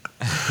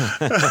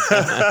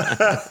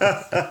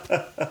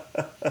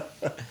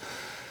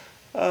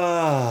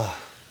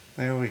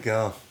 There we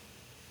go.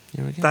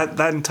 Here we go.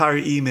 That entire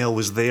email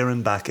was there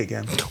and back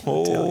again.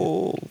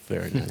 Oh,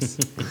 very nice.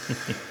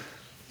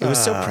 It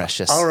was so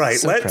precious. All right,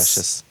 so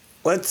precious.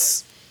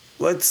 let's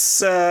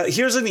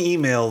here's an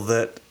email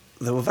that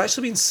we've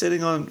actually been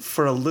sitting on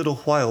for a little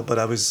while, but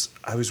I was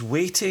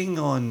waiting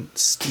on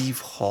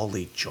Steve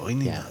Hawley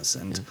joining us,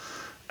 and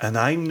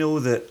I know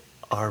that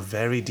our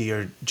very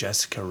dear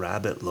Jessica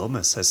Rabbit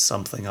Lomas has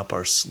something up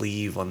our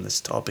sleeve on this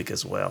topic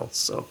as well.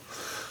 So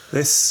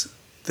this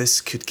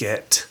could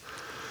get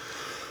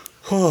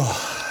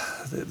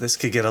this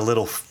could get a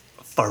little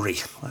furry.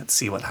 Let's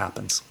see what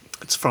happens.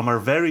 It's from our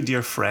very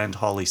dear friend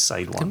Holly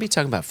Sidewalk. Can we be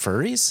talking about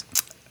furries?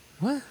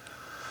 What?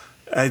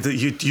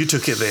 You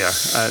took it there.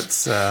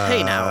 It's,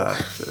 Hey now.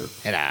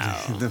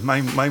 Hello.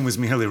 Mine was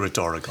merely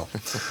rhetorical.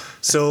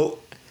 So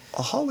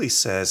Holly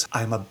says,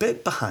 I'm a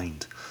bit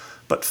behind,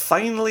 but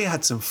finally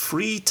had some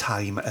free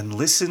time and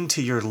listened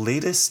to your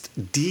latest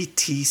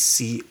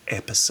DTC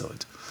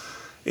episode.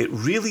 It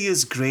really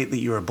is great that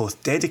you are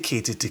both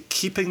dedicated to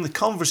keeping the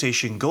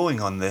conversation going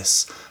on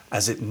this,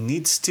 as it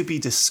needs to be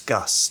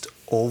discussed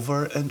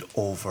over and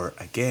over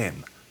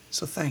again.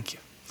 So thank you.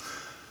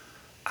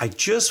 I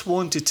just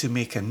wanted to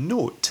make a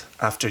note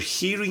after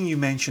hearing you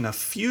mention a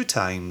few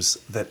times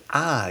that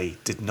I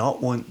did not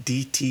want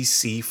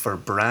DTC for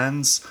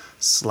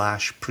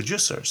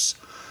brands/producers.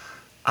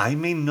 I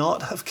may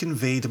not have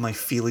conveyed my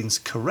feelings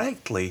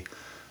correctly,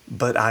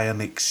 but I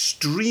am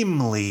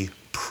extremely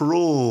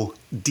pro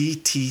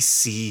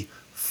DTC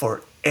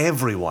for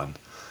everyone.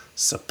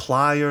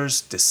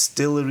 Suppliers,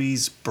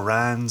 distilleries,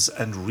 brands,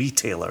 and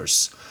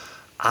retailers.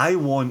 I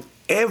want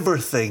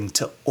everything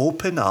to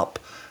open up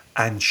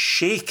and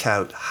shake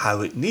out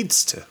how it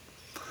needs to.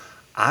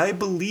 I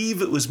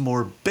believe it was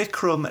more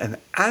Bikram and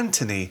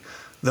Anthony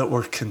that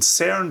were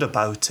concerned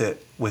about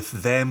it,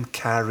 with them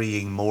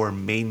carrying more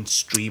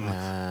mainstream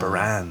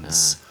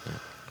brands.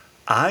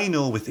 I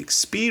know with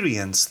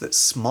experience that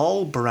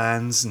small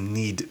brands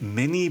need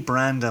mini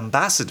brand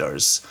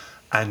ambassadors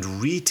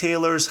and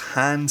retailers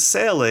hand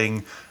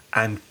selling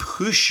and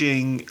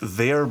pushing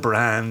their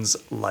brands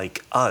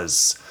like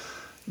us.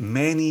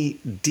 Many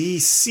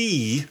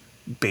DC-based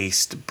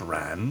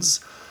brands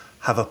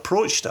have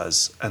approached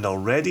us and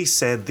already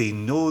said they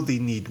know they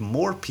need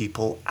more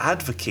people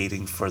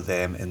advocating for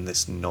them in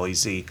this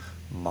noisy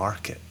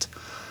market.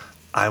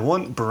 I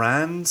want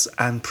brands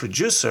and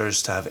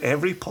producers to have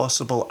every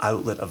possible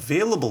outlet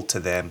available to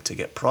them to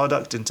get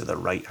product into the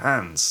right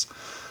hands.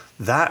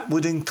 That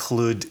would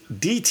include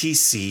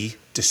DTC,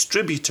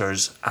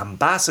 distributors,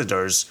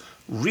 ambassadors,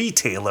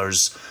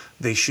 retailers.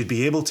 They should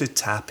be able to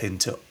tap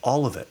into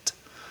all of it.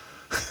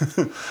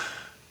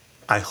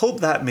 I hope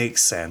that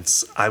makes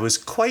sense. I was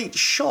quite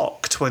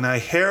shocked when I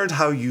heard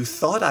how you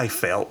thought I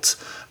felt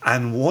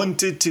and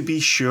wanted to be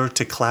sure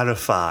to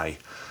clarify.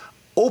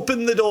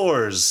 Open the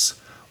doors.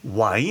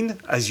 Wine,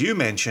 as you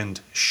mentioned,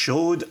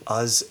 showed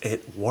us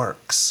it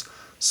works.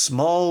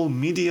 Small,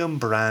 medium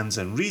brands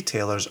and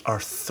retailers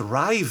are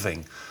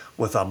thriving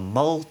with a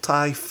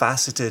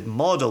multifaceted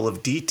model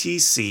of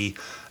DTC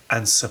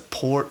and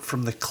support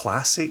from the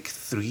classic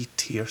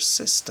 3-tier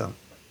system.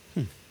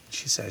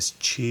 She says,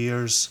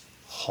 cheers,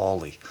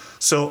 Holly.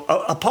 So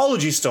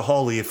apologies to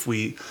Holly if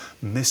we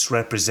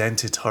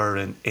misrepresented her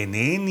in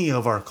any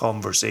of our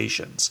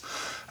conversations.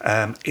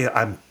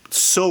 I'm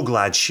so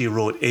glad she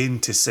wrote in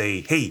to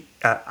say, hey,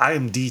 I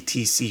am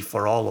DTC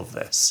for all of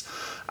this.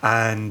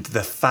 And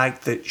the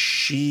fact that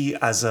she,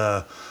 as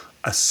a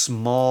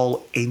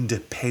small,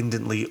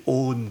 independently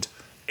owned,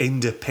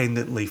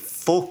 independently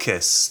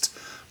focused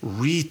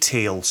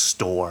retail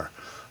store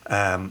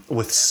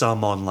with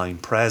some online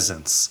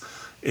presence,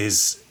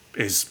 is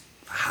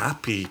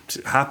happy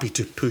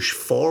to push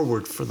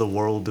forward for the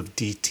world of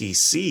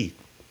DTC.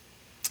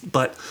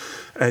 But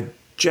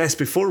Jess,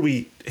 before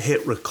we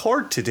hit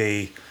record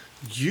today,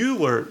 you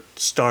were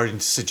starting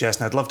to suggest,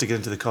 and I'd love to get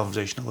into the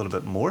conversation a little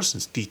bit more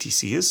since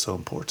DTC is so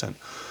important,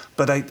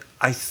 but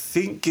I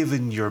think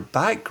given your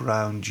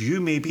background, you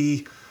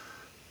maybe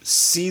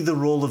see the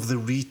role of the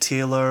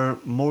retailer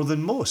more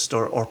than most,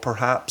 or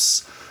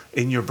perhaps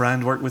in your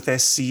brand work with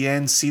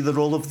SCN, see the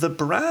role of the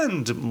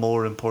brand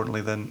more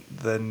importantly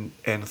than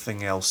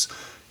anything else.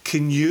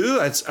 Can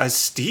you, as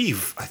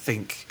Steve, I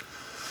think,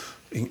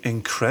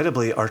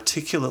 incredibly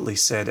articulately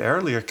said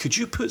earlier, could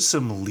you put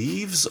some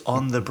leaves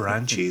on the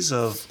branches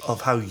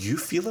of how you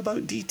feel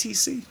about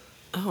DTC?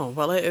 Oh,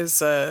 well, it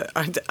is,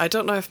 I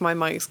don't know if my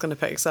mic's going to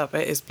pick this up.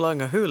 It is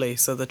blowing a hoolie,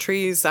 so the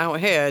trees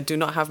out here do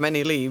not have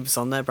many leaves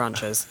on their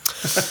branches.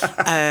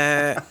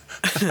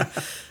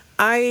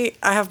 I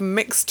have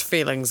mixed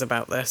feelings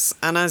about this.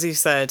 And as you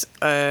said,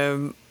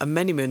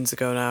 many moons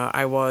ago now,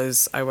 I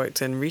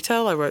worked in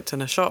retail, I worked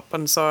in a shop,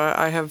 and so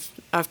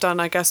I've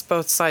done, I guess,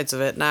 both sides of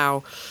it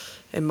now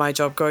in my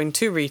job, going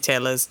to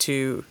retailers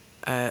to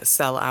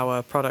sell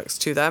our products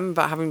to them,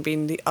 but having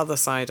been the other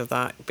side of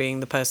that, being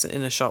the person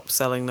in a shop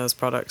selling those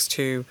products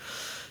to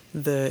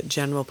the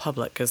general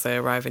public as they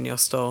arrive in your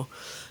store.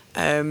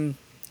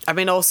 I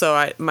mean,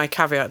 also, my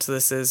caveat to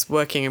this is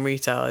working in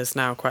retail is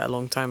now quite a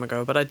long time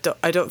ago, but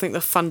I don't think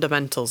the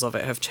fundamentals of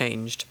it have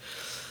changed.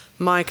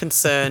 My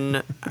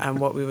concern, and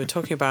what we were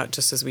talking about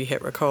just as we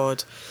hit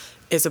record,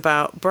 is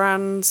about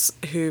brands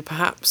who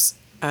perhaps,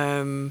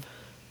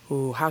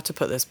 how to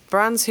put this,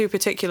 brands who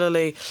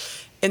particularly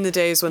in the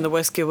days when the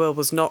whiskey world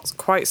was not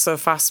quite so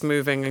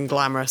fast-moving and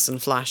glamorous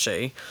and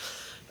flashy,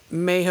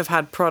 may have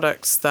had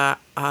products that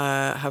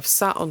have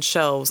sat on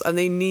shelves and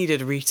they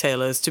needed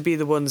retailers to be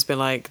the ones being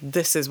like,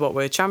 this is what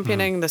we're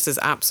championing, this is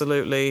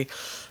absolutely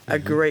a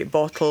great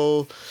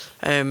bottle,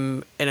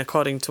 in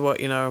according to what,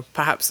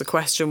 perhaps the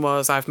question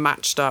was, I've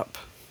matched up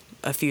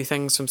a few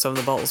things from some of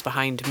the bottles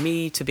behind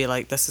me to be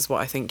like, this is what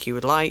I think you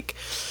would like.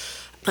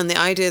 And the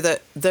idea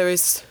that there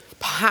is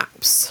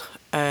perhaps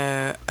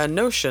a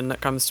notion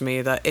that comes to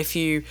me that if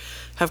you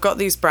have got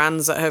these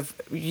brands that have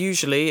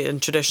usually and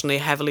traditionally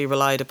heavily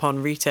relied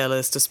upon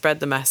retailers to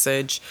spread the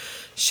message,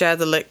 share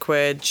the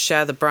liquid,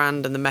 share the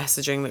brand and the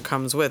messaging that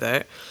comes with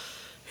it,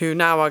 who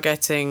now are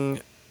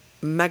getting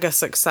mega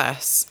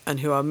success and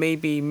who are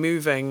maybe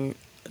moving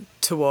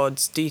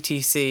towards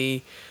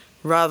DTC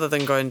rather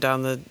than going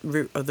down the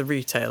route of the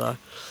retailer.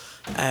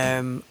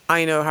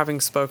 I know, having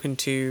spoken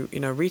to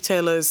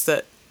retailers,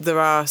 that there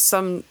are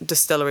some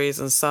distilleries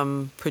and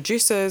some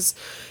producers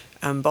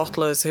and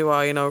bottlers who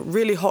are,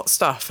 really hot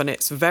stuff, and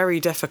it's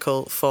very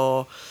difficult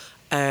for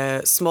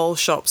small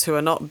shops who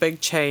are not big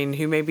chain,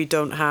 who maybe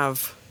don't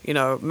have,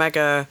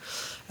 mega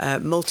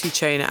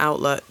multi-chain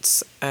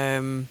outlets,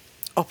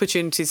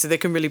 opportunities so they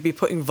can really be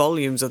putting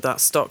volumes of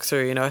that stock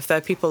through. If there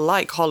are people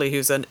like Holly,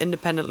 who's an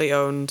independently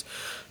owned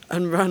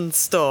and run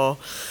store,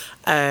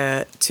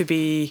 to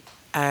be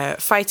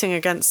fighting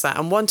against that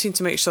and wanting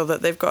to make sure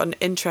that they've got an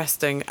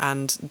interesting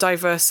and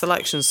diverse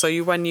selection. So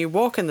when you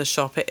walk in the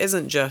shop, it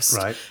isn't just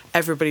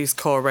everybody's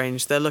core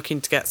range. They're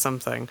looking to get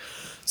something.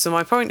 So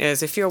my point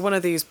is, if you're one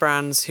of these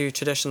brands who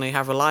traditionally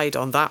have relied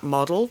on that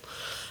model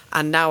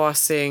and now are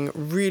seeing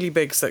really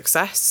big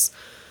success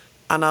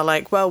and are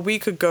like, well, we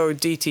could go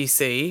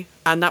DTC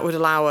and that would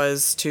allow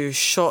us to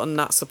shorten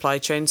that supply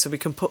chain so we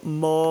can put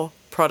more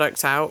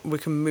product out, we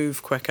can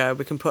move quicker,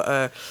 we can put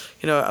a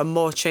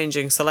more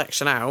changing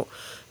selection out.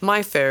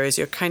 My fear is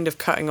you're kind of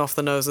cutting off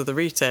the nose of the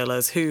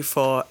retailers who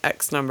for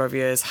X number of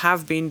years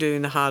have been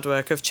doing the hard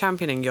work of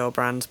championing your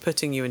brand,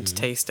 putting you into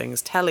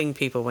tastings, telling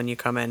people when you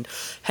come in,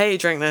 hey,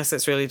 drink this,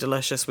 it's really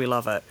delicious, we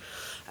love it.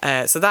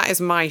 So that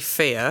is my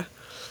fear,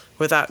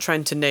 without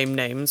trying to name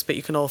names, but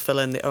you can all fill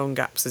in the own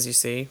gaps as you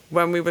see.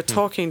 When we were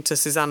talking to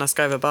Susanna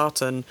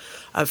Skyver-Barton,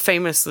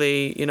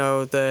 famously,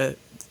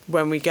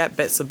 when we get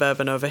bits of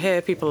bourbon over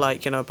here, people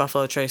like,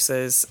 Buffalo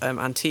Trace's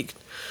antique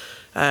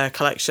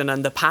collection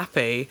and the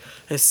Pappy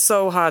is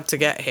so hard to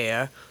get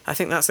here. I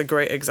think that's a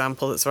great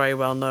example that's very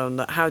well known,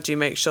 that how do you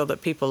make sure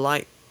that people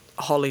like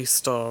Holly's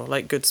store,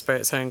 like Good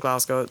Spirits here in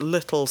Glasgow,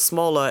 little,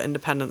 smaller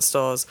independent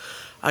stores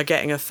are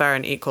getting a fair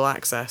and equal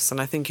access.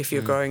 And I think if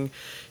you're going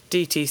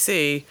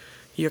DTC,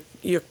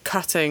 you're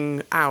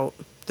cutting out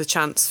the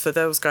chance for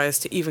those guys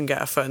to even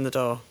get a foot in the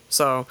door.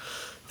 So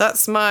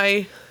that's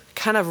my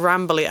kind of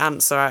rambly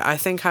answer. I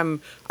think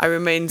I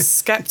remain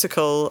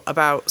skeptical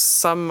about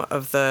some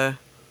of the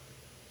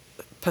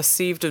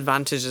perceived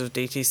advantages of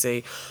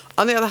DTC.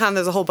 On the other hand,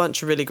 there's a whole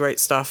bunch of really great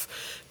stuff.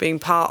 Being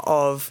part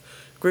of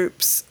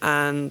groups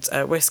and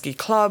whiskey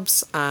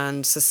clubs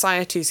and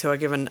societies who are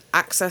given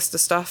access to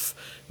stuff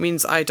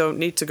means I don't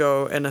need to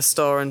go in a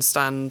store and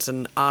stand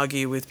and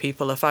argue with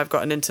people. If I've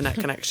got an internet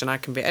connection, I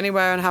can be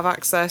anywhere and have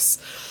access.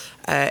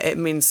 It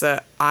means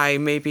that I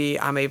maybe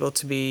am able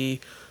to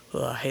be,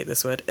 I hate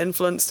this word,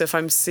 influenced. If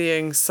I'm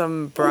seeing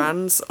some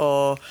brands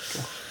or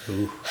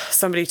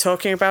somebody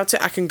talking about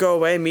it, I can go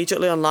away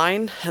immediately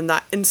online, and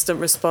that instant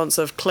response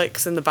of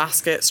clicks in the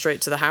basket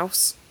straight to the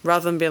house,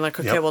 rather than being like,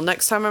 okay, well,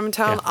 next time I'm in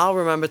town, I'll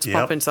remember to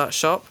pop into that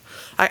shop.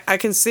 I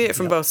can see it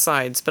from both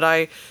sides, but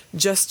I,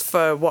 just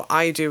for what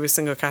I do with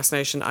Single Cast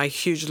Nation, I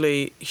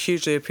hugely,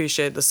 hugely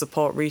appreciate the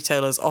support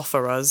retailers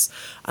offer us,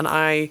 and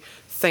I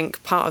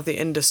think part of the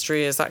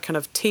industry is that kind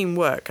of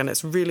teamwork, and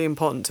it's really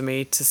important to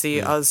me to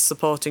see us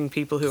supporting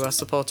people who are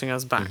supporting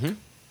us back.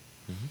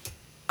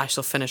 I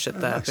shall finish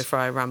it there before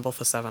I ramble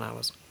for 7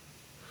 hours.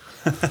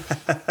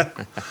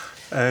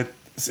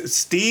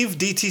 Steve,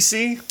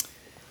 DTC?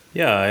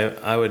 Yeah,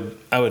 I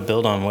would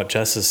build on what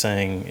Jess is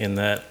saying, in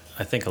that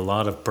I think a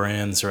lot of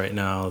brands right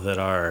now that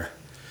are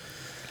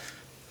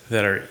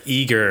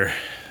eager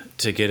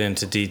to get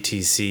into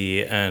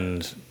DTC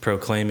and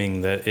proclaiming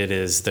that it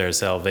is their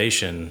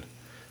salvation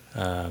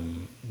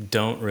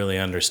don't really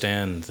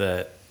understand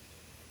that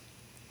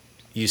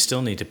you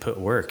still need to put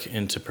work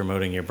into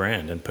promoting your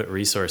brand and put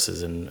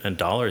resources and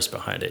dollars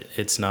behind it.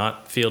 It's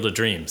not Field of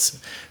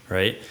Dreams,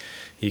 right?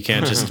 You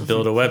can't just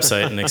build a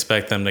website and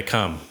expect them to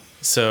come.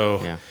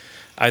 So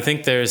I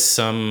think there's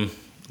some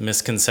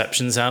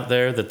misconceptions out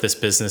there that this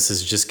business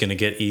is just going to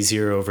get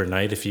easier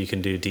overnight if you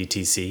can do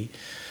DTC.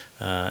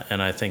 And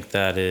I think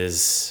that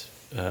is,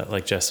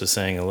 like Jess was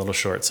saying, a little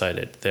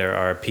short-sighted. There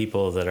are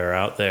people that are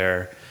out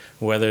there,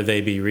 whether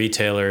they be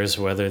retailers,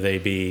 whether they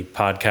be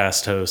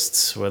podcast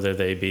hosts, whether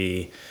they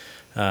be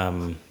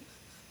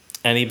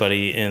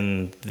anybody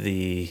in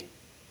the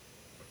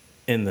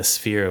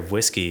sphere of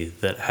whiskey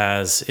that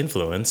has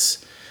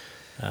influence.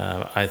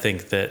 I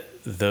think that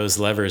those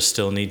levers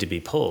still need to be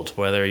pulled,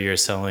 whether you're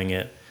selling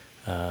it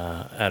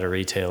at a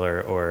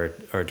retailer or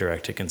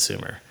direct to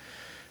consumer.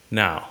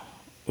 Now,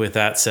 with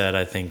that said,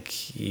 I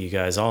think you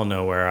guys all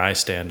know where I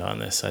stand on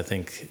this. I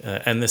think,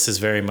 and this is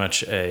very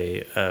much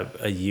a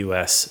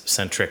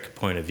U.S.-centric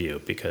point of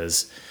view,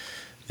 because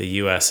the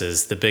U.S.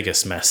 is the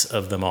biggest mess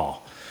of them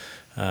all.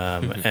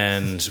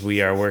 And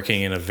we are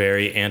working in a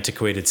very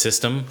antiquated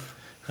system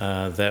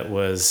that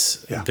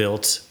was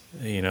built,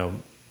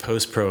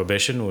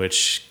 post-prohibition,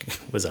 which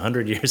was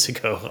 100 years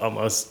ago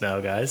almost now,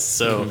 guys.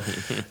 So,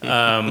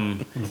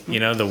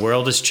 the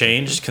world has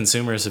changed.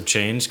 Consumers have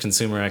changed.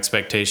 Consumer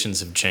expectations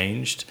have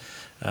changed.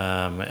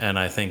 And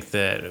I think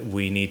that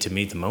we need to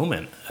meet the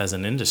moment as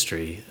an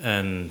industry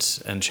and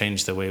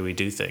change the way we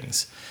do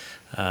things.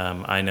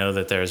 I know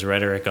that there's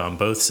rhetoric on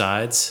both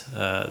sides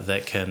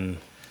that can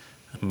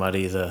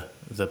muddy the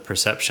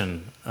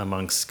perception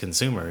amongst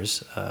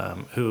consumers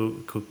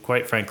who,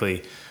 quite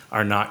frankly,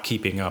 are not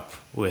keeping up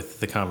with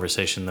the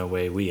conversation the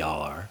way we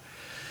all are.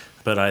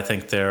 But I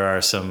think there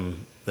are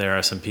some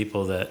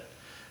people that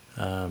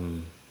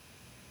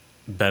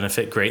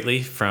benefit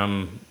greatly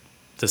from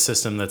the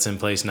system that's in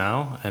place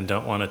now and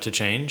don't want it to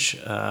change.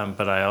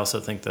 But I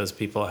also think those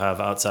people have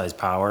outsized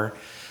power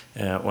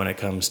when it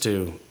comes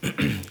to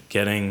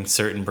getting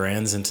certain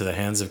brands into the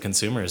hands of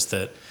consumers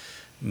that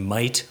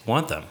might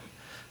want them.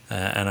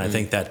 And I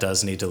think that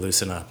does need to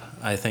loosen up.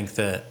 I think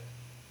that,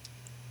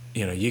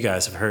 you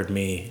guys have heard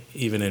me,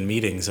 even in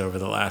meetings over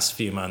the last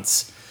few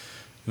months,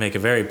 make a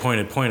very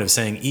pointed point of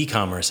saying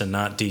e-commerce and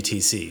not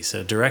DTC.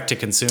 So direct to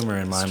consumer,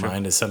 in my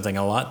mind, is something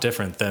a lot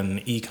different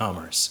than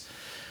e-commerce.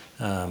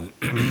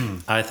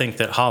 I think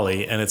that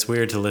Holly, and it's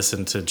weird to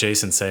listen to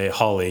Jason say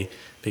Holly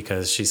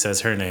because she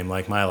says her name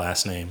like my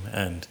last name.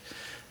 And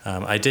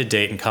I did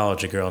date in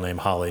college a girl named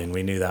Holly, and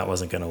we knew that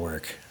wasn't going to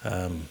work.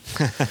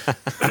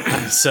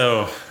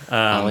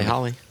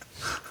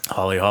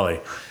 Holly.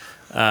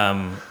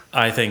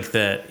 I think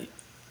that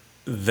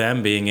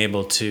them being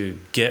able to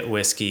get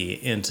whiskey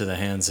into the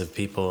hands of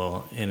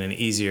people in an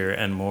easier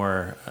and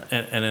more,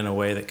 and in a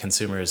way that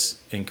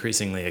consumers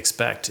increasingly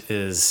expect,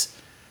 is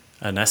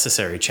a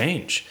necessary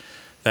change.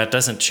 That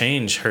doesn't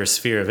change her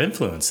sphere of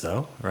influence,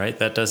 though, right?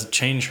 That doesn't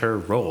change her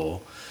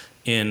role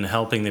in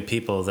helping the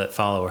people that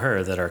follow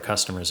her, that are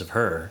customers of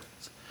her,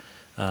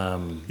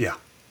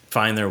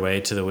 find their way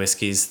to the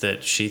whiskeys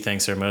that she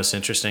thinks are most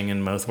interesting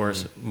and most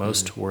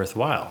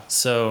worthwhile.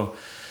 So,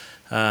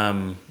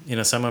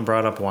 someone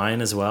brought up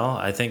wine as well.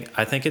 I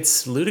think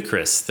it's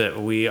ludicrous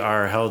that we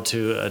are held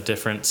to a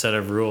different set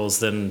of rules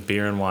than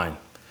beer and wine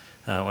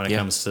when it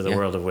comes to the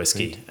world of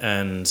whiskey. Right.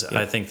 And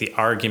I think the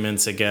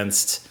arguments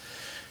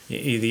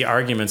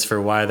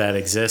for why that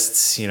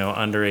exists,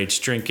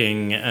 underage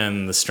drinking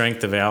and the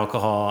strength of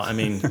alcohol, I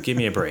mean, give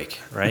me a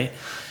break, right?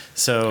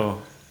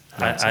 So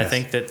I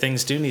think that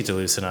things do need to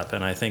loosen up,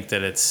 and I think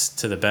that it's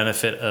to the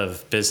benefit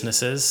of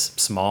businesses,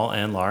 small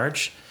and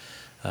large,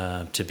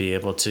 to be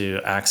able to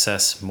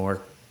access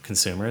more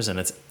consumers, and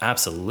it's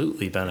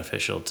absolutely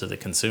beneficial to the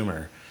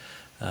consumer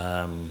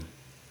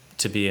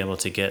to be able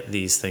to get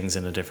these things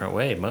in a different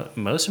way.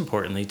 Most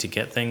importantly, to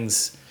get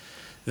things,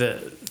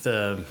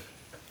 the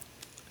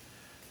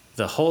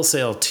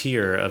wholesale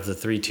tier of the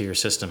 3-tier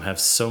system have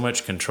so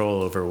much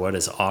control over what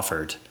is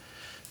offered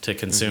to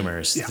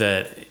consumers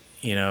that,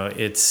 you know,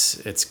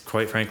 it's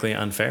quite frankly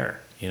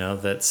unfair, you know,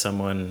 that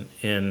someone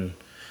in,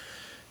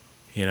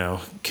 you know,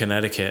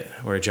 Connecticut,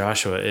 where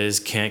Joshua is,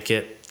 can't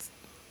get,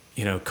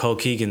 you know,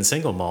 Colkegan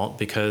single malt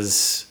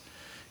because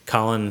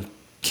Colin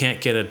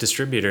can't get a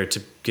distributor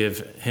to give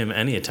him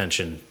any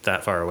attention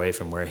that far away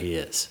from where he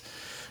is.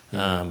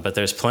 But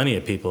there's plenty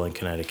of people in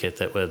Connecticut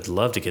that would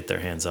love to get their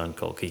hands on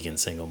Colkegan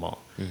single malt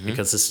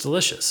because it's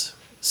delicious.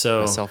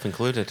 So Myself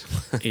included.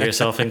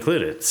 yourself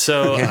included.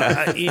 So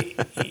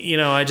you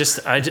know, I just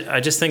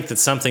think that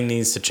something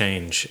needs to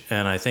change,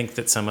 and I think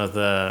that some of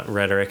the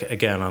rhetoric,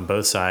 again, on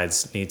both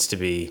sides, needs to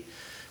be,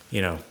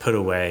 you know, put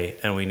away,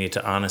 and we need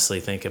to honestly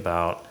think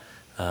about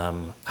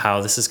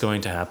how this is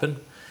going to happen.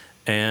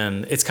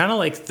 And it's kind of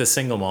like the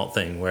single malt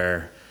thing,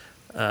 where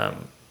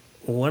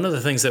one of the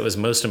things that was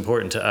most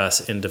important to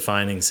us in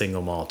defining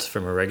single malt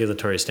from a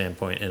regulatory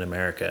standpoint in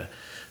America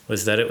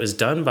was that it was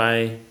done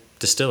by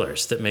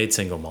distillers that made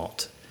single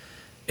malt.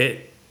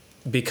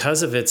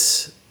 Because of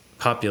its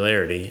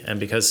popularity and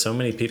because so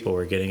many people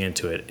were getting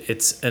into it,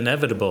 it's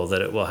inevitable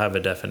that it will have a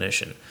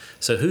definition.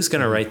 So who's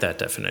going to write that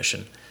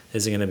definition?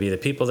 Is it going to be the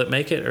people that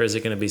make it, or is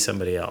it going to be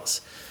somebody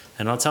else?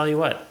 And I'll tell you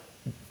what,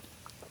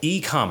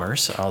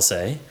 e-commerce, I'll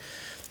say,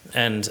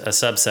 and a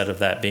subset of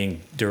that being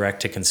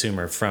direct to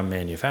consumer from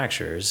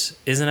manufacturers,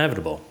 is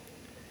inevitable.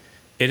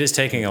 It is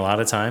taking a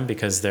lot of time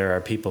because there are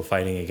people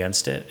fighting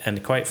against it.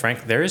 And quite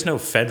frankly, there is no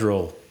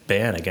federal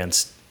ban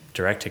against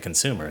direct to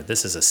consumer.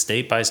 This is a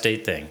state by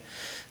state thing.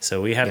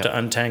 So we have to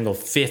untangle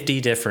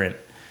 50 different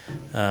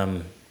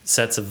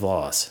sets of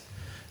laws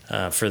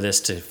for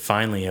this to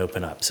finally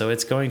open up. So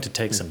it's going to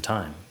take some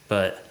time.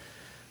 But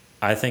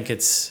I think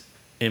it's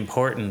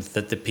important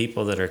that the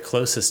people that are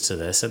closest to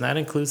this, and that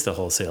includes the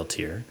wholesale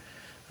tier,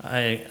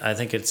 I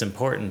think it's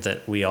important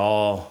that we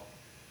all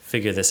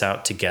figure this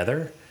out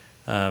together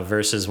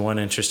versus one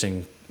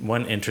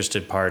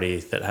interested party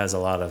that has a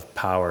lot of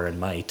power and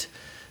might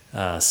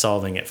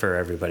solving it for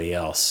everybody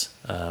else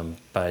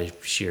by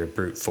sheer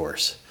brute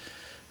force.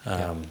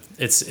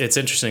 It's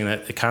interesting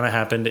that it kind of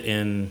happened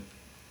in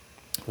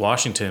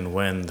Washington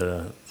when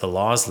the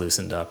laws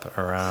loosened up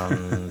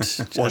around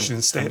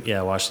Washington State.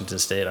 Washington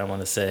State. I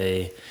want to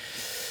say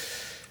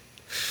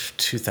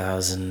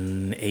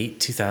 2008,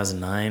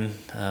 2009,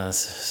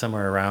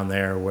 somewhere around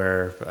there,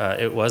 where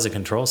it was a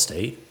control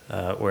state,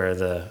 where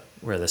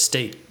the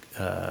state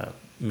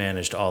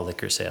managed all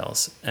liquor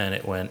sales, and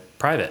it went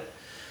private.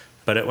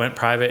 But it went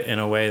private in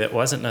a way that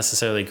wasn't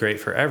necessarily great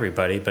for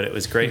everybody, but it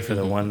was great for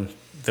the one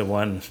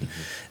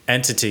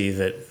entity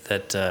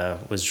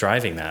that was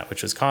driving that,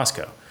 which was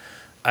Costco.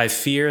 I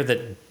fear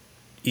that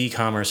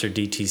e-commerce or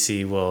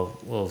DTC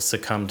will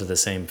succumb to the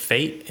same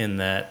fate, in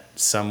that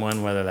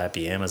someone, whether that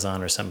be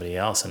Amazon or somebody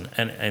else,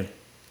 and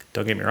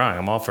don't get me wrong,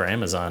 I'm all for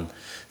Amazon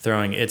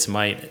throwing its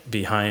might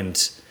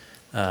behind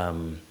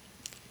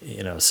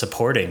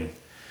supporting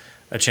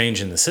a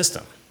change in the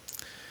system.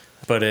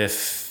 But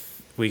if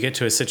we get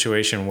to a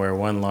situation where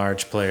one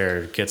large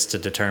player gets to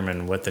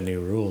determine what the new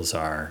rules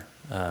are,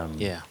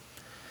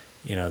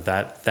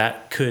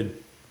 that could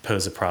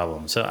pose a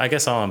problem. So I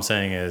guess all I'm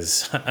saying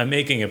is I'm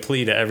making a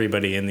plea to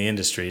everybody in the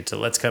industry to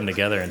let's come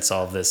together and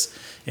solve this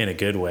in a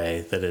good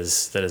way that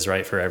is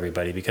right for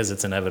everybody, because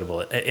it's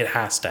inevitable. It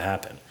has to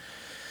happen.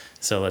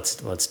 So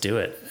let's do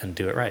it and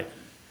do it right.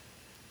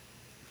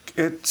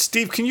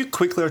 Steve, can you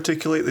quickly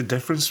articulate the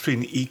difference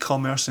between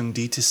e-commerce and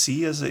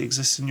D2C as it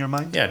exists in your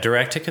mind? Yeah,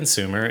 direct to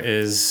consumer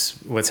is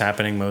what's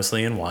happening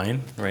mostly in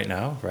wine right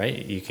now,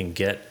 right? You can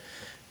get,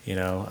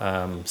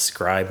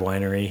 Scribe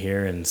Winery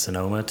here in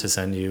Sonoma to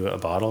send you a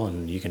bottle,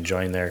 and you can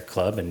join their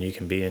club, and you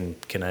can be in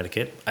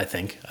Connecticut, I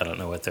think. I don't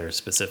know what their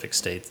specific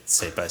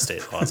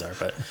state-by-state laws are,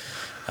 but...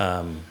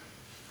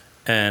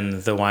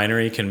 and the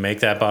winery can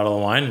make that bottle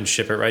of wine and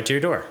ship it right to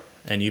your door,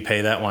 and you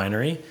pay that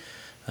winery.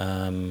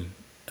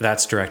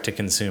 That's direct to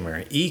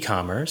consumer.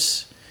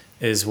 E-commerce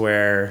is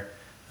where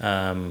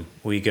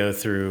we go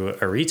through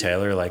a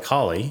retailer like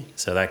Holly.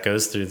 So that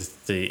goes through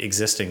the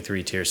existing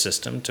 3-tier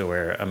system to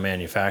where a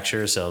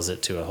manufacturer sells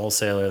it to a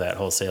wholesaler. That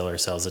wholesaler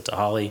sells it to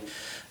Holly,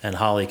 and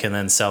Holly can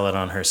then sell it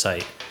on her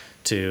site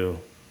to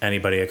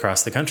anybody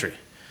across the country.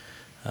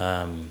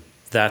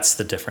 That's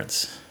the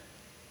difference.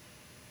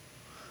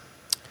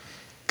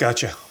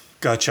 Gotcha.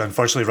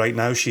 Unfortunately, right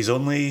now, she's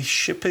only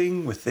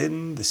shipping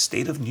within the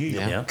state of New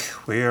York,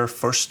 where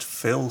First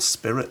Fill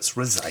Spirits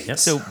resides. Yep.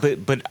 So,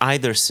 but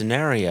either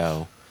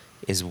scenario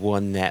is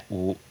one that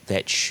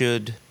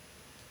should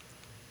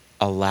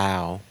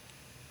allow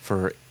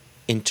for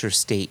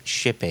interstate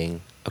shipping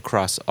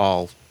across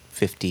all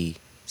 50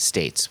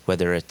 states,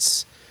 whether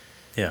it's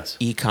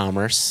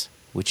e-commerce,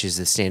 which is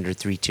the standard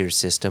 3-tier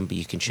system, but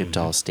you can ship to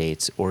all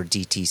states, or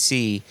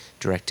DTC,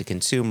 direct to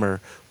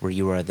consumer, where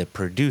you are the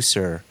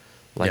producer,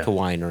 like a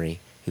winery,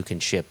 who can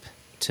ship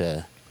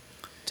to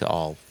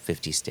all 50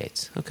 50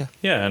 states. Okay.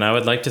 Yeah, and I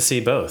would like to see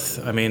both.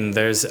 I mean,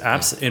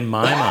 in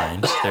my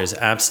mind, there's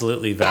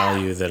absolutely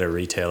value that a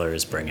retailer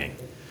is bringing.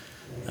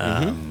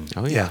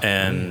 Oh yeah.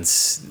 And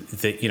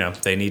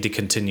they need to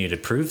continue to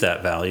prove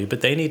that value,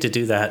 but they need to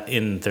do that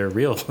in their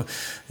real,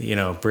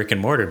 brick and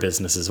mortar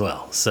business as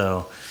well.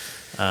 So,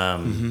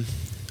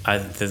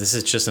 this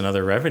is just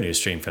another revenue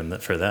stream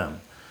for them.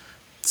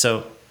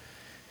 So,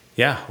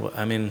 yeah,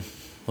 I mean,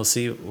 we'll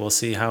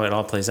see how it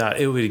all plays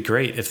out. It would be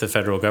great if the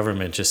federal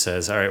government just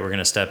says, "All right, we're going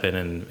to step in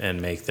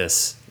and make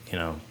this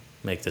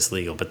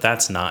legal," but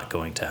that's not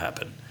going to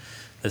happen.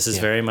 This is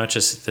very much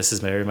a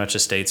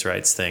states'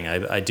 rights thing.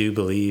 I do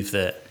believe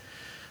that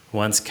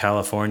once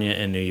California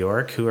and New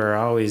York, who are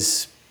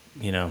always,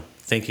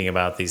 thinking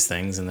about these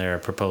things, and there are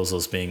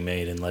proposals being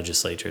made in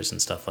legislatures and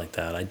stuff like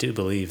that, I do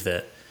believe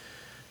that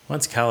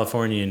once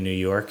California and New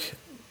York,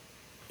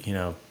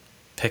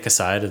 pick a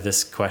side of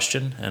this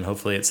question, and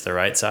hopefully it's the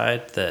right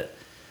side,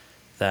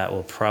 that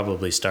will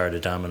probably start a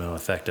domino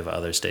effect of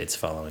other states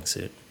following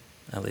suit.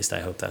 At least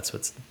I hope that's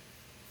what's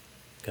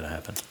going to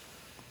happen.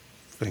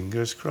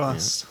 Fingers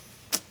crossed.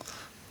 Yeah.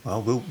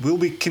 Well, we'll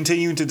be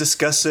continuing to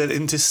discuss it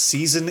into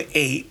season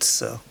 8.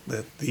 So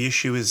the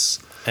issue is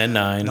and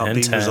 9 not and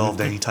being 10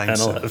 resolved anytime and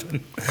soon.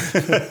 11.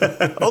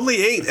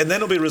 Only 8, and then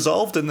it'll be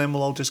resolved, and then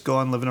we'll all just go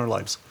on living our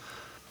lives.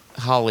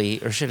 Holly,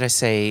 or should I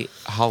say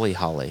Holly?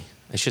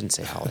 I shouldn't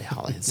say Holly.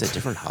 It's a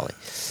different Holly.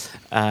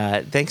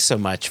 Thanks so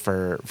much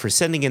for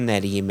sending in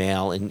that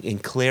email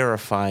and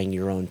clarifying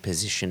your own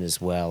position as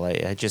well.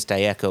 I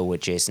echo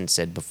what Jason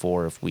said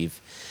before. If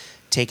we've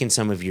taken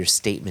some of your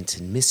statements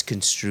and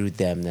misconstrued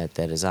them, that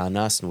is on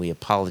us, and we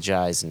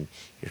apologize, and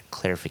your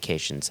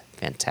clarification's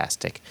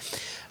fantastic.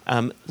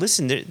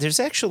 Listen, there's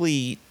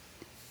actually,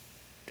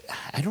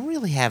 I don't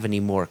really have any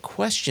more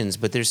questions,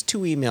 but there's 2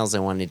 emails I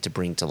wanted to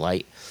bring to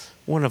light.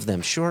 One of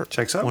them short,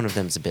 Checks out. One of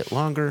them's a bit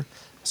longer.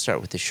 I'll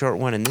start with the short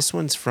one, and this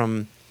one's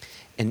from,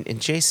 and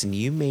Jason,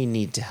 you may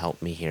need to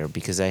help me here,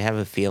 because I have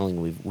a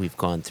feeling we've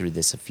gone through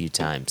this a few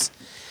times.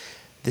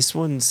 This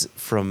one's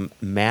from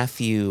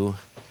Matthew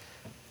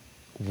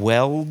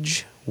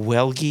Welga.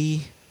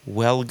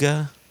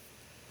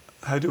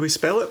 How do we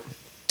spell it?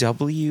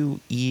 Welge.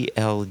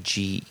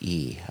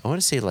 I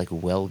want to say like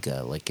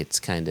Welga, like it's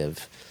kind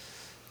of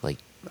like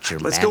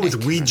Germanic. Let's go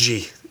with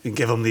Ouija and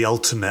give him the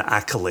ultimate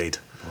accolade.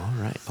 All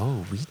right.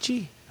 Oh,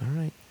 Ouija. All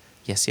right.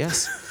 Yes.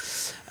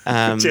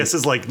 Jess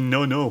is like,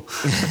 no. No,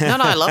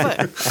 I love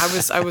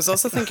it. I was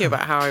also thinking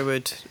about how I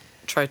would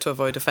try to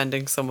avoid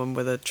offending someone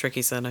with a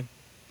tricky surname.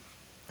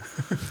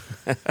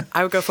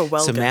 I would go for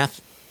Welga.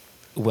 So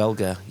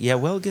Welga. Yeah,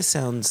 Welga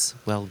sounds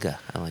Welga.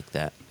 I like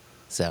that.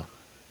 So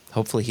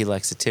hopefully he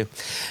likes it too.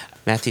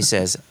 Matthew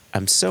says,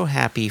 I'm so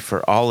happy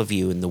for all of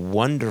you in the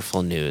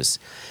wonderful news.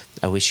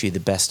 I wish you the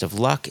best of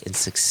luck and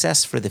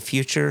success for the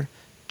future.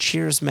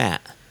 Cheers,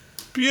 Matt.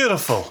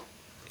 Beautiful.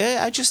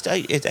 I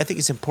think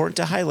it's important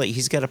to highlight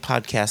he's got a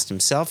podcast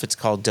himself. It's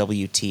called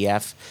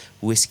WTF,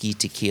 Whiskey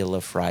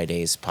Tequila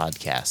Fridays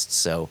Podcast.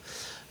 So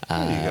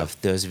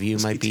if those of you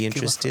might be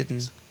interested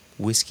in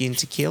whiskey and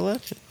tequila,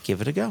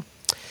 give it a go.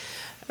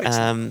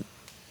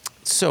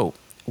 So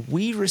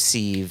we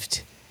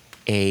received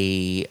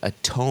a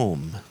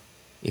tome,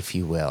 if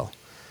you will,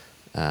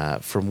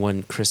 from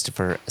one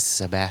Christopher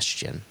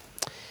Sebastian.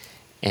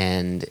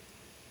 And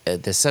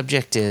the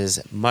subject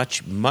is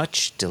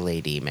much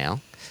delayed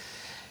email.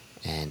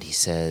 And he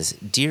says,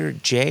 Dear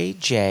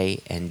J,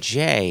 and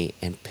J,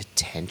 and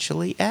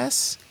potentially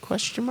S? ?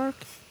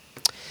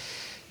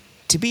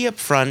 To be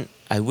upfront,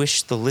 I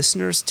wish the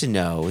listeners to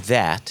know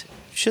that,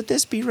 should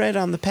this be read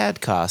on the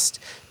podcast,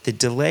 the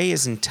delay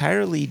is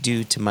entirely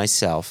due to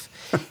myself,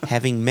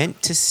 having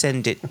meant to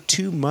send it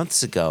 2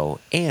 months ago,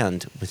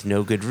 and, with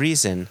no good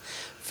reason,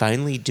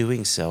 finally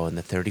doing so on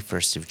the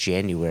 31st of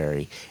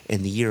January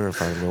in the year of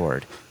our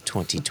Lord,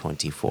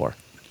 2024.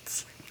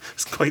 It's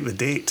quite the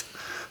date.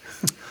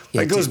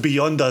 Yeah, that goes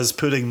beyond us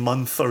putting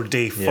month or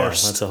day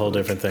first. Yeah, that's a whole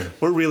different thing.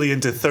 We're really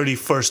into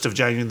 31st of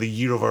January, the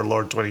year of our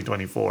Lord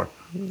 2024.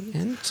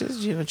 And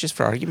just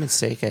for argument's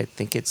sake, I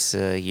think it's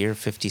year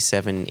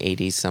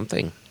 5780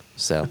 something.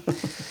 So,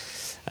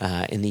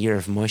 in the year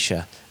of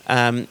Moshe.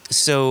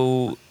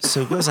 So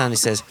it goes on. He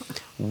says,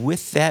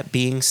 with that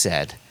being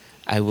said,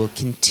 I will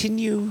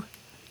continue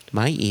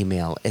my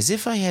email as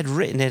if I had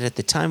written it at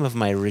the time of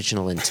my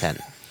original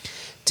intent.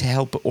 To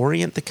help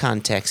orient the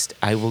context,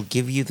 I will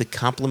give you the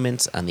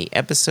compliments on the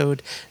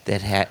episode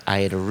that I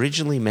had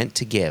originally meant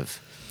to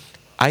give.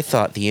 I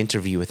thought the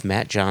interview with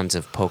Matt Johns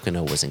of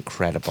Pocono was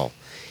incredible.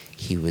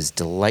 He was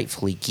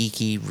delightfully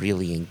geeky,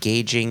 really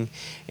engaging,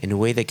 in a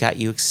way that got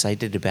you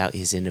excited about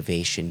his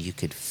innovation. You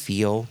could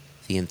feel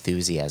the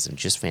enthusiasm.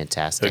 Just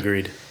fantastic.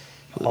 Agreed.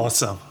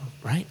 Awesome.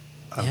 Right?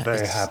 I'm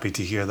very happy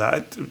to hear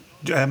that.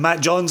 Matt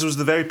Johns was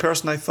the very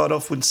person I thought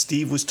of when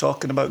Steve was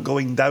talking about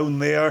going down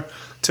there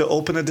to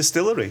open a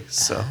distillery.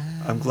 So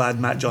I'm glad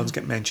Matt Johns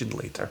get mentioned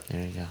later.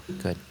 There you go.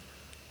 Good.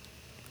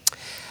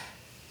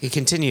 He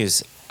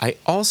continues, I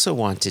also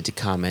wanted to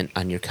comment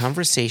on your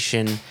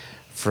conversation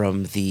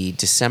from the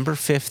December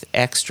 5th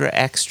Extra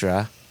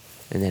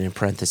and then in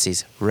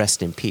parentheses,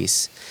 rest in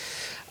peace,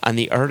 on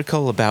the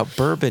article about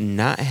bourbon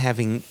not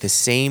having the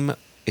same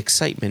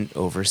excitement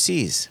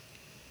overseas.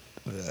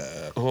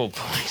 Oh,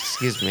 boy,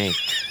 excuse me.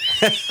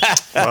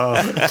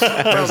 Wow. Do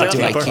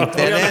I keep I that don't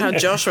know in? how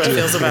Joshua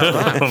feels about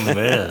that. Oh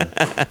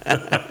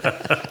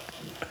man.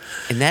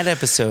 In that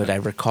episode, I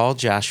recall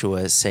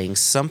Joshua saying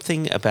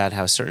something about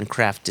how certain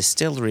craft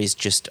distilleries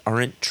just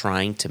aren't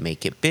trying to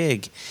make it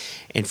big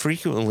and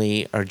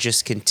frequently are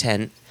just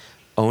content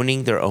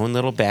owning their own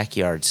little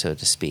backyard, so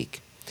to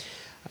speak.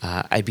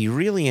 I'd be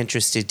really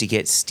interested to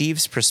get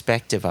Steve's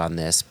perspective on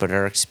this, but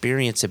our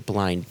experience at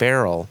Blind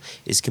Barrel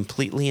is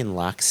completely in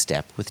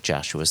lockstep with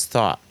Joshua's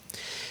thought.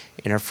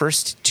 In our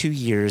first 2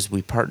 years,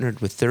 we partnered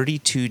with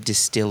 32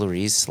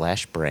 distilleries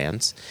 /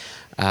 brands,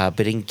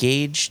 but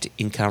engaged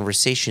in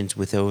conversations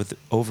with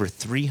over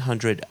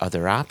 300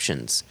 other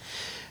options.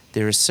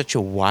 There is such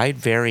a wide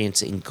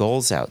variance in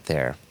goals out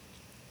there.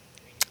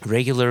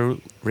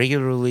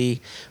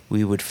 Regularly,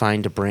 we would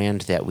find a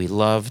brand that we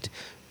loved,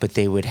 but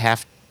they would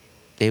have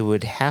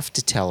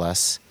to tell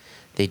us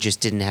they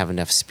just didn't have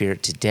enough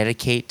spirit to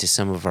dedicate to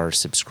some of our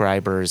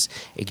subscribers,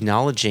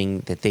 acknowledging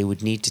that they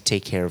would need to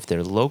take care of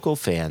their local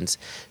fans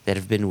that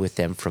have been with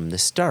them from the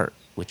start,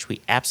 which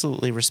we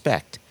absolutely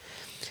respect.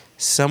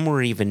 Some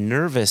were even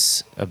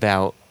nervous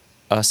about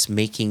us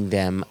making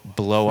them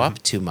blow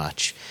up too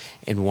much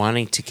and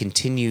wanting to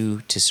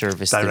continue to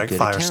service Direct their good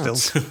fire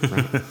accounts.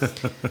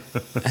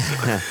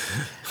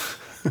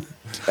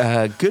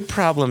 still. Good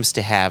problems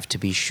to have, to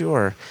be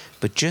sure,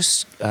 but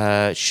just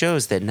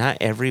shows that not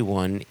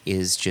everyone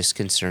is just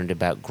concerned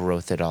about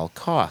growth at all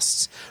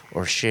costs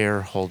or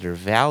shareholder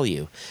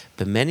value.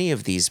 But many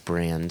of these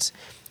brands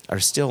are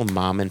still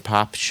mom and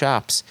pop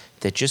shops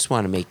that just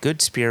want to make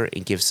good spirit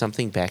and give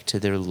something back to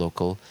their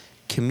local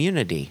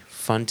community.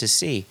 Fun to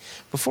see.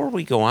 Before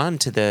we go on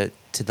to the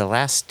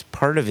last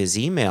part of his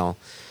email,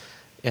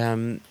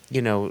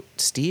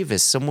 Steve,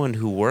 as someone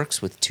who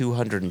works with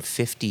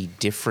 250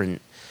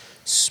 different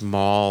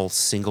small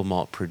single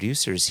malt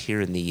producers here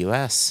in the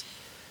U.S.,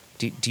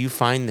 do you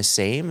find the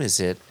same? Is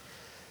it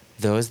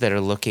those that are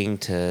looking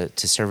to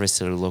service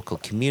their local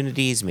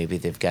communities? Maybe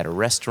they've got a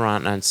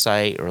restaurant on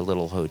site or a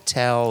little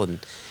hotel, and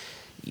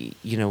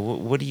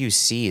what do you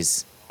see?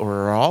 Or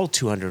are all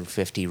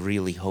 250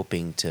 really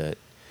hoping to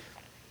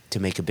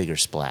make a bigger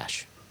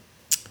splash?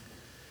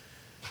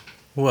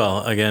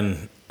 Well,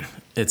 again,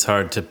 it's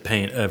hard to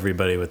paint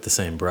everybody with the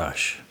same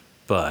brush,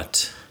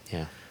 but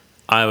Yeah.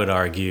 I would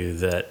argue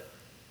that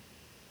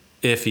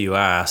if you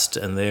asked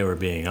and they were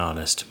being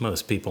honest,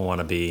 most people want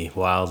to be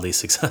wildly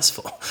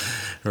successful,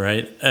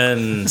 right?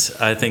 And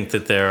I think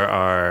that there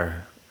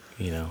are,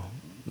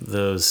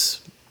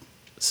 those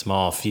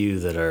small few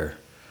that are,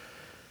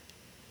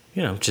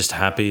 just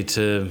happy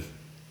to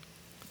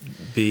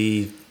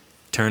be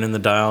turning the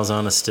dials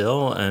on a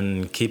still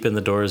and keeping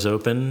the doors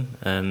open.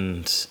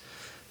 And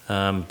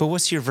But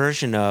what's your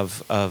version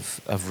of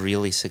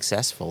really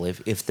successful?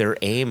 If their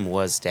aim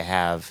was to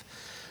have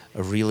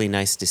a really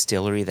nice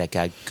distillery that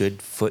got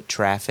good foot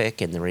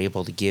traffic and they're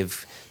able to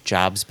give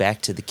jobs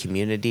back to the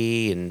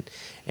community and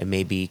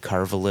maybe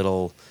carve a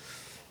little,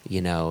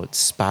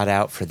 spot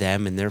out for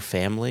them and their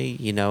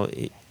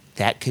family,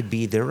 that could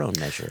be their own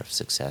measure of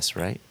success,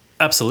 right?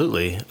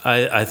 absolutely,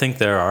 I think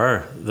there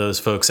are those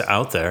folks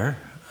out there.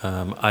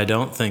 I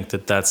don't think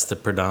that that's the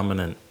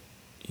predominant,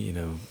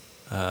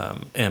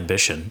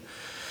 ambition.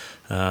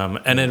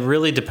 And it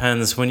really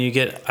depends when you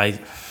get,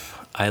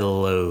 I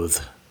loathe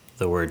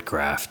the word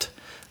craft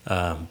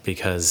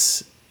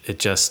because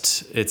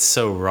it's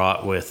so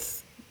wrought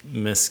with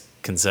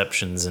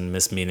misconceptions and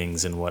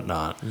mismeanings and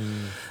whatnot.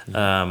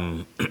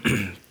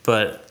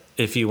 But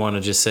if you want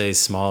to just say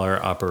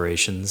smaller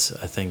operations,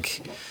 I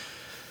think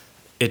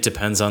it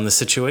depends on the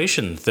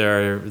situation.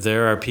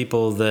 There are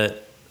people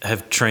that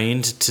have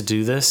trained to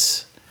do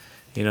this,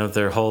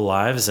 their whole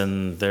lives,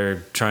 and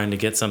they're trying to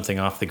get something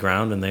off the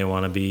ground and they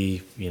want to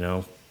be,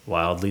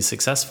 wildly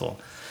successful.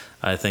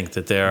 I think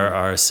that there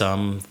are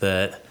some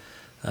that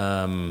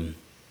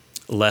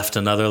left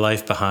another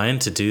life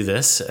behind to do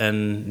this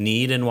and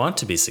need and want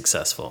to be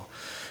successful.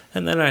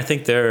 And then I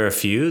think there are a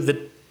few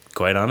that,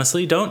 quite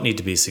honestly, don't need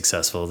to be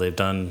successful. They've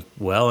done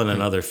well in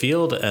another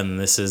field, and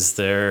this is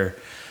their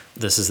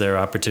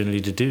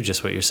opportunity to do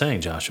just what you're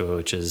saying, Joshua,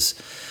 which is,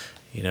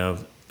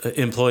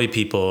 employ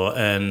people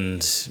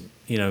and,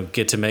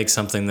 get to make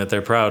something that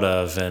they're proud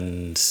of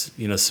and,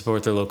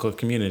 support their local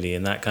community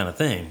and that kind of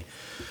thing.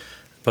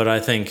 But I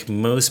think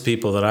most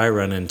people that I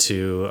run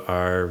into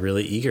are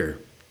really eager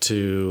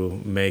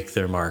to make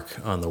their mark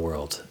on the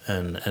world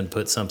and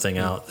put something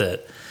out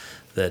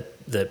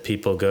that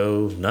people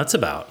go nuts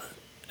about.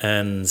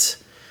 And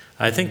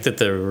I think that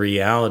the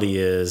reality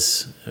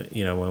is,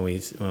 when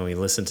we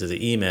listen to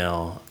the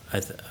email, I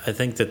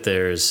think that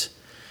there's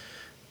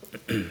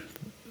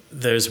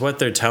what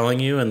they're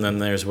telling you, and then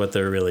there's what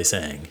they're really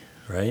saying,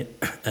 right?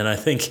 And I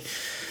think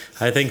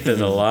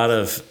that a lot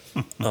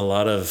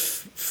of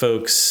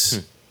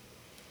folks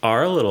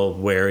are a little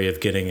wary of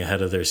getting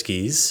ahead of their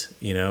skis,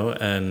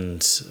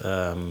 and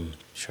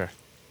Sure.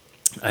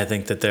 I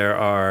think that there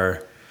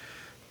are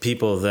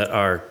people that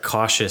are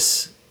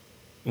cautious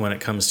when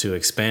it comes to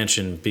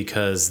expansion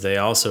because they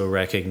also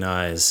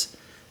recognize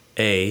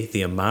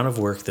the amount of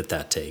work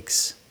that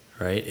takes,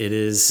 right? It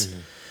is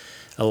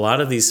a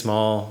lot of these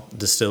small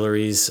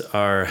distilleries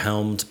are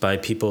helmed by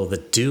people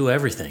that do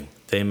everything.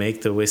 They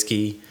make the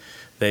whiskey,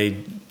 they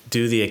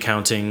do the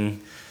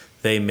accounting,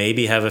 they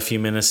maybe have a few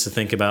minutes to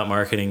think about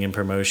marketing and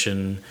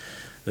promotion,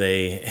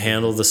 they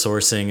handle the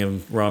sourcing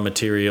of raw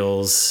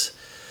materials,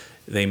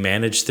 they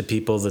manage the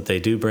people that they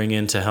do bring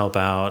in to help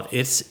out.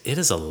 It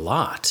is a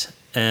lot.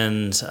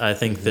 And I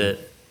think that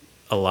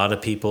a lot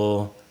of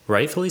people,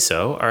 rightfully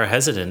so, are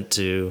hesitant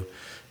to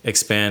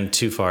expand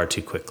too far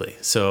too quickly.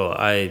 So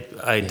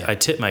I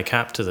tip my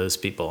cap to those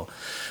people.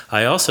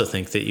 I also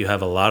think that you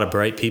have a lot of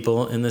bright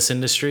people in this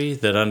industry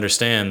that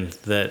understand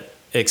that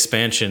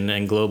expansion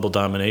and global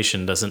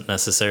domination doesn't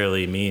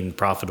necessarily mean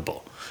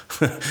profitable.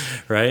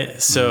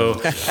 Right? So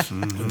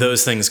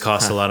those things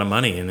cost a lot of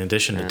money in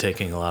addition to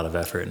taking a lot of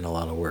effort and a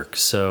lot of work.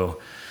 So,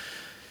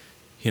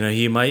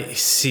 you might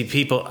see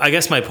people, I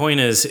guess my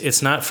point is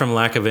it's not from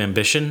lack of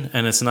ambition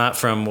and it's not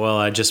from, well,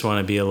 I just want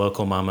to be a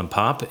local mom and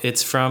pop.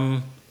 It's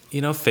from,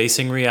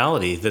 facing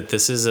reality that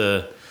this is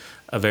a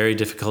very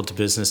difficult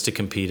business to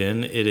compete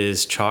in. It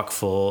is chock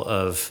full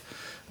of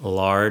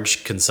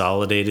large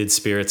consolidated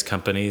spirits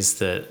companies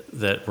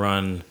that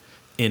run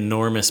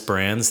enormous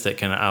brands that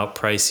can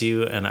outprice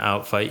you and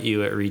outfight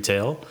you at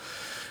retail.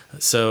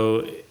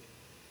 So,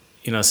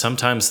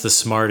 sometimes the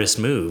smartest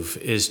move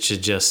is to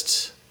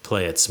just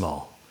play it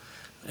small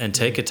and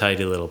take a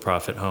tidy little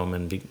profit home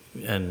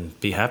and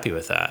be happy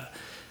with that.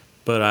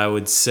 But I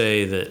would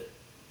say that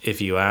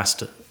if you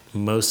asked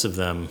most of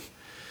them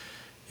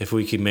if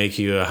we could make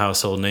you a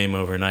household name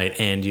overnight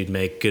and you'd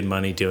make good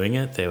money doing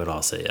it, they would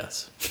all say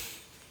yes.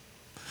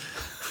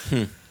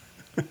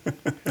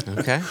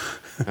 Okay.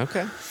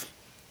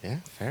 Yeah,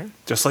 fair.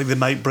 Just like they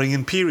might bring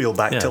Imperial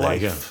back to there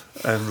you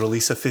life and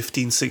release a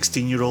 15,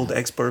 16-year-old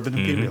ex-bourbon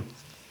Imperial.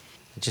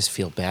 I just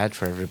feel bad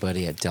for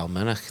everybody at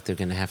Dalmunach. They're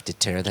going to have to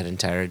tear that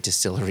entire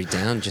distillery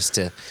down just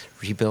to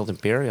rebuild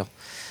Imperial.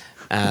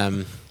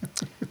 And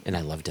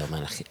I love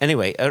Dalmunach.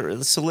 Anyway,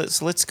 so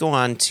let's go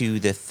on to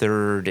the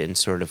third and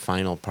sort of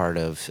final part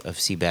of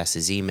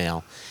Seabass's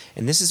email.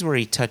 And this is where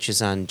he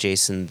touches on,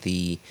 Jason,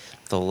 the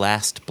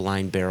last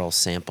blind barrel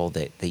sample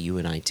that you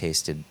and I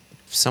tasted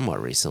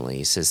somewhat recently.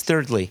 He says,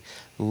 thirdly,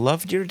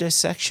 loved your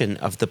dissection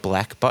of the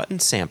Black Button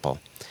sample.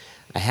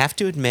 I have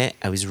to admit,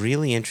 I was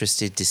really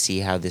interested to see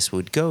how this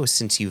would go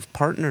since you've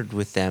partnered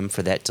with them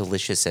for that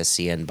delicious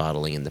SCN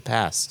bottling in the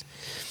past.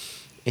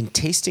 In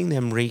tasting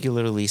them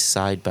regularly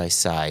side by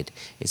side,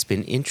 it's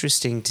been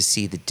interesting to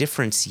see the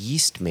difference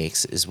yeast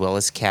makes as well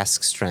as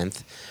cask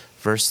strength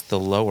versus the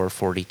lower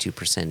 42%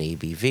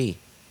 ABV.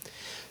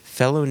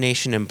 Fellow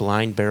Nation and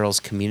Blind Barrels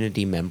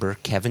community member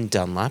Kevin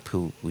Dunlop,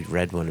 who we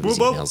read one of his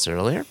emails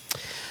earlier.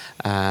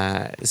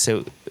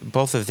 So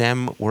both of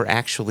them were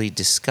actually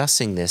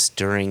discussing this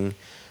during,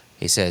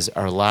 he says,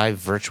 our live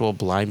virtual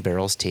Blind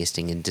Barrels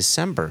tasting in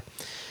December,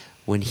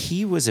 when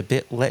he was a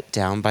bit let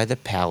down by the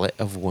palate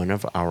of one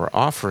of our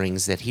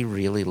offerings that he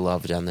really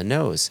loved on the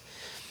nose.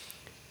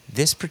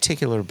 This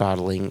particular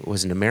bottling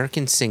was an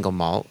American single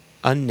malt,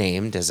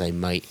 unnamed, as I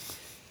might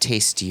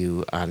taste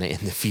you on it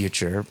in the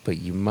future, but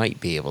you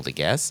might be able to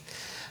guess.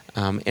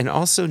 And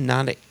also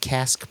not at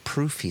cask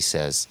proof, he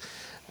says,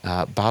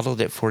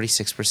 bottled at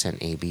 46%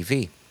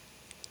 ABV.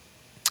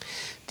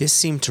 This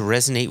seemed to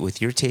resonate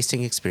with your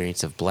tasting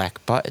experience of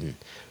Black Button,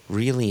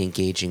 really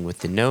engaging with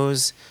the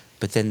nose,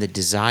 but then the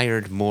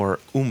desired more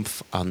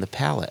oomph on the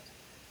palate.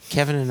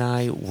 Kevin and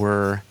I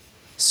were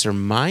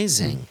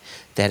surmising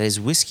that as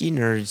whiskey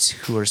nerds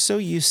who are so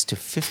used to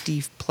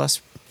 50+%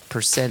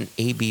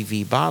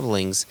 ABV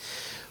bottlings,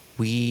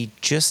 we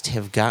just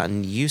have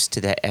gotten used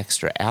to that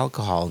extra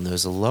alcohol, and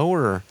those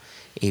lower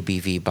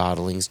ABV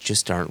bottlings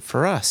just aren't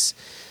for us,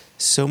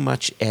 so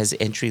much as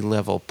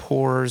entry-level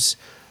pours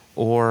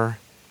or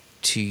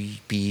to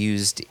be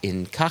used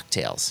in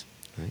cocktails.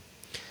 Right?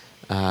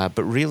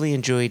 But really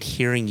enjoyed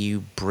hearing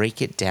you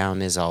break it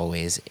down as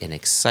always, and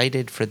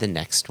excited for the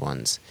next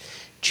ones.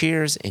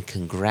 Cheers and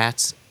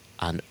congrats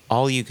on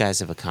all you guys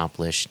have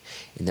accomplished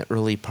in the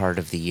early part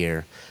of the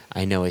year.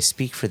 I know I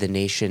speak for the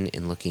nation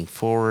in looking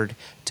forward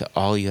to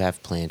all you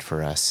have planned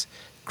for us.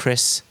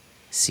 Chris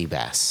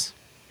Seabass.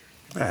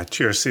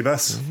 Cheers,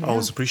 Seabass. Mm-hmm.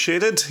 Always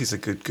appreciated. He's a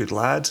good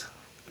lad.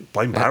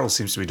 Blind Barrel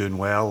seems to be doing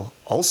well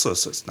also,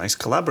 so it's nice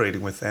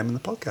collaborating with them in the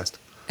podcast.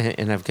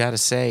 And I've got to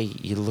say,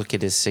 you look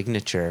at his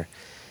signature,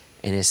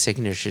 and his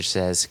signature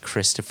says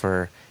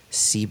Christopher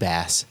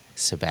Seabass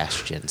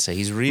Sebastian. So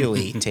he's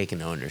really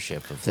taken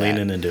ownership of that.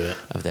 Leaning into it.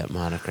 Of that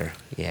moniker.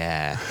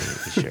 Yeah,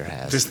 he sure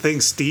has. Just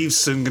think Steve's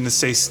soon going to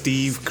say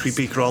Steve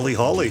Creepy Crawly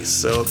Holly.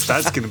 So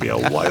that's going to be a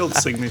wild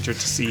signature to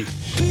see.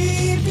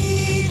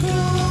 Creepy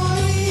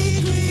Crawly,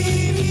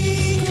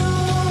 creepy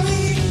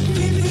crawly,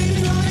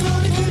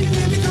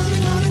 creepy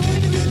crawly.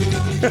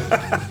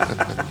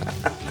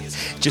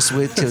 Just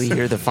wait till you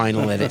hear the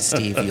final edit,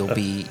 Steve.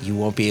 You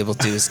won't be able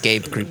to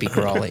escape Creepy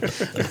Crawly.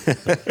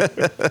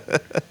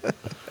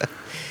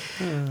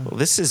 Well,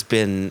 this has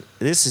been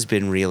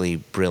really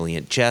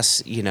brilliant.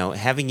 Jess,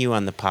 having you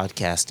on the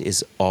podcast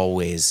is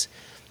always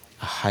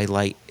a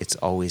highlight. It's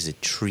always a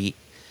treat.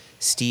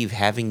 Steve,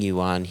 having you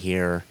on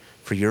here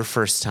for your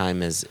first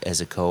time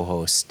as a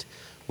co-host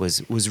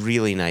was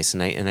really nice,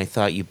 and I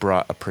thought you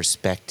brought a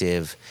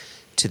perspective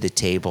to the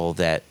table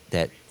that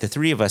the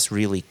three of us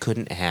really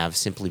couldn't have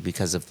simply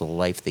because of the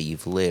life that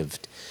you've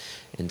lived.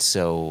 And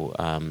so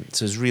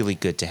it was really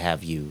good to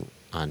have you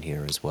on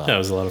here as well. That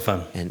was a lot of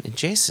fun. And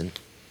Jason.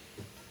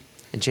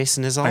 And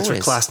Jason, as Thanks always.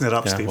 for classing it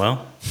up, Yeah, Steve.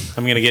 well,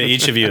 I'm going to get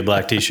each of you a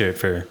black T-shirt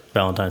for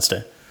Valentine's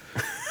Day.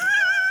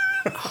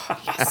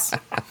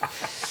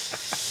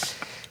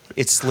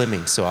 It's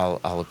slimming, so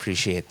I'll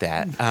appreciate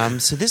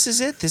that. So this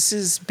is it. This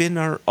has been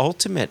our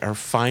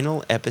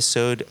final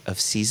episode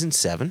of Season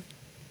 7.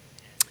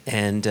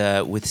 And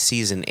with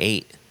Season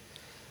 8,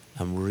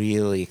 I'm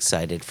really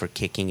excited for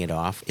kicking it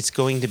off. It's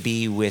going to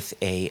be with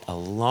a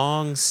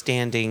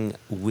long-standing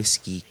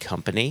whiskey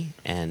company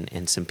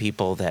and some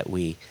people that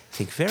we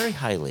think very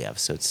highly of.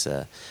 So it's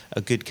a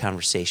good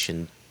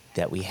conversation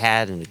that we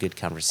had and a good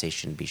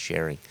conversation to be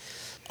sharing.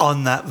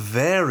 On that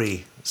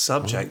very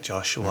subject,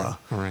 Joshua,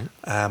 All right.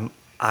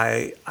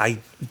 I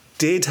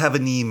did have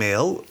an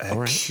email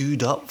right.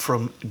 queued up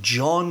from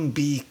John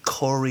B.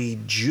 Corey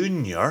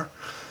Jr.,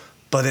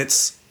 but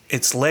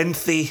it's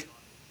lengthy.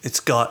 It's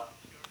got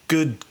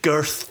good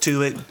girth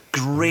to it,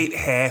 great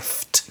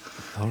heft.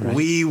 All right.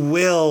 We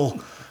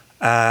will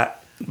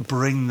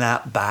bring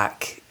that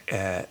back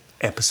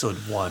episode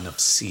 1 of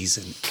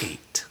season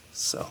 8.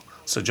 So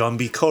John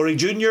B. Corey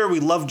Jr., we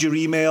loved your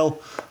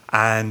email,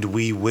 and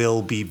we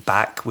will be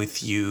back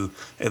with you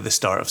at the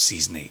start of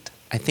season 8.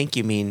 I think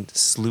you mean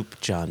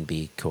Sloop John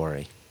B.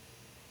 Corey.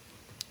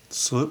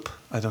 Sloop?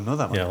 I don't know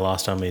that one. Yeah,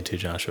 lost on me too,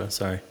 Joshua.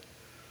 Sorry.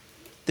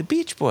 The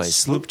Beach Boys,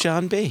 Sloop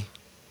John B.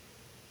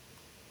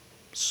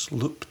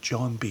 Sloop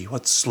John B.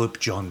 What's Sloop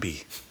John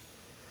B?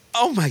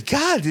 Oh my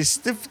God, it's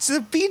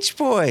the Beach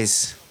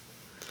Boys.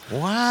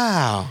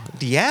 Wow.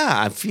 Yeah,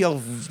 I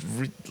feel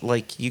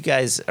like you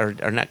guys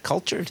are not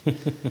cultured.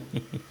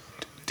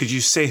 Did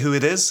you say who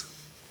it is?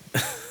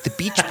 The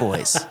Beach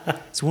Boys.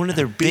 It's one of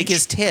their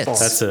biggest hits.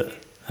 Boys.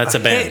 That's a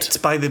band. Hit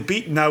by the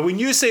beat. Now, when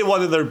you say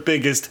one of their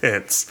biggest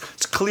hits,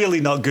 it's clearly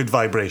not Good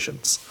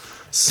Vibrations.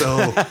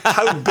 So,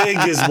 how big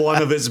is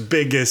one of its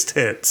biggest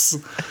hits?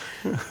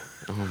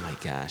 Oh my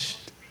gosh.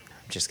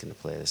 I'm just going to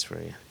play this for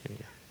you. Here you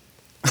go.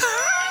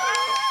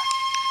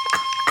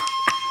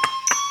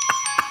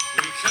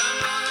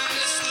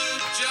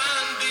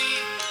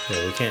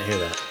 Yeah, we can't hear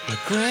that. My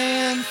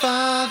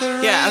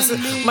grandfather. Yeah,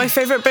 my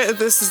favorite bit of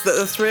this is that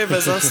the three of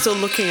us are still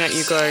looking at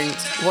you going,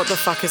 what the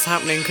fuck is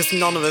happening? Because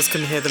none of us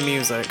can hear the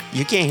music.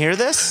 You can't hear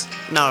this?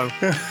 No.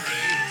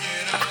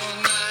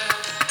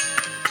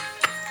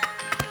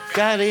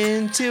 Got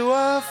into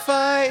a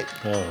fight.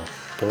 Oh,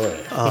 boy.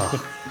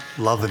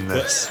 Loving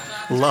this.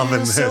 Loving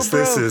this. So This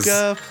broke is.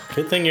 up.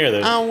 Good thing you're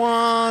there. I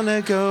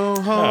wanna go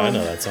home. Oh, I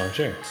know that song,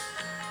 sure.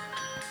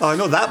 Oh, I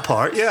know that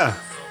part, yeah.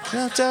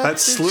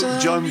 That's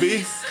Sloop John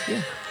B.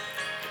 Yeah.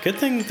 Good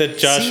thing that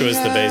Joshua's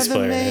the bass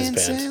player in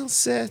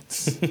his band.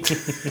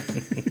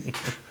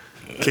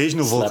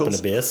 Occasional Slapping vocals.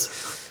 a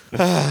bass.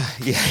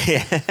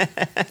 Yeah.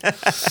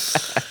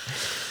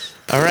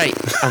 All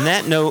right. On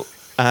that note,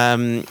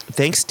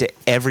 thanks to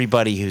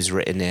everybody who's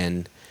written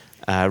in.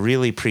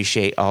 Really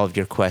appreciate all of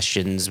your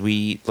questions.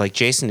 Like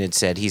Jason had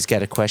said, he's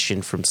got a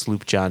question from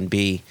Sloop John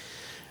B.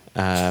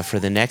 For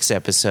the next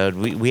episode.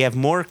 We have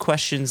more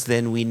questions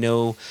than we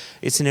know.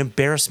 It's an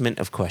embarrassment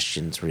of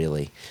questions,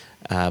 really.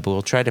 But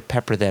we'll try to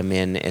pepper them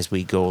in as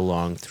we go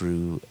along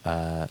through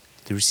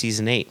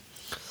season 8.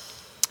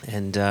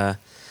 And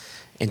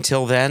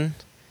until then,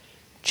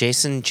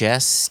 Jason,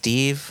 Jess,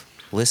 Steve,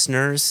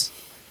 listeners,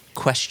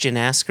 question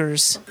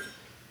askers,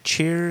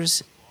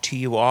 cheers to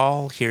you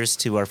all. Here's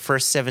to our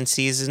first 7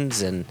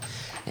 seasons and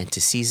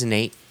to season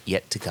 8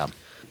 yet to come.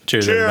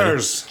 Cheers, everybody.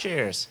 Cheers.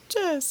 Cheers.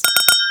 Cheers.